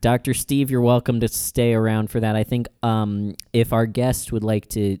 Dr. Steve, you're welcome to stay around for that. I think if our guest would like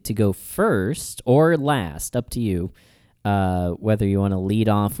to go first or last, up to you. Whether you want to lead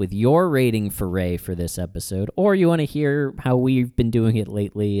off with your rating for Ray for this episode, or you want to hear how we've been doing it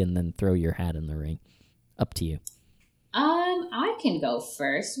lately and then throw your hat in the ring. Up to you. I can go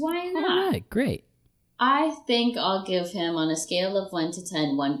first. Why not? All right, great. I think I'll give him, on a scale of 1 to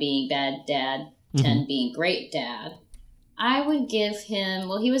 10, 1 being bad dad, 10 being great dad. I would give him,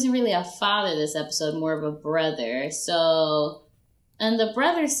 well, he wasn't really a father this episode, more of a brother, so... On the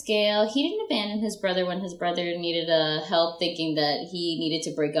brother scale, he didn't abandon his brother when his brother needed help, thinking that he needed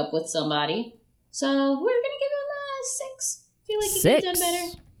to break up with somebody. So we're going to give him a 6. I feel like he could have done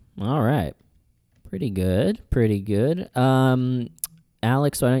better. All right. Pretty good.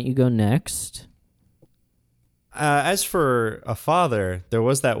 Alex, why don't you go next? As for a father, there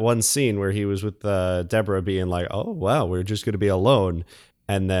was that one scene where he was with Deborah being like, "Oh, wow, we're just going to be alone."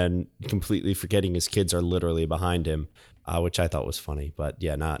 And then completely forgetting his kids are literally behind him. Which I thought was funny, but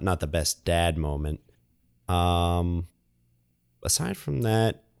yeah, not the best dad moment. Aside from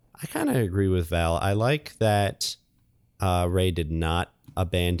that, I kind of agree with Val. I like that Ray did not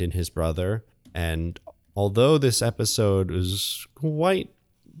abandon his brother, and although this episode was quite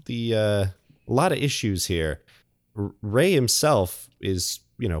a lot of issues here, Ray himself is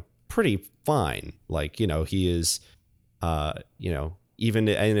pretty fine. Like he is Even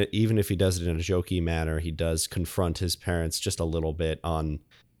if he does it in a jokey manner, he does confront his parents just a little bit on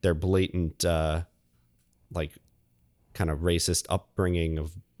their blatant, kind of racist upbringing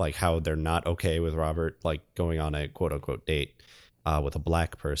of like how they're not okay with Robert like going on a quote unquote date with a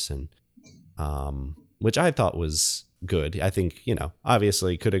black person, which I thought was good. I think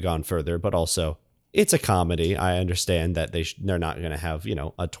obviously could have gone further, but also it's a comedy. I understand that they're not going to have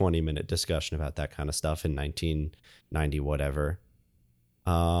a 20-minute discussion about that kind of stuff in 1990 whatever.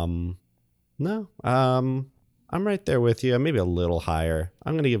 No. I'm right there with you. Maybe a little higher.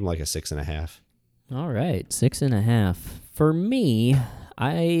 I'm gonna give him like a 6.5. All right, 6.5. For me,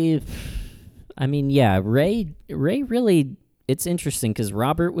 I mean, yeah, Ray really. It's interesting because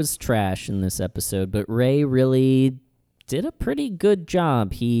Robert was trash in this episode, but Ray really did a pretty good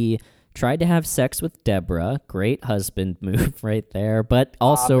job. He tried to have sex with Deborah. Great husband move right there, but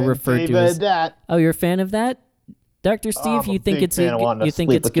also referred to as that. Oh, you're a fan of that? Dr. Steve, you think it's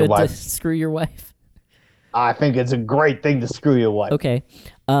good to screw your wife? I think it's a great thing to screw your wife. Okay.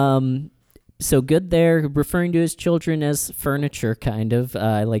 So good there, referring to his children as furniture, kind of.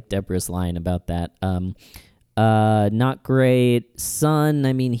 I like Deborah's line about that. Not great. Son,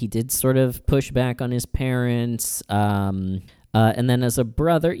 I mean, he did sort of push back on his parents. And then as a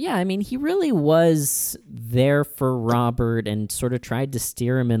brother, yeah, I mean, he really was there for Robert and sort of tried to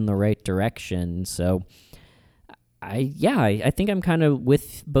steer him in the right direction. So... I think I'm kind of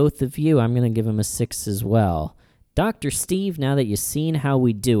with both of you. I'm going to give him a 6 as well. Dr. Steve, now that you've seen how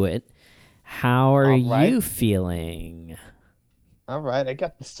we do it, how are you feeling? All right, I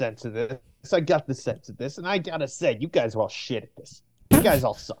got the sense of this. And I gotta say, you guys are all shit at this. You guys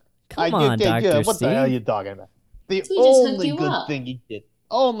all suck. Come on, Dr. What Steve. the hell are you talking about? The We just only hooked you good up. thing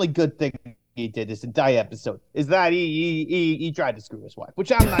he did this entire episode is that he tried to screw his wife,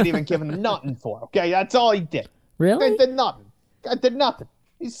 which I'm not even giving him nothing for. Okay, that's all he did. Really? He did nothing.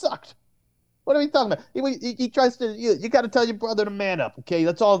 He sucked. What are we talking about? He tries to. You got to tell your brother to man up. Okay,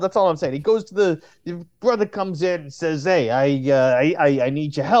 that's all I'm saying. He goes to your brother comes in and says, "Hey, I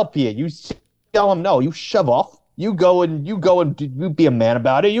need your help here." You tell him no. You shove off. You go and you be a man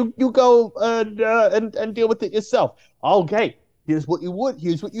about it. You go and deal with it yourself. Okay, here's what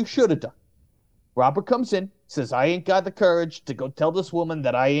you should have done. Robert comes in, says, "I ain't got the courage to go tell this woman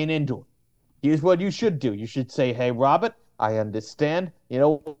that I ain't into her." Here's what you should do. You should say, "Hey, Robert, I understand. You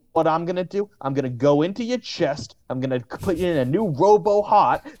know what I'm going to do? I'm going to go into your chest. I'm going to put in a new robo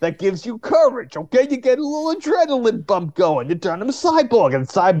heart that gives you courage, okay? You get a little adrenaline bump going. You turn him cyborg, and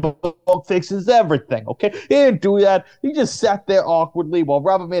cyborg fixes everything, okay?" He didn't do that. He just sat there awkwardly while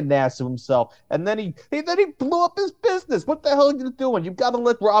Robert made an ass of himself, and then he blew up his business. What the hell are you doing? You've got to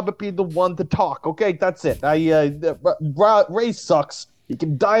let Robert be the one to talk, okay? That's it. Ray sucks. He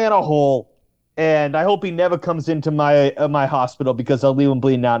can die in a hole. And I hope he never comes into my hospital because I'll leave him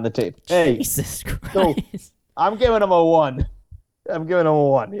bleeding out on the tape. Hey, Jesus Christ. So I'm giving him a 1.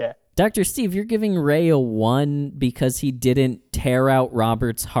 Yeah. Dr. Steve, you're giving Ray a 1 because he didn't tear out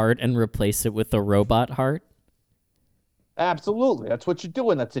Robert's heart and replace it with a robot heart? Absolutely. That's what you do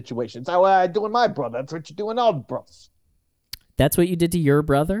in that situation. That's how I do in my brother. That's what you do in all the brothers. That's what you did to your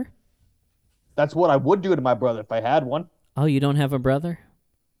brother? That's what I would do to my brother if I had one. Oh, you don't have a brother?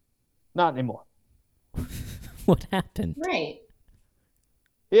 Not anymore. What happened? Right.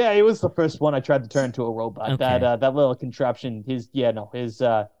 Yeah, he was the first one I tried to turn into a robot. Okay. That little contraption.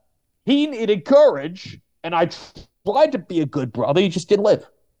 He needed courage, and I tried to be a good brother. He just didn't live.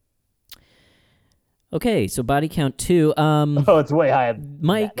 Okay, so body count 2. Oh, it's way higher.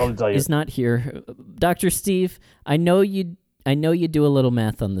 Mike is not here. Dr. Steve, I know you do a little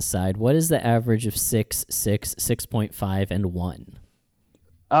math on the side. What is the average of 6, 6, 6.5, and 1?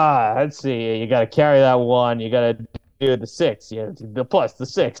 Let's see. You got to carry that 1. You got to do the 6. Yeah, the plus the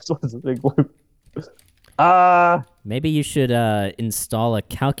 6. What's the big one? Maybe you should install a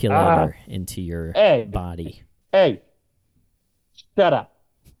calculator into your body. Hey, shut up.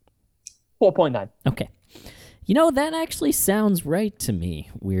 4.9. Okay. You know, that actually sounds right to me,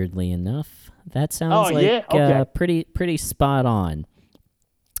 weirdly enough. That sounds pretty spot on.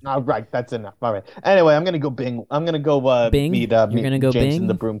 All right, that's enough. All right. Anyway, I'm gonna go Bing. I'm gonna go Bing? meet You're gonna go James Bing? in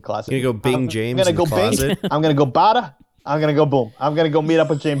the broom closet. You're gonna go Bing James I'm gonna in go the closet? Bing. I'm gonna go Bada. I'm gonna go Boom. I'm gonna go meet up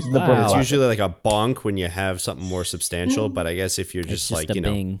with James in the broom Wow. It's closet. usually like a bonk when you have something more substantial, but I guess if you're just just like, a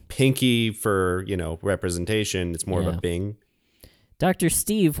bing. pinky for, representation, it's more of Yeah. a bing. Dr.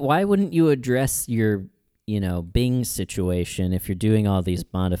 Steve, why wouldn't you address your, Bing situation if you're doing all these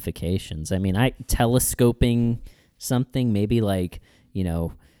modifications? I mean, telescoping something, maybe like,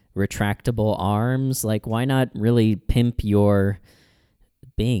 retractable arms. Like, why not really pimp your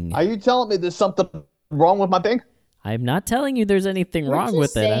Bing? Are you telling me there's something wrong with my Bing? I'm not telling you there's anything We're wrong just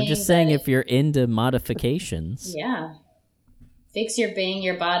with it. I'm just saying saying if you're into modifications. Yeah. Fix your bang,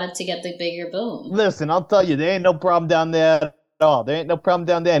 your bottom to get the bigger boom. Listen, I'll tell you, there ain't no problem down there at all. There ain't no problem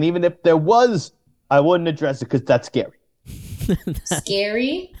down there. And even if there was, I wouldn't address it because that's scary.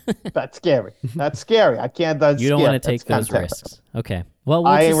 Scary? That's scary. That's scary. I can't. That's You don't scary. want to take That's those content. risks. Okay. Well,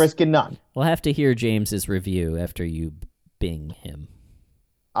 I ain't risking none. we'll have to hear James's review after you Bing him.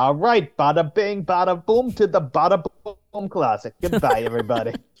 All right, bada bing, bada boom to the bada boom classic. Goodbye,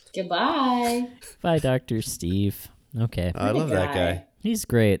 everybody. Goodbye. Bye, Dr. Steve. Okay. I love that guy. He's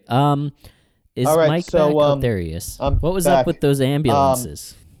great. Is All right, Mike so, back? Oh, there he is. I'm What was back. up with those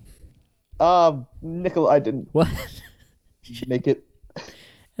ambulances? Nickel, I didn't What? make it.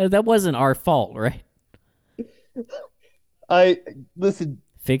 That wasn't our fault, right? Listen.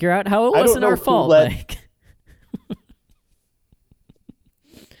 Figure out how it I don't wasn't know our who fault, let- Mike.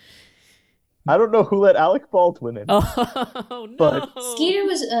 I don't know who let Alec Baldwin in. Oh, no. But- Skeeter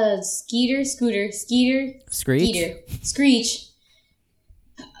was Screech.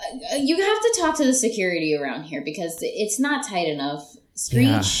 You have to talk to the security around here because it's not tight enough.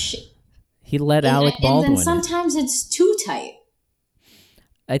 Screech. He let Alec Baldwin And in. then sometimes it's too tight.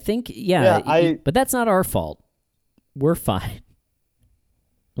 I think, but that's not our fault. We're fine.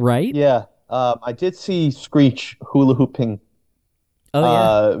 Right? Yeah, I did see Screech hula hooping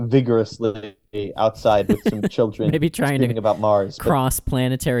vigorously outside with some children. Maybe trying to screaming about Mars. but Cross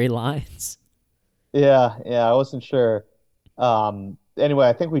planetary lines. Yeah, I wasn't sure. Anyway,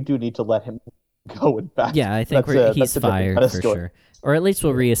 I think we do need to let him go. In fact, Yeah, I think he's fired for story. sure. Or at least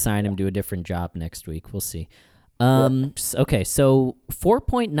we'll reassign him to a different job next week. We'll see. Okay, so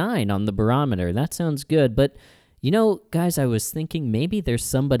 4.9 on the barometer. That sounds good. But, guys, I was thinking maybe there's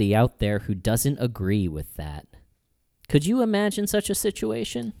somebody out there who doesn't agree with that. Could you imagine such a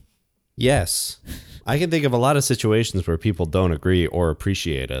situation? Yes. I can think of a lot of situations where people don't agree or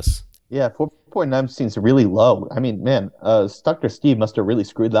appreciate us. Yeah, 4.9 seems really low. I mean, man, Dr. Steve must have really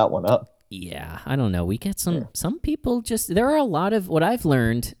screwed that one up. Yeah, I don't know. We get some people there are a lot of, what I've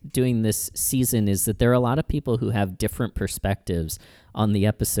learned doing this season is that there are a lot of people who have different perspectives on the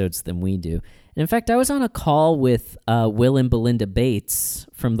episodes than we do. And in fact, I was on a call with Will and Belinda Bates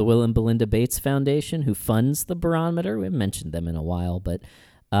from the Will and Belinda Bates Foundation, who funds the barometer. We haven't mentioned them in a while, but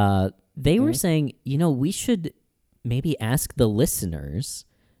they were saying, we should maybe ask the listeners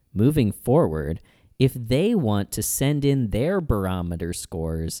moving forward if they want to send in their barometer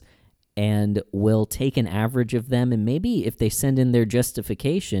scores, and we'll take an average of them, and maybe if they send in their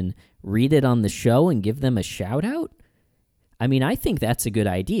justification, read it on the show and give them a shout out. I mean, I think that's a good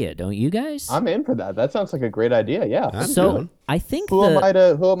idea, don't you guys? I'm in for that. That sounds like a great idea. Yeah. I think who am I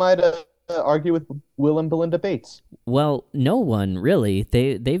to argue with Will and Belinda Bates? Well, no one really.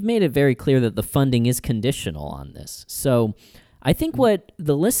 They've made it very clear that the funding is conditional on this. So I think what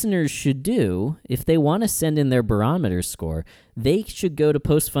the listeners should do, if they want to send in their barometer score, they should go to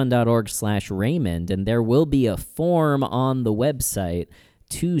postfund.org/Raymond, and there will be a form on the website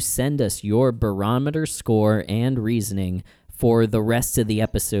to send us your barometer score and reasoning for the rest of the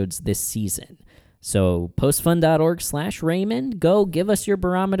episodes this season. So postfund.org/Raymond, go give us your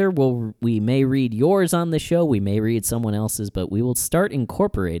barometer. We may read yours on the show, we may read someone else's, but we will start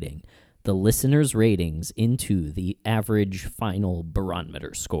incorporating the listeners' ratings into the average final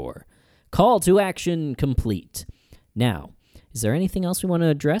barometer score. Call to action complete. Now, is there anything else we want to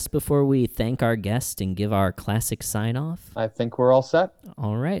address before we thank our guest and give our classic sign-off? I think we're all set.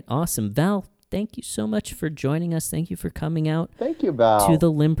 All right, awesome. Val, thank you so much for joining us. Thank you for coming out. Thank you, Val. To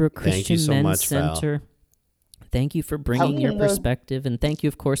the Limbrook Christian Men's Center. Val. Thank you for bringing your perspective, and thank you,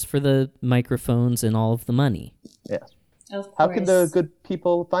 of course, for the microphones and all of the money. Yeah. Of course. How can the good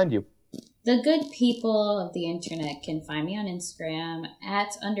people find you? The good people of the internet can find me on Instagram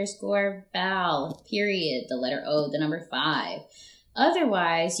 @_Val, period, the letter O, the number 5.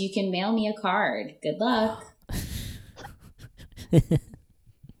 Otherwise, you can mail me a card. Good luck.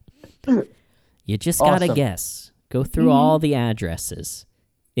 You just gotta guess. Go through all the addresses.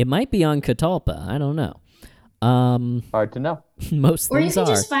 It might be on Catalpa. I don't know. Hard to know. Most or things you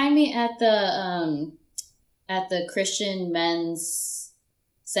can are. just find me at the Christian Men's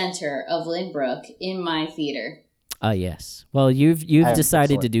Center of Lynbrook in my theater. Yes. Well, you've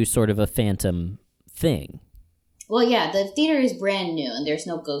decided to do sort of a phantom thing. Well, yeah, the theater is brand new and there's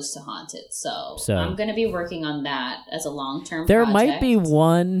no ghosts to haunt it. So I'm going to be working on that as a long-term There project. might be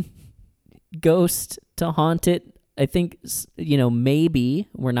one ghost to haunt it. I think, maybe,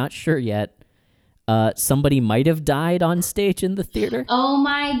 we're not sure yet. Somebody might have died on stage in the theater. Oh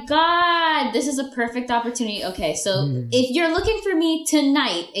my God. This is a perfect opportunity. Okay, so if you're looking for me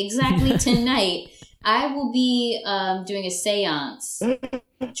tonight, exactly tonight, I will be doing a seance,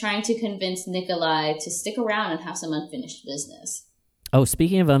 trying to convince Nikolai to stick around and have some unfinished business. Oh,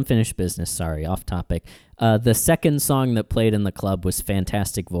 speaking of unfinished business, sorry, off topic. The second song that played in the club was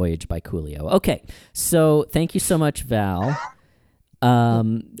Fantastic Voyage by Coolio. Okay, so thank you so much, Val.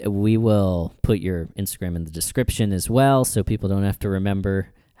 We will put your Instagram in the description as well, so people don't have to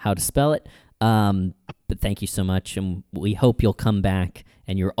remember how to spell it. But thank you so much, and we hope you'll come back,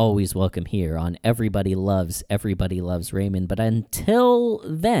 and you're always welcome here on Everybody Loves Raymond. But until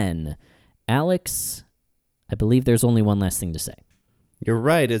then, Alex, I believe there's only one last thing to say. You're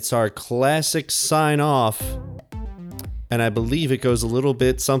right. It's our classic sign-off. And I believe it goes a little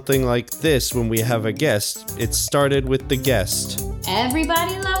bit something like this when we have a guest. It started with the guest.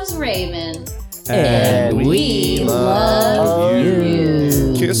 Everybody loves Raymond. And we love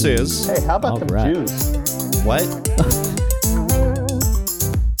you. Kisses. Hey, how about some right. Jews? What?